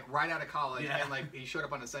got married like right out of college, Yeah. and like he showed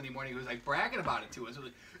up on a Sunday morning. He was like bragging about it to us. It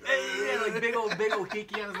was like, hey, like big old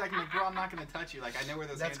hickey on his neck. I'm like, bro, I'm not gonna touch you. Like I know where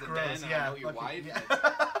those That's hands gross. have been, and Yeah. I know your fucking- wife.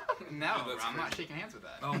 Yeah. No, Dude, bro, that's I'm not crazy. shaking hands with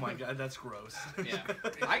that. Oh my god, that's gross. Yeah,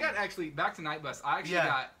 I got actually back to Night Bus. I actually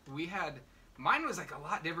Yeah. mine was like a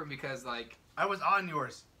lot different because like I was on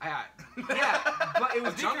yours. yeah, but it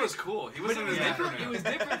was John different. was cool. He But wasn't it was as different. different. It was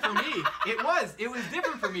different for me. It was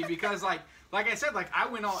different for me because like I said, like I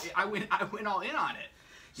went all in on it.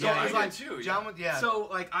 So Yeah, I was I like, did too. John, yeah. so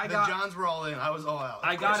like I the got Johns were all in. I was all out.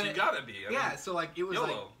 I Of got course, it. you gotta be. I yeah. mean, So like it was YOLO.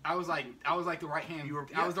 like I was like the right hand. You were.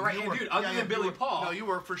 I was the right you hand were. dude. Other Yeah, than you Billy were. Paul. No, you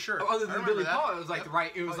were for sure. Other I than remember Billy that. Paul, it was like Yep. the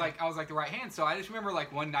right. It was Oh, like I was like the right hand. So I just remember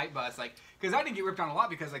like one Night Bus, like because I didn't get ripped on a lot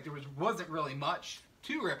because like there wasn't really much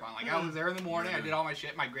to rip on. Like I was there in the morning, I did all my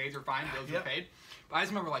shit, my grades were fine, bills Yep. were paid. But I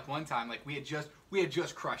just remember like one time, like we had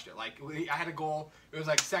just crushed it. Like I had a goal. It was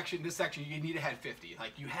like this section you need to have 50.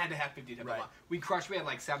 Like you had to have 50 to Right. right. We crushed. We had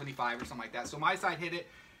like 75 or something like that. So my side hit it.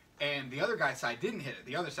 And the other guy's side didn't hit it,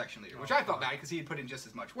 the other section leader, which I felt bad because he had put in just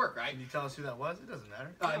as much work, right? Can you tell us who that was? It doesn't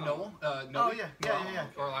matter. Noel. Oh, yeah.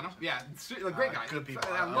 Orlando. Yeah, a great guy. Good people.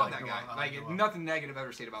 I I love like that Noel. guy. I Like, like Noel. nothing negative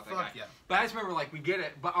ever said about that Fuck guy. yeah. But I just remember, like, we get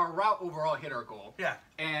it, but our route overall hit our goal. Yeah.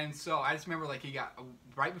 And so I just remember, like, he got,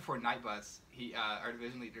 right before Night Bus, our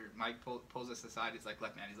division leader, Mike, pulls us aside. He's like,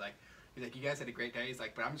 look, man, he's like, you guys had a great day. He's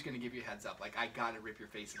like, but I'm just going to give you a heads up. Like, I got to rip your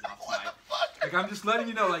faces off tonight. Like I'm just letting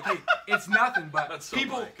you know, like, hey, it's nothing. But That's so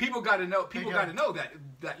people Mike. people got to know. People Hey, got to know that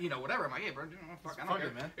whatever. I'm like, hey, bro, fuck, I don't Fuck care,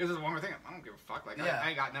 it, man. It was just one more thing. I don't give a fuck. Like Yeah. I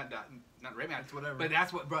ain't got nothing right, man. It's whatever. But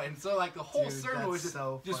that's what, bro. And so like the whole Dude, sermon that's was just,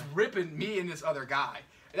 so just funny. ripping me and this other guy.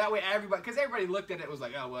 And that way, because everybody looked at it was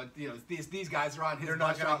like, oh well, these guys are on his They're not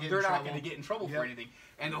bus gonna route. get in They're not trouble. going to get in trouble Yep. for anything.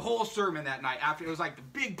 And the whole sermon that night after it was like the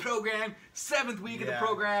big program, 7th week of the Yeah.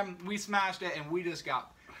 program, we smashed it, and we just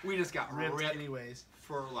got ripped ripped anyways.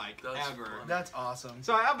 for like That's ever. funny. That's awesome.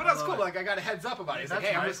 So, but that's love cool. it. Like I got a heads up about it. It's like,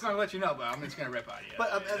 That's hey, I'm nice. just gonna let you know, but I'm just gonna rip on you.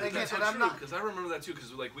 But and again, That's so and I'm true, not. because I remember that too.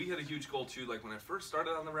 Because like we had a huge goal too. Like when I first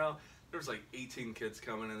started on the route, there was like 18 kids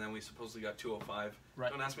coming, and then we supposedly got 205.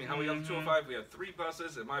 Right. Don't ask me how we got to 205. We had 3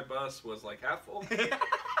 buses, and my bus was like half full.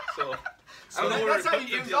 So, So that's how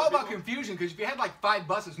it was all about confusion. Because if you had like 5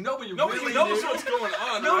 buses, nobody really knows knew. what's going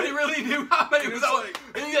on. Nobody right? really knew how many And was it's all. like-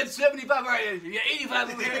 And you got 75, all right, you got 85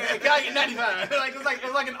 over here, guy get 95. Like it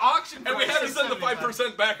was like an auction. And we had to send the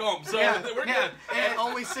 5% back home, so Yeah, we're yeah. good. And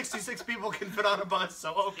only 66 people can fit on a bus,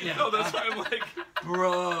 so okay. Yeah. No, that's why I'm like,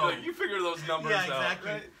 Bro. like, you figure those numbers Yeah, out.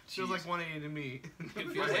 exactly. Right? Feels like 180 to me.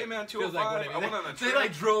 But hey man, Feels 205. like I whatever. went on a They trip.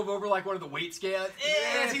 like drove over like one of the weight scales.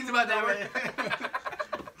 Yeah, it seems about that way.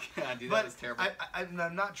 God, dude, that But was terrible.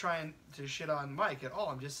 I'm not trying to shit on Mike at all.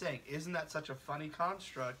 I'm just saying, isn't that such a funny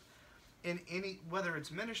construct in any, whether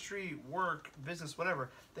it's ministry, work, business, whatever,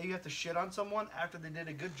 that you have to shit on someone after they did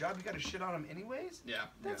a good job? You got to shit on them anyways? Yeah.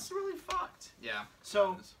 That's really fucked. Yeah.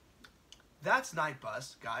 So that's Night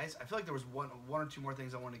Bus, guys. I feel like there was one or two more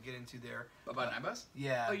things I want to get into there. About Night Bus?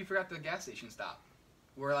 Yeah. Oh, you forgot the gas station stop.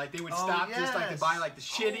 Where like they would Oh, stop just like to yes. buy like the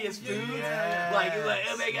shittiest food. yes, Like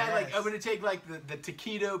oh my god, like yes. I'm gonna take like the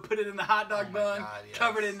taquito, put it in the hot dog Oh my bun, God, yes.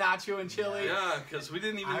 covered in nacho and chili. Yeah, because we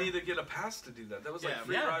didn't even I- need to get a pass to do that. That was like Yeah,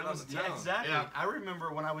 free Yeah, ride that on was- the town. yeah, exactly. Yeah. I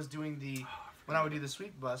remember when I was doing when I would do the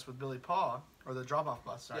sweep bus with Billy Paul, or the drop-off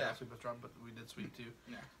bus. Sorry, Yeah. not sweep bus drop, but we did sweep too.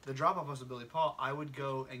 Yeah. The drop-off bus with Billy Paul, I would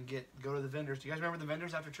go and go to the vendors. Do you guys remember the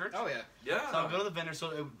vendors after church? Oh yeah. Yeah. So I would go to the vendors.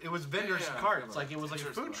 So it was vendors yeah, I carts, forgot like about it was like a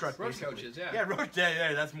vendors food bus. truck. Road basically. coaches, yeah. Yeah, road.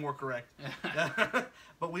 Yeah, that's more correct.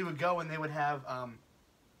 But we would go and they would have.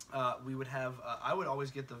 I would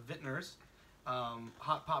always get the Vintners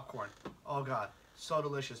hot popcorn. Oh God, so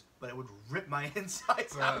delicious. But it would rip my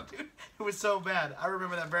insides out, dude. It was so bad. I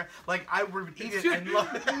remember that brand. Like I would eat it and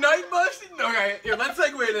love it. Night bus. Okay, here let's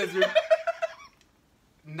segue this, dude.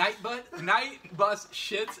 Night bus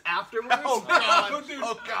shits afterwards. Oh God! Dude.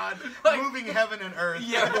 Oh God! Like- Moving heaven and earth.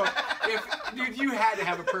 Yeah, bro. Dude, you had to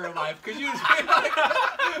have a prayer life because you just like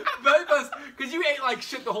night bus because you ate like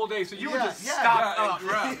shit the whole day, so you were Yeah, just yeah, stopped yeah, up.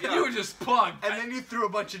 crap, yeah. You were just plugged. And then you threw a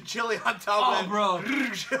bunch of chili on top Oh, of it.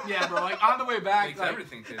 bro. Yeah, bro. Like on the way back, Makes like,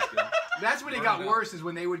 everything taste good. that's when it Burn got it. worse. Is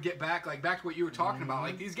when they would get back, like back to what you were talking about.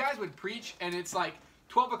 Like these guys would preach, and it's like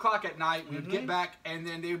 12 o'clock at night. We would get back, and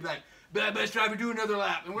then they would be like, "Bus driver, do another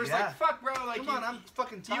lap," and we're just Yeah. like, "Fuck, bro! Like, Come on, I'm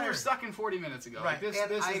fucking you tired. were sucking 40 minutes ago. Right, Like, this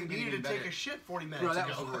and I isn't getting needed to better. take a shit 40 minutes Bro, that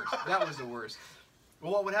ago. was the worst. That was the worst.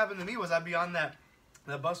 Well, what would happen to me was I'd be on that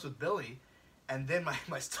bus with Billy, and then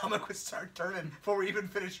my stomach would start turning before we even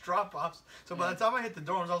finished drop-offs. So by the time I hit the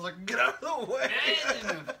dorms, I was like, get out of the way.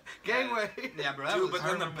 Gangway. Yeah, bro. That Dude, was but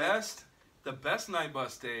then the horrible. best night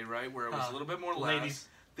bus day, right, where it was a little bit more lax. ladies.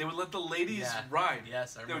 They would let the ladies Yeah. ride.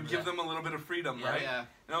 Yes, I They would remember give that. them a little bit of freedom, Yeah, right? yeah. And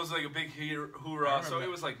that was like a big I hoorah. remember So that. it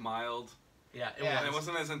was like mild, Yeah, it Yeah. and it was.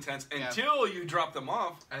 wasn't as intense Yeah. until you dropped them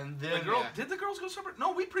off. And The then, girl Yeah. did the girls go separate?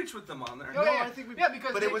 No, we preached with them on there. Oh, No, yeah. I think we- yeah,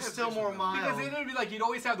 because but they it was just- still more mild. Because then it would be like you'd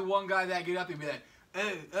always have the one guy that get up and be like,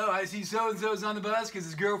 "Oh, I see so and so's on the bus because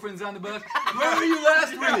his girlfriend's on the bus. Where were you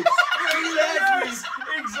last week? Where were you last week?"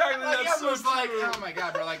 Exactly. Like, That's so everyone's like, true. "Oh my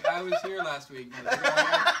god, bro! Like I was here last week.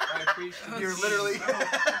 I preached." You're literally.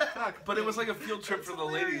 Fuck. But it was like a field trip for the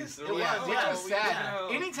ladies. They It were was, like, which "Oh, was sad.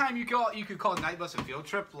 yeah." Anytime you could call Night Bus a field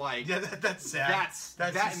trip, like Yeah, that's sad. that's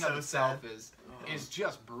That's that just in of so itself sad. is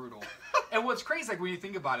just brutal. And what's crazy, like when you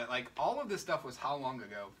think about it, like all of this stuff was how long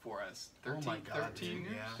ago for us? 13, Oh my God, 13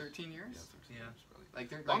 dude, years? yeah. 13 years? Yeah, Yeah. Like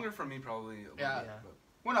they're longer for me probably. A little Yeah. bit, but-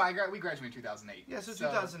 Well, no, we graduated in 2008. Yeah, so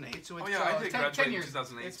 2008. So it's Oh yeah, I did 10 graduate in years.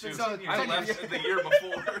 2008 It's too. been so- I 10 left years. the year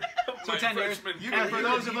before. So my 10 years. freshman You year. And for did-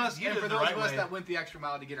 those of us, you and did for the those right of us way. that went the extra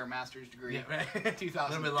mile to get our master's degree, Yeah, right. 2000.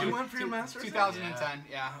 Little bit longer. You went for your master's? 2010.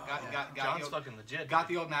 Yeah, got John's the old, fucking legit. got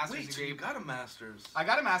the old master's Wait, so degree. you got a master's? I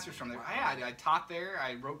got a master's from there. I taught there.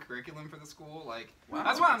 I wrote curriculum for the school. Like Wow,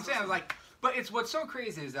 that's what I'm that's saying. I was awesome. like, but it's what's so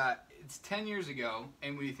crazy is that it's 10 years ago,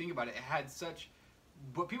 and when you think about it, it had such.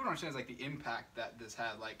 What people don't understand is like the impact that this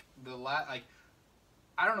had. Like like.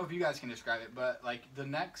 I don't know if you guys can describe it, but like the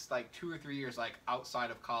next like 2 or 3 years, like outside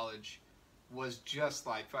of college, was just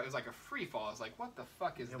like, it was like a free fall. I was like, what the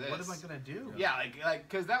fuck is this? What am I gonna do? Yeah, like,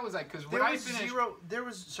 cause that was like, cause when I finished.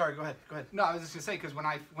 Sorry, go ahead. No, I was just gonna say, cause when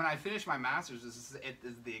I finished my master's, it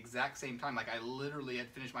is the exact same time. Like I literally had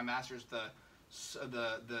finished my master's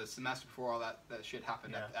the semester before all that shit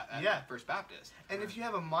happened at First Baptist. And if you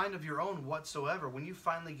have a mind of your own whatsoever, when you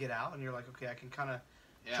finally get out and you're like, okay, I can kind of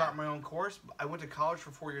chart my own course. I went to college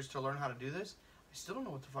for 4 years to learn how to do this. I still don't know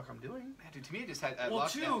what the fuck I'm doing. Man, dude, to me, it just had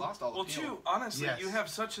lost all the appeal. Honestly, you have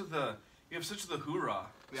such the hoorah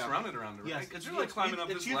surrounded around it, right? Yes, Because you're like climbing up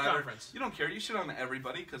this ladder. Conference. You don't care. You shit on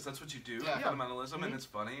everybody because that's what you do. Fundamentalism, and it's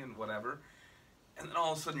funny and whatever. And then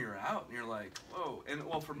all of a sudden you're out and you're like, whoa. And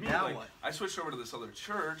well, for me, like, I switched over to this other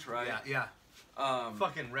church, right? Yeah.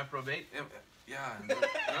 Fucking reprobate. Yeah. And then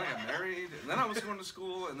I got married, and then I was going to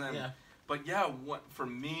school, and then. Yeah. But for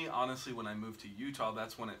me, honestly, when I moved to Utah,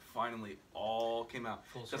 that's when it finally all came out.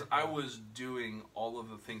 Because I was doing all of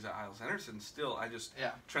the things at Hyles Anderson still. I just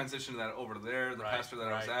transitioned that over to there. The pastor that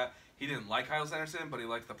I was at, he didn't like Hyles Anderson, but he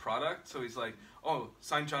liked the product. So he's like, oh,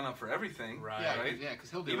 sign John up for everything. Right. Yeah, because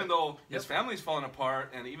he'll do even though his family's falling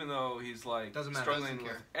apart, and even though he's like struggling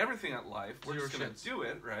with everything at life, we're just going to do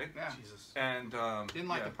it, right? Yeah. Jesus. And didn't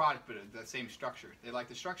like the product, but the same structure. They like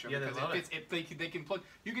the structure because they can plug.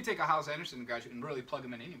 You can take a Hyles Anderson graduate and really plug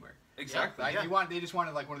them in anywhere. Exactly. They just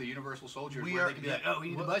wanted like one of the universal soldiers where they could be like, oh,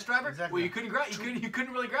 you need a bus driver. Exactly. Well, you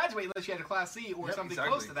couldn't really graduate unless you had a Class C or something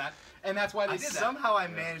close to that, and that's why they did that. Somehow I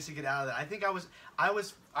managed to get out of that. I think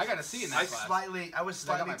I got a C in that class. I was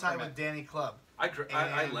slightly tight with Danny Clubb.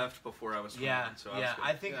 I left before I was 21, so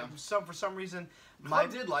I think for some reason Clubb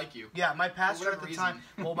did like you. Yeah, my pastor at the time.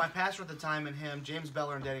 Well, my pastor at the time and him, James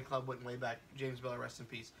Beller and Danny Clubb went way back. James Beller, rest in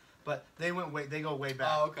peace. But they go way back.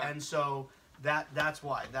 Oh, okay. And so that's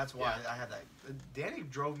why I had that. Danny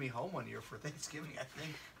drove me home one year for Thanksgiving. I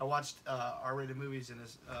think I watched R-rated movies in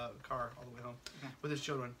his car all the way home with his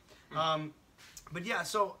children. But yeah,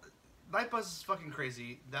 so Night Bus is fucking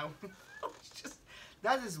crazy.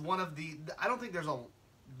 That is one of the. I don't think there's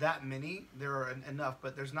that many. There are enough,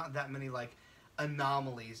 but there's not that many like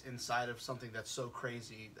anomalies inside of something that's so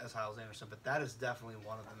crazy as Hyles Anderson. But that is definitely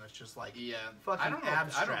one of them. That's just like fucking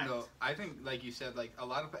abstract. I don't know. I think like you said, like a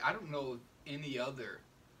lot of. I don't know any other.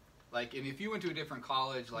 Like, and if you went to a different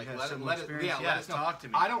college, like let us know. Talk to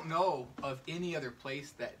me. I don't know of any other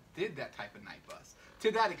place that did that type of night bus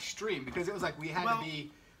to that extreme because it was like we had to be.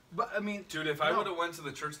 But I mean, dude, if I would have went to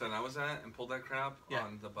the church that I was at and pulled that crap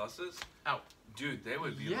on the buses, dude, they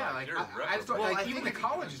would be like you're even the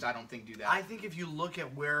colleges, I don't think do that. I think if you look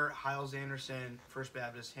at where Hyles Anderson, First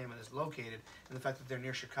Baptist Hammond is located, and the fact that they're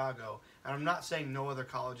near Chicago, and I'm not saying no other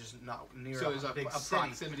college is not near so there's a big city,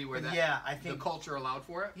 proximity where I think the culture allowed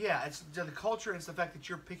for it. Yeah, it's the culture and it's the fact that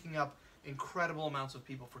you're picking up incredible amounts of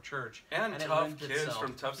people for church and tough kids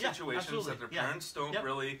from tough situations that their parents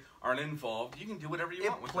aren't involved. You can do whatever you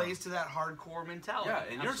want with them. It plays to that hardcore mentality. Yeah,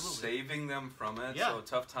 and you're saving them from it. So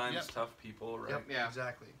tough times, tough people, right? Yeah,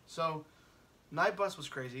 exactly. So Night Bus was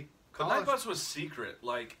crazy. But Night Bus was secret.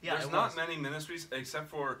 Like there's not many ministries except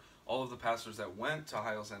for all of the pastors that went to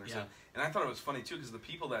Hyles Anderson. And I thought it was funny too because the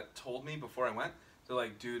people that told me before I went, they're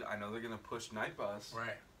like, dude, I know they're gonna push Night Bus.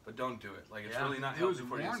 Right. But don't do it. Like, it's really not healthy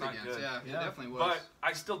for you. It's not good. Yeah, it definitely was. But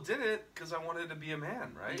I still did it because I wanted to be a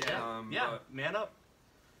man, right? Yeah, man up.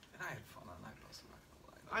 And I had fun on Night Bus, I'm not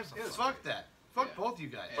gonna lie. Fuck that. Fuck both you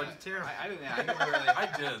guys. But it's terrible. I didn't really. I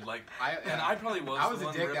did. Like, and I probably was. I was the a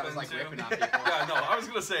one dick that was like ripping on people. Yeah, no, I was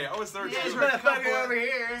gonna say I was 13. You guys fucking over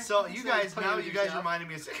here. So you guys reminded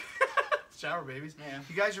me of shower babies. Yeah.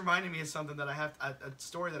 You guys reminded me of something that I have a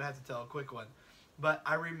story that I have to tell, a quick one. But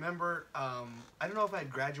I remember, I don't know if I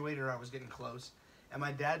had graduated or I was getting close, and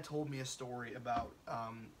my dad told me a story about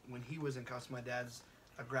when he was in college. My dad's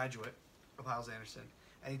a graduate of Hyles Anderson,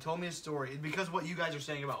 and he told me a story because what you guys are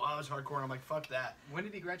saying about, it's hardcore, and I'm like, fuck that. When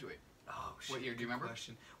did he graduate? Oh, shit. What year? Do you remember?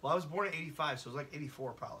 Question. Well, I was born in '85, so it was like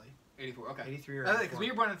 '84 probably. 84, okay. 83 or 84. Because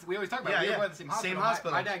we always talk about we were born at the same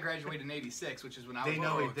hospital. My dad graduated in '86, which is when I was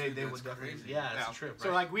born. They would definitely. Yeah, that's true. Right?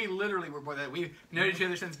 So like we literally were born that we known each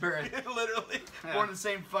other since birth. Literally born in the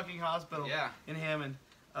same fucking hospital. Yeah. In Hammond.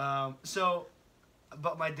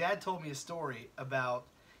 But my dad told me a story about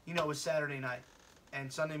it was Saturday night,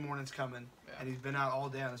 and Sunday morning's coming, and he's been out all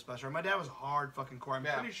day on this bus ride. My dad was hard fucking core. I'm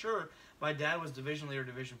pretty sure my dad was division leader,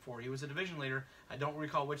 Division 4. He was a division leader. I don't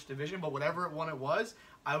recall which division, but whatever one it was,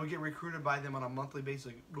 I would get recruited by them on a monthly basis.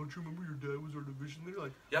 Like, don't you remember your dad was our division leader?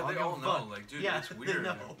 Like, yeah, they all know. Like, dude, it's weird. They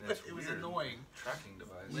know. It's it was weird. annoying. Tracking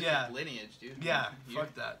device. Lineage, dude. Yeah,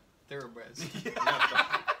 fuck that. Thoroughbreds.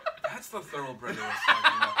 That's the thoroughbred I was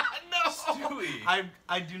talking about. No! Stewie.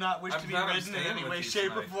 I do not wish I'm to be not ridden in abstaining any with way, you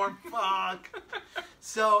shape, or tonight. form. Fuck.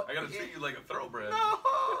 So. I gotta treat you like a thoroughbred. No!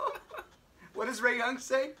 What does Ray Young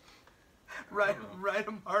say? Ride don't know. ride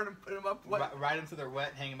them hard and put them up. What? Ride them till they're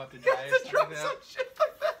wet, hang them up to dry or To something drop like some that. shit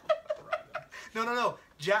like that. No.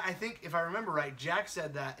 Jack, I think if I remember right, Jack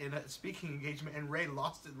said that in a speaking engagement, and Ray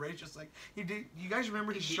lost it. Ray's just like he did. You guys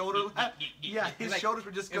remember his shoulder? Yeah, his Like- shoulders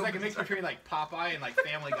were just It's going. like a mix between like Popeye and like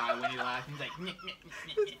Family Guy when he laughs. He's like,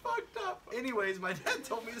 It's fucked up. Anyways, my dad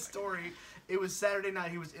told me a story. It was Saturday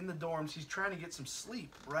night. He was in the dorms. He's trying to get some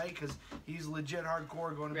sleep, right? Because he's legit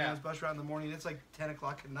hardcore going to Yeah. Ben's bus route in the morning. It's like 10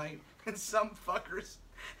 o'clock at night. And some fuckers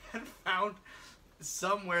had found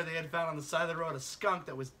somewhere they had found on the side of the road a skunk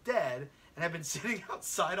that was dead and had been sitting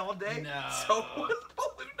outside all day. No. So it was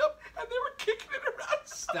ballooned up and they were kicking it around.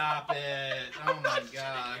 stop it. Oh my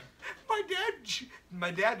god.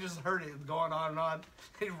 My dad just heard it going on and on.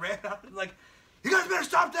 He ran out and like, you guys better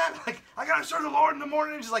stop that! Like, I gotta serve the Lord in the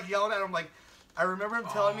morning. Just like yelling at him. Like, I remember him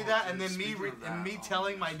telling me that, and dude, then speaking of that, oh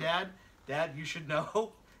telling my dad, Dad, you should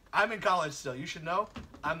know. I'm in college still. You should know.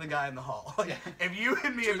 I'm the guy in the hall. Like, if you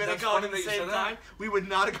and me had Dude, been in that's college funny at the that you same said that. time, we would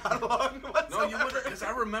not have got along whatsoever. No, you wouldn't, because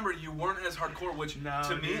I remember you weren't as hardcore. Which, No,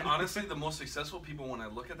 to me, dude. honestly, the most successful people when I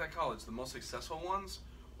look at that college, the most successful ones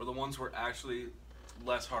were the ones who were actually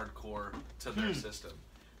less hardcore to their system.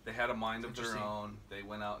 They had a mind of their Interesting. own. They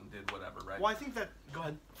went out and did whatever, right? Well, I think that. Go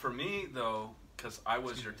ahead. For me, though, because I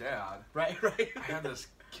was your dad, Right. I had this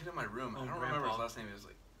kid in my room. Oh, I don't remember his Grandpa. last name.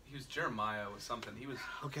 He was Jeremiah or something. He was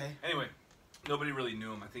Okay. anyway. Nobody really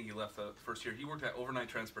knew him. I think he left the first year. He worked at overnight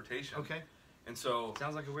transportation. Okay. And so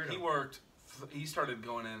Sounds like a weirdo. he worked. He started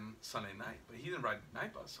going in Sunday night, but he didn't ride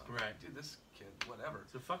night bus. So I'm like, Right. dude, this kid, whatever.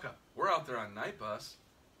 It's a fuck up. We're out there on night bus,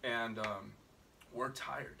 and we're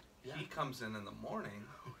tired. Yeah. He comes in the morning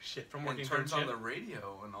Oh shit! From and working turns third on the shift?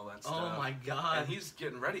 radio and all that Oh stuff. my god. And he's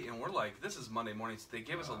getting ready, and we're like, this is Monday morning. So they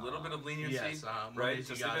gave us a little bit of leniency, yes, right? Mondays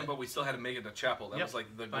To you sleep got in, it. but we still had to make it to chapel. That Yep. was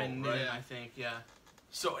like the By goal, noon, right? I think. Yeah.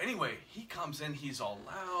 So anyway, he comes in, he's all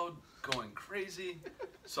loud, going crazy.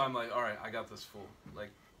 So I'm like, all right, I got this fool.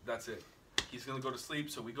 Like, that's it. He's gonna go to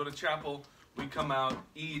sleep. So we go to chapel. We come out,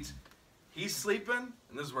 eat. He's sleeping,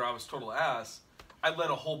 and this is where I was total ass. I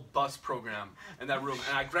led a whole bus program in that room,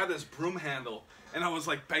 and I grabbed this broom handle, and I was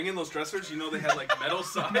like banging those dressers. You know, they had like metal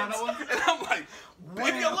sides. Metal ones? And I'm like,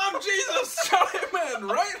 baby, I love Jesus, shout him in,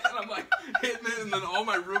 right? And I'm like hitting it, and then all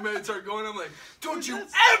my roommates are going. I'm like, don't you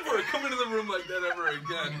ever come into the room like that ever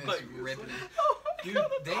again. It's Like, ripping. Oh Dude,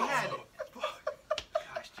 they had.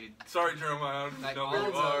 Gosh, dude. sorry, Jeremiah, I don't Like know where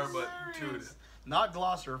you all are, those- but dude. Not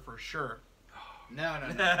Glosser for sure. No.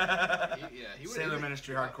 He would. Sailor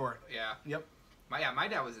Ministry hardcore. Yeah. Yep. My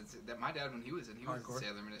dad was my dad when he was in Hardcore.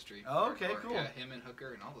 Sailor Ministry. Oh, okay, Hardcore. cool. Yeah, him and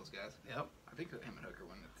Hooker and all those guys. Yep. I think him and Hooker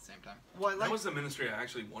went at the same time. Well, That was the ministry I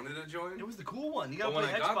actually wanted to join. it was the cool one. You gotta But when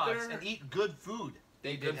play I got Xbox there- and eat good food.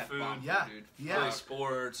 They Good did have food. bomb Yeah. food, dude. Yeah. Play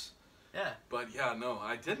sports. Yeah. But yeah, no,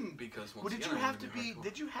 I didn't because once Well, did again, you I have wanted to be? hardcore.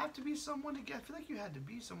 Did you have to be someone to get? I feel like you had to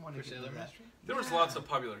be someone For to get Sailor into that. Ministry? There was Yeah. lots of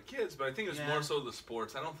popular kids, but I think it was Yeah. more so the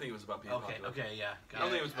sports. I don't think it was about being Okay. popular. Okay. Yeah. I don't Got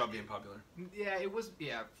think it. it was about being popular. Yeah, it was.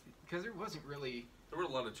 Yeah, because there wasn't really. There were a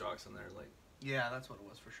lot of jocks in there, like Yeah, that's what it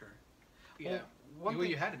was for sure. Yeah. Well, one Well,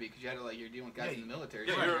 thing- you had to be because you had to you're dealing with guys Yeah, in the military.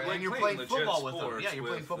 yeah, right, you're right? like and you're playing playing legit football with them. sports Yeah, you're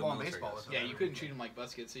playing with football the and military baseball guys. with them. Yeah, you couldn't treat them like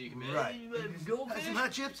buskets, so you could be Right. Goldfish. Some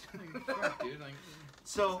hot chips. Dude, like,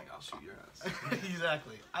 So Like, I'll shoot your ass.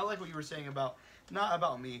 exactly. I like what you were saying about not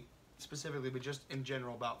about me specifically, but just in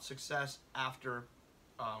general about success after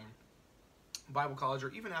Bible college or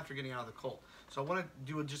even after getting out of the cult. So I want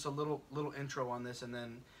to do just a little intro on this, and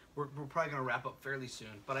then we're probably going to wrap up fairly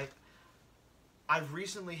soon. But I've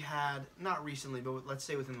recently had, not recently, but let's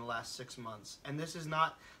say within the last 6 months, and this is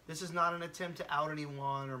not an attempt to out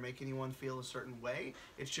anyone or make anyone feel a certain way.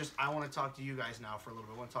 It's just I want to talk to you guys now for a little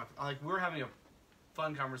bit. I want to talk like we're having a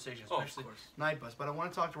fun conversation, Oh, of especially course. Night Bus. But I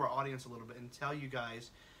want to talk to our audience a little bit and tell you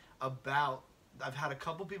guys about. I've had a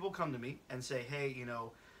couple people come to me and say, "Hey, you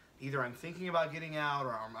know, either I'm thinking about getting out,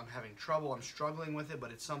 or I'm having trouble. I'm struggling with it, but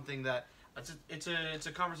it's something that it's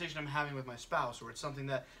a conversation I'm having with my spouse, or it's something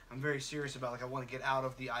that I'm very serious about. Like I want to get out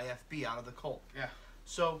of the IFB, out of the cult." Yeah.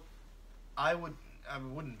 So, I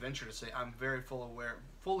wouldn't venture to say I'm very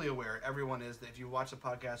fully aware. Everyone is that if you watch the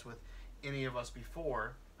podcast with any of us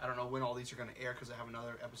before. I don't know when all these are going to air because I have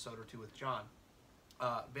another episode or two with John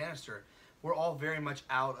Bannister. We're all very much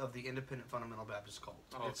out of the Independent Fundamental Baptist cult.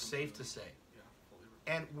 Oh, It's safe to completely. say. Yeah,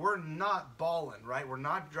 fully. And we're not balling, right? We're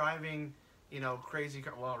not driving, crazy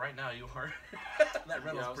car. Well, right now you are. That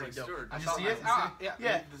rental's Yeah, I was pretty like, dope. Stuart, Did I you saw see that. it?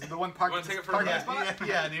 yeah. Yeah. The one park. You wanna take it for a parking ride? spot?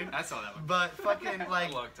 Yeah, dude. I saw that one. But fucking like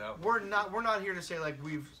I lucked out. we're not here to say like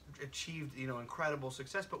we've achieved, incredible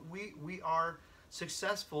success, but we are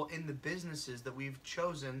successful in the businesses that we've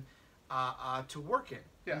chosen to work in.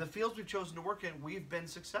 Yeah. In the fields we've chosen to work in, we've been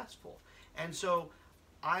successful. And so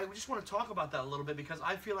I just want to talk about that a little bit because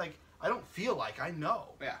I know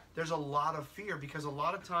Yeah. there's a lot of fear because a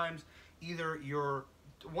lot of times either you're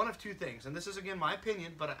one of two things, and this is again my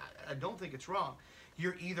opinion, but I don't think it's wrong.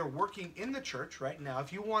 You're either working in the church right now,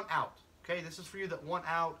 if you want out, okay, this is for you that want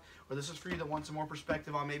out, or this is for you that want some more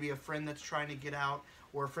perspective on maybe a friend that's trying to get out,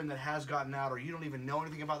 or a friend that has gotten out, or you don't even know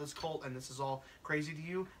anything about this cult and this is all crazy to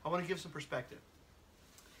you. I want to give some perspective.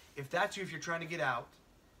 If that's you, if you're trying to get out,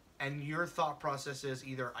 and your thought process is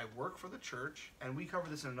either I work for the church, and we cover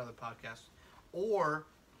this in another podcast, or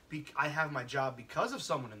I have my job because of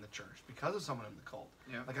someone in the church, because of someone in the cult.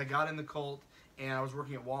 Yeah. Like I got in the cult and I was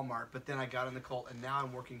working at Walmart, but then I got in the cult and now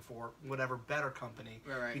I'm working for whatever better company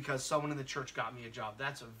Right. because someone in the church got me a job.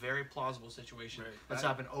 That's a very plausible situation. Right. That's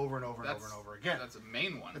happened over and over and over and over again. That's a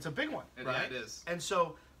main one. It's a big one, Yeah, right? it is. And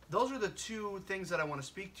so those are the two things that I want to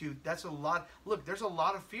speak to. That's a lot. Look, there's a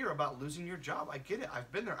lot of fear about losing your job. I get it.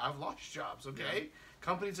 I've been there. I've lost jobs, okay? Yeah.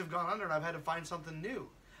 Companies have gone under and I've had to find something new.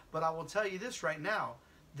 But I will tell you this right now.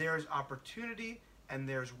 There's opportunity and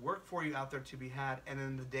there's work for you out there to be had. And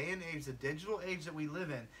in the day and age, the digital age that we live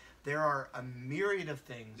in, there are a myriad of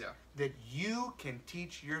things Yeah. that you can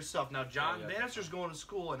teach yourself. Now, John Oh, yeah. Bannister's going to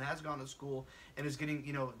school and has gone to school and is getting,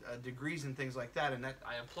 degrees and things like that. And that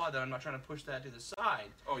I applaud that. I'm not trying to push that to the side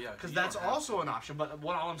Oh yeah, because you that's don't have also to. an option. But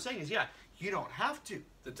all I'm saying is, yeah, you don't have to.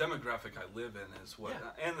 The demographic I live in is what,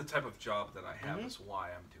 Yeah. and the type of job that I have Mhm. is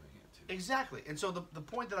why I'm doing it too. Exactly. And so the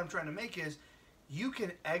point that I'm trying to make is you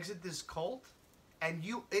can exit this cult and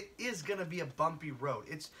it is going to be a bumpy road.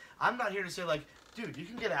 I'm not here to say like, dude, you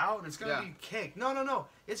can get out and it's going to Yeah. be cake. No.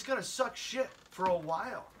 It's going to suck shit for a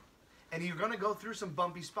while. And you're going to go through some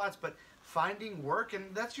bumpy spots, but finding work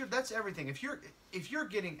and that's everything. If you're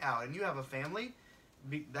getting out and you have a family,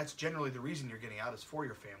 that's generally the reason you're getting out is for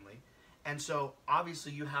your family. And so,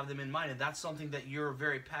 obviously, you have them in mind, and that's something that you're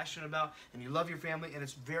very passionate about, and you love your family, and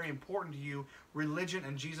it's very important to you, religion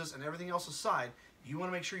and Jesus and everything else aside, you want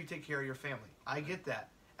to make sure you take care of your family. I get that.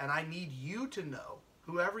 And I need you to know,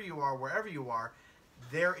 whoever you are, wherever you are,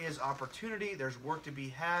 there is opportunity, there's work to be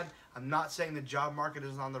had. I'm not saying the job market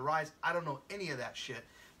is on the rise. I don't know any of that shit.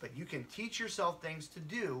 But you can teach yourself things to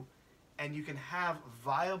do, and you can have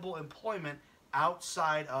viable employment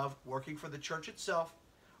outside of working for the church itself,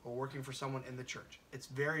 or working for someone in the church. It's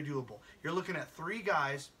very doable. You're looking at 3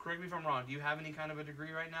 guys. Correct me if I'm wrong. Do you have any kind of a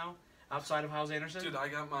degree right now outside of Hyles Anderson? Dude, I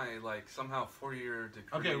got my somehow 4-year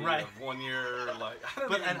degree. Okay, right. Of 1 year, I don't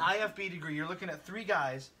But even, an IFB degree, you're looking at 3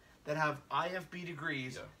 guys that have IFB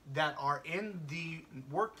degrees Yeah. that are in the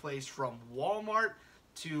workplace from Walmart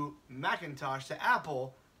to Macintosh to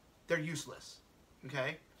Apple. They're useless.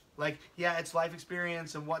 Okay? Like, yeah, it's life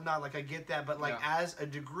experience and whatnot. Like, I get that. But, like, Yeah. as a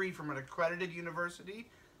degree from an accredited university,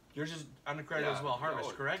 yours is unaccredited Yeah, as well, Harvest,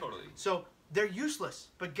 oh, correct? totally. So they're useless.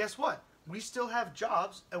 But guess what? We still have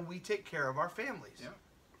jobs and we take care of our families. Yeah.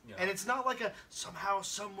 Yeah. And it's not like a somehow,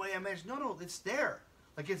 some way I managed. No, it's there.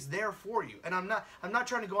 Like it's there for you. And I'm not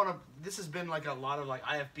trying to go on a. This has been like a lot of like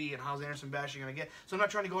IFB and Hyles Anderson bashing, and I get. So I'm not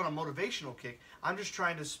trying to go on a motivational kick. I'm just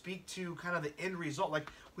trying to speak to kind of the end result.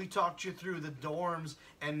 Like we talked you through the dorms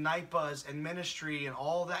and night buzz and ministry and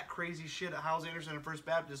all that crazy shit at Hyles Anderson and First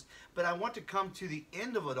Baptist. But I want to come to the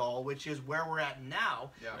end of it all, which is where we're at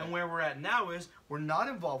now. Yeah. And where we're at now is we're not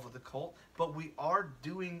involved with the cult, but we are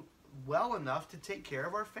doing well enough to take care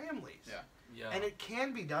of our families. Yeah. yeah. And it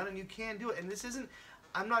can be done, and you can do it. And this isn't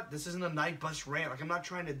a night bus rant. Like I'm not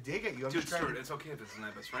trying to dig at you. I'm Dude, just trying Stuart, to. it's okay if it's a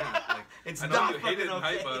night bus rant. Like, It's I know not you hated fucking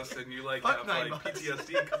night okay. bus and you Fuck have night like bus. PTSD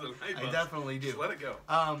because of night bus. I definitely do. Just let it go.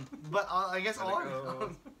 But I guess Let all it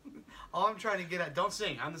go. all I'm trying to get at. Don't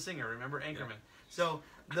sing. I'm the singer. Remember, Anchorman. So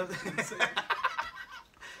the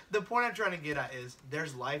the point I'm trying to get at is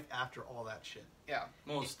there's life after all that shit, Yeah.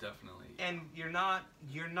 Most definitely. and you're not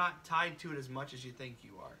tied to it as much as you think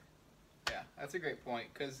you are. Yeah, that's a great point.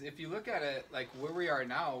 Because if you look at it, like where we are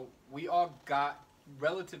now, we all got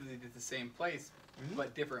relatively to the same place, Mhm.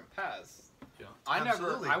 but different paths. Yeah.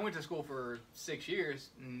 Absolutely. I went to school for 6 years.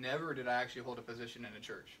 Never did I actually hold a position in a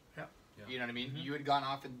church. Yeah. Yeah. You know what I mean? Mhm. You had gone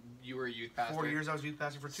off and you were a youth pastor. 4 years I was youth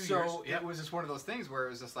pastor for 2 so years. it was just one of those things where it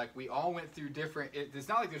was just like we all went through different. It's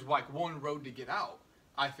not like there's like one road to get out.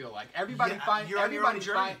 I feel like everybody Yeah, finds you're on your own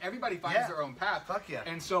journey. everybody finds Yeah. their own path. Fuck yeah.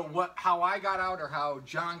 And so how I got out or how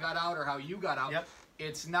John got out or how you got out. Yep.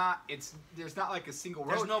 There's not like a single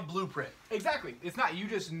road. There's no blueprint. Exactly. It's not. You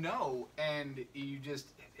just know, and you just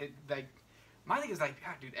like. My thing is like,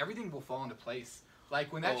 God, dude, everything will fall into place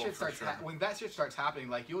Like when that Oh, shit for starts, sure. when that shit starts happening,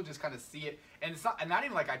 like you'll just kind of see it, and it's not, and not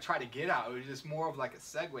even like I try to get out. It was just more of like a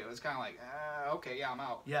segue. It was kind of like, okay, yeah, I'm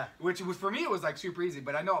out. Yeah. Which was for me, it was like super easy.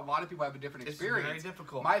 But I know a lot of people have a different It's experience. very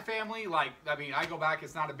difficult. My family, like, I mean, I go back.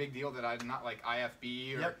 It's not a big deal that I'm not like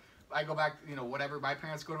IFB or. Yep. I go back, you know, whatever. My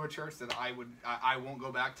parents go to a church that I won't go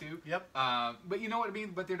back to. Yep. But you know what I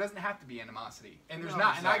mean. But there doesn't have to be animosity, and there's No,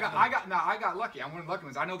 not. exactly. And I got lucky. I'm one of the lucky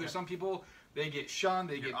ones. I know there's some people they get shunned,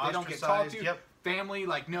 they don't get talked ostracized, to. yep. Family,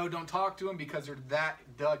 like, no, don't talk to them because they're that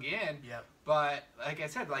dug in. Yep. But like I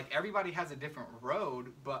said, like everybody has a different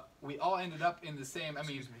road, but we all ended up in the same. I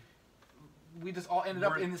mean, Excuse me. we just all ended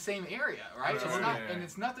up in the same area, right? It's Right, not, yeah. and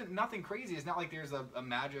it's nothing crazy. It's not like there's a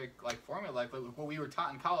magic like formula like what we were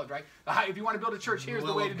taught in college, right? If you want to build a church, here's the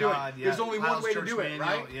Will way of to do God, it. yeah. There's only one Kyle's way to Church do it, Manual,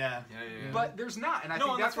 right? Yeah. Yeah. But there's not, and I No,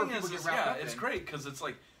 think and that's the where thing people is, get wrapped up it's in. great because it's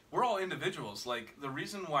like we're all individuals. Like the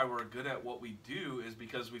reason why we're good at what we do is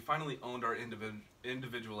because we finally owned our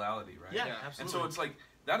individuality, right? Yeah, Yeah. absolutely. And so it's like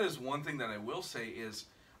that is one thing that I will say is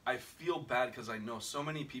I feel bad because I know so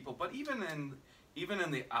many people, but even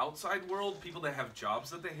in the outside world, people that have jobs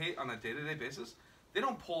that they hate on a day-to-day basis, they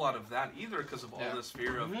don't pull out of that either because of all Yeah. this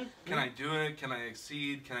fear of can I do it? Can I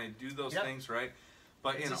exceed? Can I do those Yep. things, right?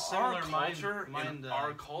 But It's in a our similar mind-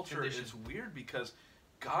 culture, condition. it's weird because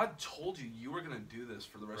God told you were going to do this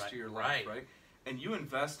for the rest Right, of your life, right. right? And you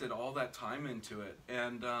invested all that time into it,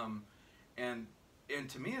 and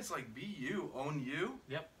to me, it's like be you, own you.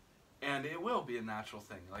 Yep. And it will be a natural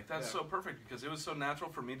thing. Like that's Yeah. so perfect because it was so natural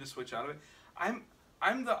for me to switch out of it.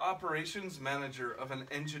 I'm the operations manager of an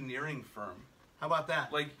engineering firm. How about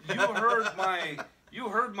that? Like you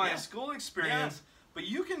heard my Yeah. school experience, but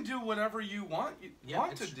you can do whatever you want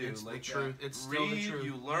want to do. It's like the truth. It's still read, the truth.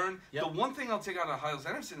 you learn. Yep. The one thing I'll take out of Hyles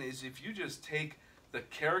Anderson is if you just take the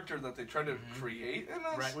character that they try to create in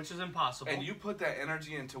us, Right, which is impossible. and you put that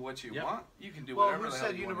energy into what you Yep. want, you can do well, whatever who the hell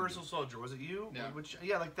said you wanna do. Universal Soldier? Was it you? Yeah.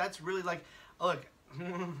 Yeah, like that's really like, look,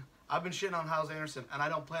 I've been shitting on Hyles Anderson, and I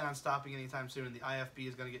don't plan on stopping anytime soon. The IFB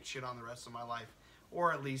is going to get shit on the rest of my life,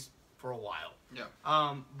 or at least for a while. Yeah.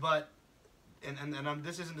 But,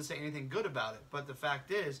 this isn't to say anything good about it, but the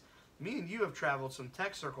fact is, me and you have traveled some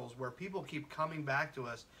tech circles where people keep coming back to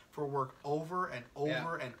us for work over and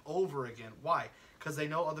over and over again. Why? Because they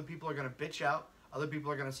know other people are going to bitch out. Other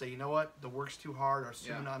people are going to say, you know what, the work's too hard or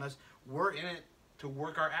soon on us. We're in it to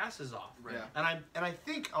work our asses off. Right. Yeah. And I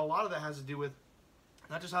think a lot of that has to do with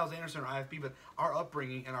not just Hyles Anderson or IFB, but our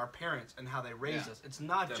upbringing and our parents and how they raised Yeah. us. It's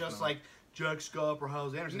not just Definitely. like Jack Scup or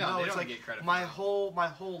Hyles Anderson. No, they it's don't like get credit for my that. whole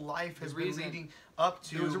life has The been reason- leading up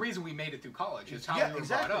to. There was a reason we made it through college. It's how yeah, we were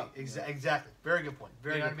exactly, brought up. exactly. Very good point.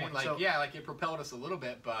 Very You know good what I mean? point. Like, So- yeah, like it propelled us a little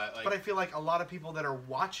bit, but like. but I feel like a lot of people that are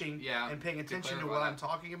watching Yeah, and paying to attention to clarify what that. I'm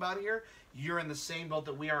talking about here, you're in the same boat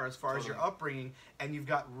that we are as far as your Totally. upbringing, and you've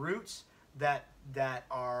got roots that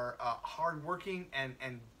are hardworking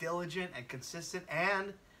and diligent and consistent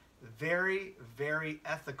and very, very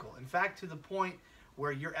ethical. In fact, to the point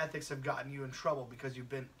where your ethics have gotten you in trouble because you've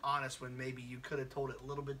been honest when maybe you could have told it a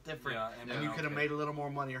little bit different, Yeah, and you could have okay. made a little more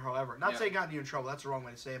money or however. Not Yeah. saying gotten you in trouble. That's the wrong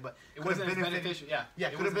way to say it, but it could have wasn't as benefited- beneficial. Yeah. Yeah,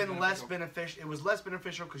 It could have wasn't been less beneficial. It was less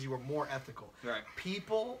beneficial because you were more ethical. Right.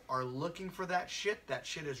 People are looking for that shit. That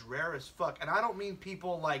shit is rare as fuck. And I don't mean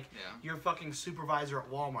people like Yeah. your fucking supervisor at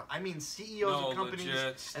Walmart. I mean CEOs No, of companies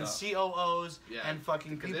legit and stuff. COOs Yeah. and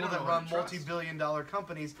fucking 'Cause they people don't that know who run to trust. multi-billion-dollar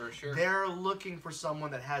companies. For sure. They're looking for someone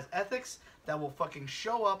that has ethics, that will fucking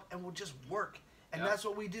show up and will just work. And Yeah. that's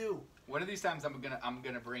what we do. One of these times I'm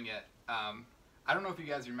gonna bring it. I don't know if you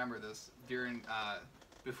guys remember this during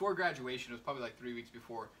before graduation. It was probably like 3 weeks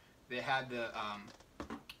before. They had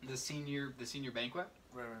the senior banquet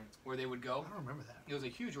Right. where they would I go. don't remember that. It was a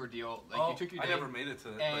huge ordeal. Like Oh, you took your I day. never made it to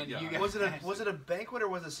that. And But yeah. you guys- Was it a banquet or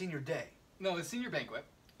was it senior day? No, it's senior banquet.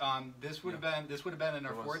 This would have been in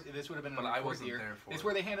our It was. fourth. This would have been in But our I fourth wasn't year. there for It's it.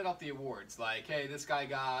 where they handed out the awards. Like, hey, this guy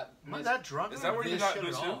got Am I this, that drunk? Is that where you This got shit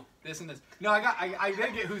who's at who? all? this and this. No, I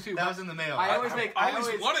did get who's who. That but was in the mail. I always make. I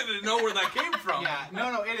always wanted to know where that came from. Yeah,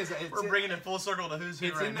 no, it is. We're bringing it full circle to who's who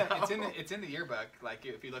It's right in the now. it's in the yearbook. Like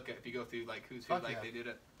if you go through like who's who, Fuck like yeah. they did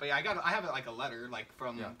it. But yeah, I have like a letter like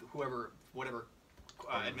from Yeah. whatever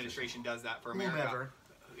administration does that for America. Whomever.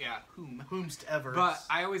 Yeah, whom. Whomst ever. But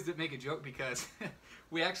I always did make a joke because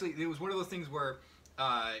it was one of those things where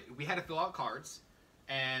we had to fill out cards,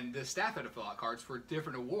 and the staff had to fill out cards for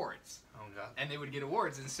different awards, Oh god. and they would get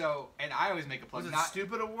awards, and I always make a plug. Was it not,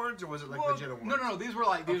 stupid awards or was it like well, legit awards? No. These were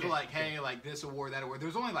like Okay. hey, like this award, that award. There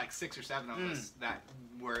was only like 6 or 7 of us that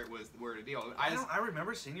where the deal. I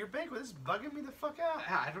remember senior banquet. This is bugging me the fuck out.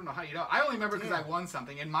 I don't know how you know. I only remember because I Damn. won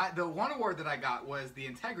something, and the one award that I got was the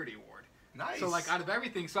integrity award. Nice. So like out of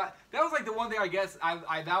everything, that was like the one thing I guess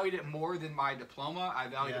I valued it more than my diploma. I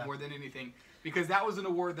valued it more than anything because that was an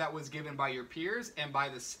award that was given by your peers and by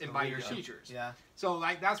by your teachers. Yeah. So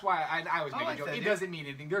like that's why I always make like a joke. that, It dude. doesn't mean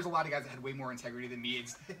anything. There's a lot of guys that had way more integrity than me.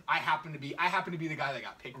 I happen to be the guy that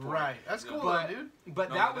got picked for it. Right. That's cool, But though, dude. but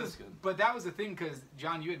No, that that was is good. but that was the thing because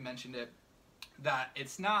John, you had mentioned it that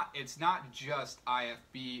it's not just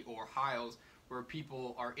IFB or Hiles where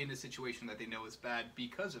people are in a situation that they know is bad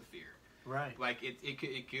because of fear. Right. Like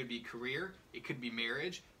it could be career, it could be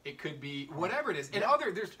marriage, it could be whatever it is. And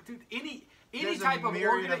Yeah. any There's a type of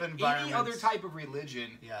myriad of any other environments. type of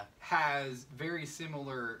religion Yeah. has very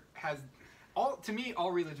similar to me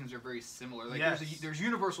all religions are very similar. Like Yes. there's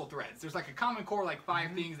universal threads. There's like a common core like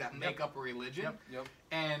 5 things that make up a religion. Yep.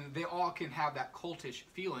 And they all can have that cultish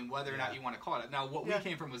feeling, whether or not you want to call it. Now, what we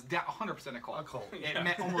came from was 100% a cult. A cult. It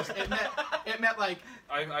meant almost. It meant like.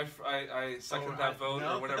 I second that vote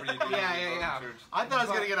no. or whatever you do. Yeah. I thought I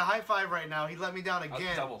was gonna get a high five right now. He let me down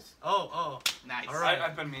again. Doubles. Oh. Nice. All right.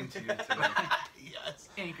 I've been mean to you today. Yes.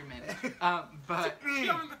 Increment. But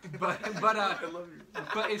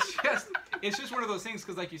it's just one of those things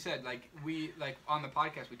because, like you said, like on the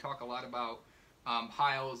podcast we talk a lot about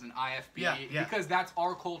Hiles and IFB Yeah. because that's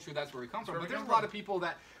our culture, that's where we come from. where But we there's a come lot from. of people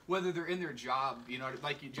that whether they're in their job,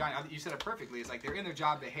 like you, John, you said it perfectly. It's like they're in their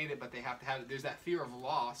job, they hate it, but they have to have it. There's that fear of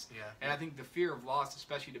loss. Yeah. And I think the fear of loss,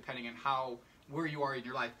 especially depending on where you are in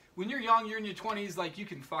your life. When you're young, you're in your 20s, like you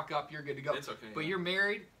can fuck up, you're good to go. It's okay, But yeah. you're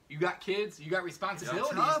married, you got kids, you got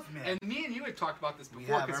responsibilities. tough, man. And me and you had talked about this We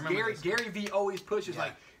before have, I because remember Gary V always pushes Yeah.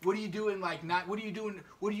 like, what are you doing like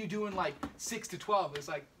 6 to 12? It's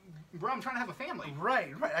like, bro, I'm trying to have a family.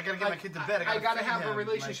 Right. I gotta get my kid to bed. I gotta feed have a him.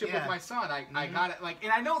 relationship Like, yeah. with my son. I gotta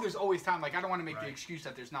and I know there's always time. Like I don't want to make the Right. excuse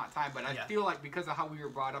that there's not time, but I Yeah. feel like because of how we were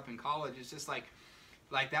brought up in college, it's just like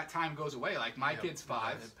that time goes away. Like my Yep. kid's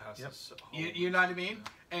 5. It passes Yep. so You know what I mean?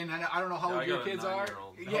 And I don't know how Yeah, old I your got a kids are.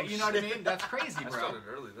 9-year-old. Yeah, Oh, you know what I shit. mean? That's crazy, I bro. started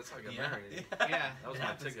early. That's how I got Yeah. married. Yeah. That was It my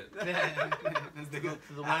happens. ticket. That's the good.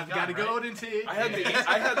 To the will of I've God, got to go right? into it. I had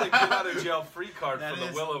the get out of jail free card That for the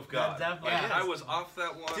is- will of that God. definitely Like, is. I was off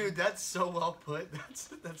that one. Dude, that's so well put.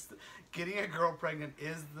 That's getting a girl pregnant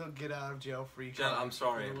is the get out of jail free Jen, card. I'm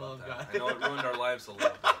sorry for the will about of that. God. I know it ruined our lives a little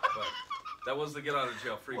bit, but that was the get out of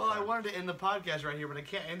jail free Well, I card. wanted to end the podcast right here, but I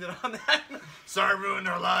can't end it on that. Sorry, ruined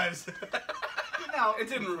our lives. No, It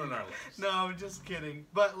didn't ruin our lives. No, I'm just kidding.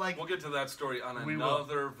 But like, We'll get to that story on We will.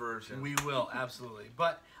 another version. we will absolutely.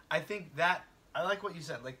 But I think that I like what you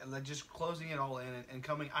said. Like just closing it all in and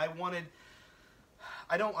coming. I'm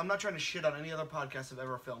not trying to shit on any other podcast I've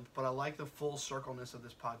ever filmed, but I like the full circleness of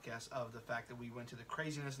this podcast of the fact that we went to the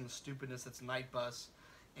craziness and the stupidness that's Night Bus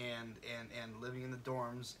and living in the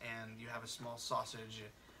dorms and you have a small sausage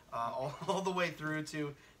all the way through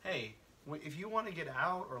to, hey, if you want to get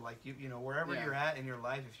out or like you know wherever Yeah. you're at in your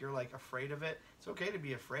life, if you're like afraid of it, it's okay to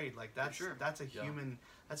be afraid. Like that's sure. that's a Yeah. human,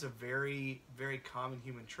 that's a very very common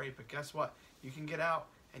human trait. But guess what? You can get out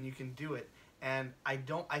and you can do it. And I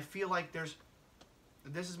feel like this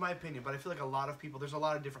is my opinion, but I feel like a lot of people, there's a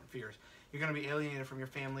lot of different fears. You're going to be alienated from your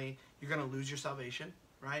family. You're going to lose your salvation,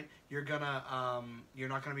 right? You're not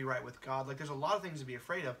going to be right with God. Like there's a lot of things to be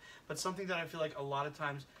afraid of, but something that I feel like a lot of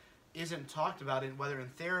times isn't talked about whether in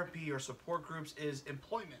therapy or support groups is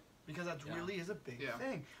employment, because that Yeah. really is a big Yeah.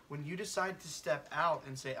 thing. When you decide to step out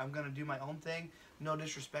and say, I'm going to do my own thing, no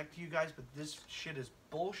disrespect to you guys, but this shit is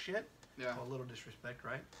bullshit. Yeah. Well, a little disrespect,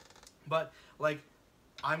 right? But like,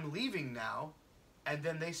 I'm leaving now, and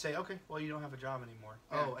then they say, okay, well, you don't have a job anymore.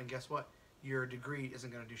 Yeah. Oh, and guess what? Your degree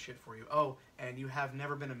isn't going to do shit for you. Oh, and you have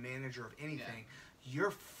never been a manager of anything.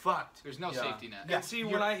 You're fucked. There's no Yeah. safety net. Yeah. And see,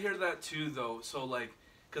 when I hear that too, though, so like,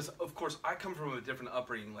 because of course I come from a different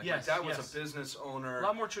upbringing. Like Yes, my dad was yes. a business owner. A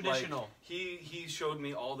lot more traditional. Like, he showed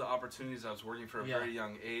me all the opportunities I was working for a Yeah. very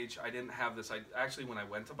young age. I didn't have this. I actually, when I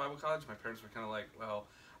went to Bible college, my parents were kind of like, well,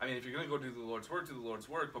 I mean, if you're gonna go do the Lord's work, do the Lord's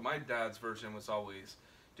work. But my dad's version was always,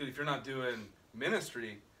 dude, if you're not doing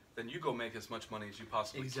ministry, then you go make as much money as you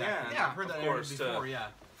possibly Exactly. can. Yeah, I've heard of that course, before. Yeah.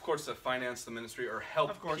 of course, to finance the ministry or help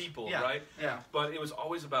Of course, people, yeah. right? Yeah. But it was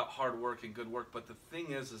always about hard work and good work. But the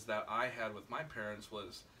thing is that I had with my parents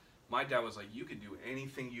was, my dad was like, you can do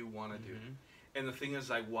anything you want to do. Mhm. And the thing is,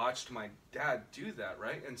 I watched my dad do that,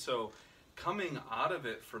 right? And so coming out of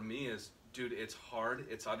it for me is, dude, it's hard.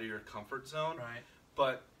 It's out of your comfort zone. Right.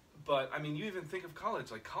 But I mean, you even think of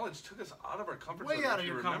college. Like, college took us out of our comfort Way zone. out If of you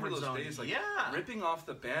your remember comfort those zone. days, like Yeah. ripping off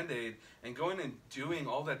the Band-Aid and going and doing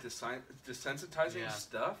all that desensitizing Yeah.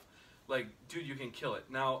 stuff. Like, dude, you can kill it.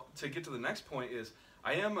 Now, to get to the next point is,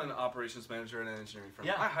 I am an operations manager in an engineering firm.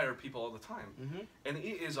 Yeah. I hire people all the time. Mm-hmm. And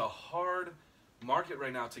it is a hard market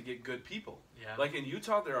right now to get good people. Yeah. Like in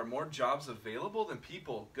Utah, there are more jobs available than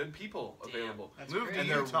good people available. That's Move great. to And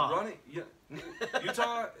they're Utah. running. Yeah,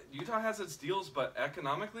 Utah has its deals, but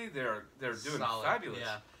economically, they're doing Solid. fabulous.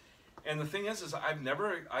 Yeah. And the thing is I've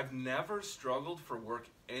never struggled for work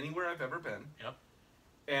anywhere I've ever been. Yep.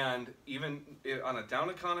 And even on a down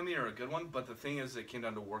economy or a good one, but the thing is, it came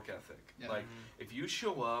down to work ethic. Yeah. Like, if you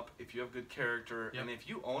show up, if you have good character, Yep. and if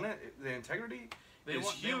you own it, the integrity They is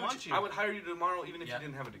want- they huge. want you. I would hire you tomorrow, even if Yeah. you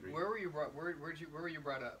didn't have a degree. Where were you brought? Where were you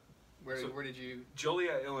brought up? Where did you?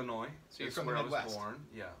 Joliet, Illinois. So you're is from the where Midwest. I was born.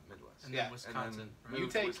 Yeah, Midwest. And Yeah. then Wisconsin. And then right?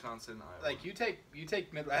 moved take- to Wisconsin, Iowa. Like you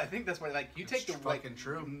take mid. I think that's what you take the fucking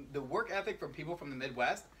true. The work ethic from people from the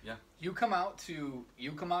Midwest. Yeah. You come out to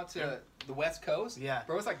the West Coast. Yeah.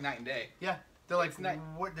 Bro, it's like night and day. Yeah. They're like, It's not-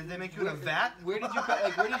 what did they make you in a vat? Where did you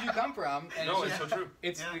where did you come from? And No, it's it's just- so true.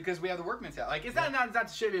 It's Yeah. because we have the work mentality. Like it's not to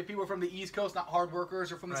shit if people from the East Coast, not hard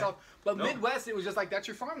workers, or from the Right. South, but No. Midwest, it was just like that's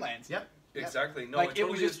your farmlands. Yep. Exactly. No, Like it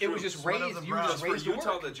totally is it true. was just Sweat of raised. the You were brow. just Because for raised to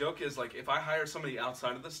Utah, work. the joke is like if I hire somebody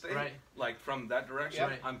outside of the state, Right. like from that direction,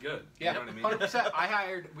 Yep. I'm good. Yeah, You know what I mean? 100%. I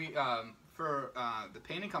hired for the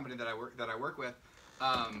painting company that I work with.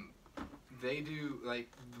 They do like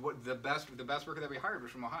the best worker that we hired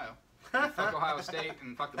was from Ohio. Fuck Ohio State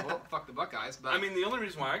and fuck the Buckeyes. But I mean, the only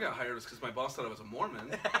reason why I got hired was because my boss thought I was a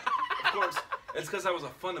Mormon. Of course, it's because I was a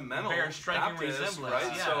fundamental Bear striking Baptist, resemblance,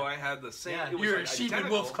 right? yeah. So I had the same. Yeah. It was you're like sheep in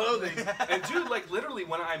identical. wolf's clothing. And dude, like literally,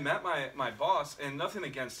 when I met my boss, and nothing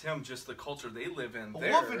against him, just the culture they live in. A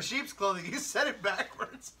there. wolf in sheep's clothing. You said it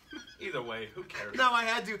backwards. Either way, who cares? No, I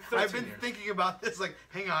had to. I've 13 been years. thinking about this. Like,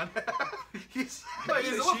 hang on. He's, Wait, Is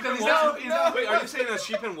he's it a wolf sheep 'cause in he's wolf- not- he's not- Wait, are you saying a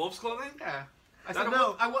sheep in wolf's clothing? Yeah. I said,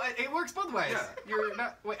 No. it works both ways. Yeah. You're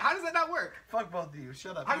not. Wait, how does that not work? fuck both of you.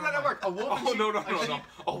 Shut up. How does that not work? A wolf. and Oh sheep- no, a sheep-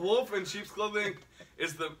 A wolf in sheep's clothing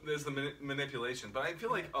is the manipulation. But I feel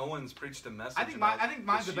like Owens preached a message. I think about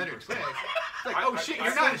mine's the a better sheep twist. or It's like, I- oh I- shit, I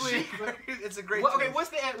you're said not a sheep. It's a great. Well, okay,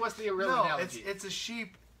 twist. what's the real No, analogy? it's a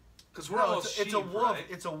sheep. because we're No, all it's, sheep, it's a wolf. right?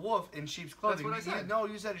 It's a wolf in sheep's clothing. what I said. No,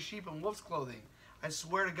 you said a sheep in wolf's clothing. I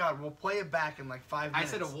swear to God, we'll play it back in like 5 I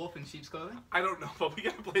minutes. said a wolf in sheep's clothing. I don't know, but we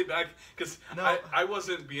gotta play back because No. I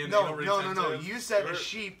wasn't being No, anal no. retentive. You said a We're-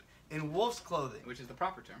 sheep in wolf's clothing. Which is the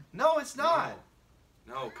proper term. No, it's not.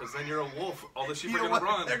 No, because then you're a wolf. All the sheep You are know gonna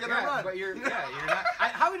what? run. They're gonna Yeah, run. but you're not.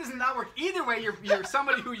 How does it not work? Either way, you're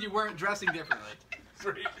somebody who you weren't dressing differently.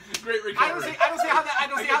 Great recovery. I don't see how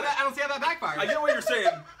that backfires. I get what you're saying,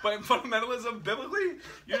 but in fundamentalism, biblically,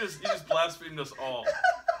 you just blasphemed us all.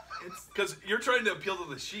 Because you're trying to appeal to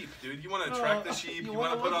the sheep, dude. You want to attract the sheep. you You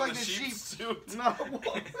want to wanna put look on like the the sheep sheep. suit. No, wolf.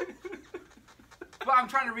 But I'm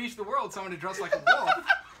trying to reach the world. Someone to dress like a wolf,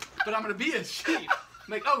 but I'm gonna be a sheep.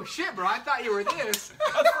 Like, oh shit, bro! I thought you were this.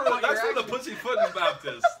 That's for What the you're actually- pussyfooting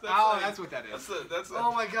Baptist. Oh, like- that's what that is. That's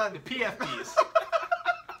Oh my God. The PFPs.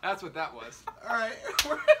 That's what that was. All right.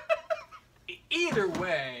 Either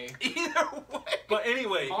way, Either way. But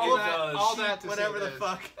anyway, all it that, does. all that to Whatever say the this.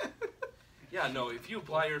 fuck. Yeah, no. If you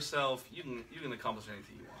apply yourself, you can accomplish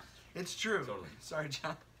anything you want. It's true. Totally. Sorry,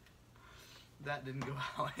 John. That didn't go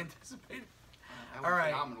how I anticipated. That All went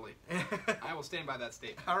right. phenomenally. I will stand by that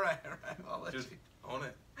statement. all right. I'll let Just you. own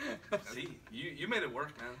it. See, you made it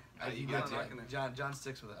work, man. You You're got not to. knocking it. John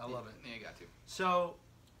sticks with it. I love it. Yeah, you got to. So,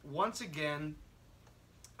 once again,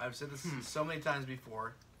 I've said this so many times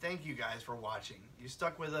before. Thank you guys for watching. You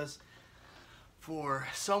stuck with us for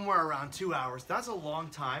somewhere around 2 hours. That's a long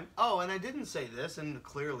time. Oh, and I didn't say this, and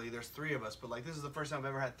clearly there's 3 of us, but like this is the first time I've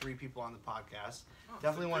ever had 3 people on the podcast. Oh,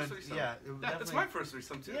 Definitely want first to, threesome. yeah. It's my first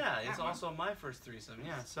threesome too. Yeah, it's Yeah, also my first threesome.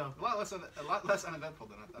 Yeah, so A lot less uneventful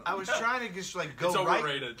than I thought. I was trying to just like go It's right.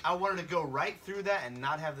 overrated. I wanted to go right through that and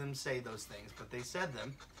not have them say those things, but they said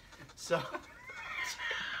them. So.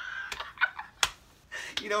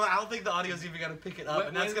 You know what? I don't think the audio's even gonna pick it up, What-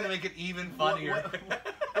 and that's what gonna is make it even funnier.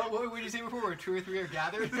 What did you say before? Where 2 or 3 are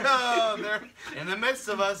gathered? No, they're in the midst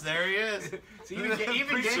of us. There he is. See, even So,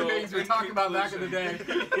 gangbangs we in talking about back in the day.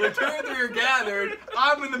 conclusion- Where 2 or 3 are gathered,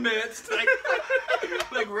 I'm in the midst.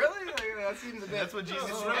 Like really? Like, that seems a bit. That's what Jesus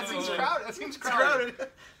That seems said. crowded. That seems It's crowded.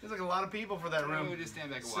 crowded. There's like a lot of people for that We'll room. just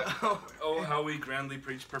stand back and watch. So, Oh, how we grandly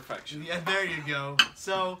preach perfection. yeah, there you go.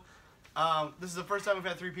 So, this is the first time we've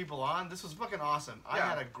had 3 people on. This was fucking awesome. I Yeah.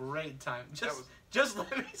 had a great time. was- Just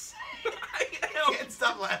let me say. I Can't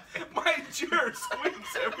stop laughing. My chair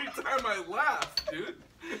squeaks every time I laugh, dude.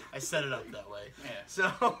 I set it up that way. Yeah.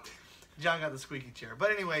 So, John got the squeaky chair.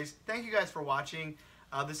 But anyways, thank you guys for watching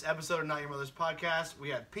this episode of Not Your Mother's Podcast. We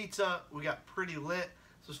had pizza. We got pretty lit.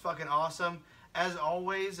 This was fucking awesome. As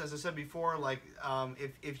always, as I said before, like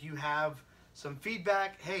if you have some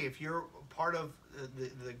feedback, hey, if you're part of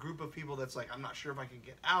the group of people that's like, I'm not sure if I can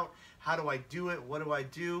get out. How do I do it? What do I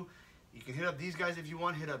do? You can hit up these guys if you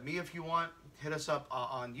want. Hit up me if you want. Hit us up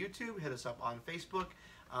on YouTube. Hit us up on Facebook.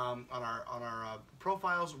 On our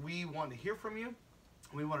profiles. We want to hear from you.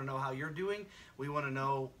 We want to know how you're doing. We want to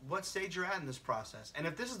know what stage you're at in this process. And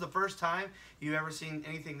if this is the first time you've ever seen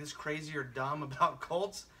anything this crazy or dumb about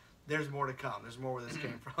cults, there's more to come. There's more where this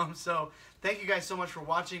came from. So thank you guys so much for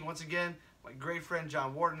watching. Once again, my great friend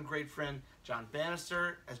John Warden, great friend John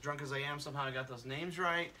Bannister. As drunk as I am, somehow I got those names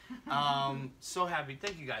right. So happy.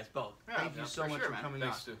 Thank you guys both. Thank you so much for coming on.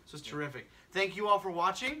 This was terrific. Thank you all for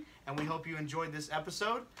watching, and we hope you enjoyed this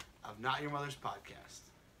episode of Not Your Mother's Podcast.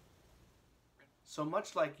 So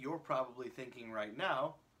much like you're probably thinking right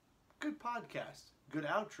now, good podcast, good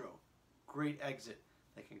outro, great exit.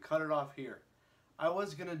 They can cut it off here. I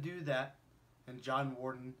was going to do that, and John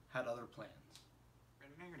Warden had other plans.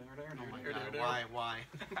 Oh my God, why?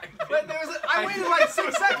 But I waited like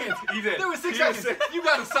 6 seconds. He did. There was 6 seconds. You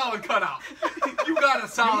got a solid cutout. You got a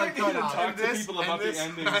solid cutout. Talk to people about the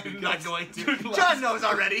ending. I'm not going to. John knows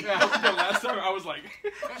already. The last time I was like...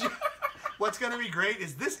 What's going to be great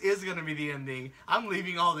is this is going to be the ending. I'm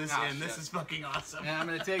leaving all this in. Shit. This is fucking awesome. And I'm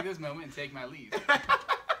going to take this moment and take my leave.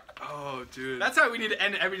 Oh, dude. That's how we need to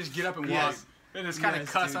end it. We just get up and walk. And just kind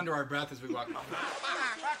of cuss under our breath as we walk.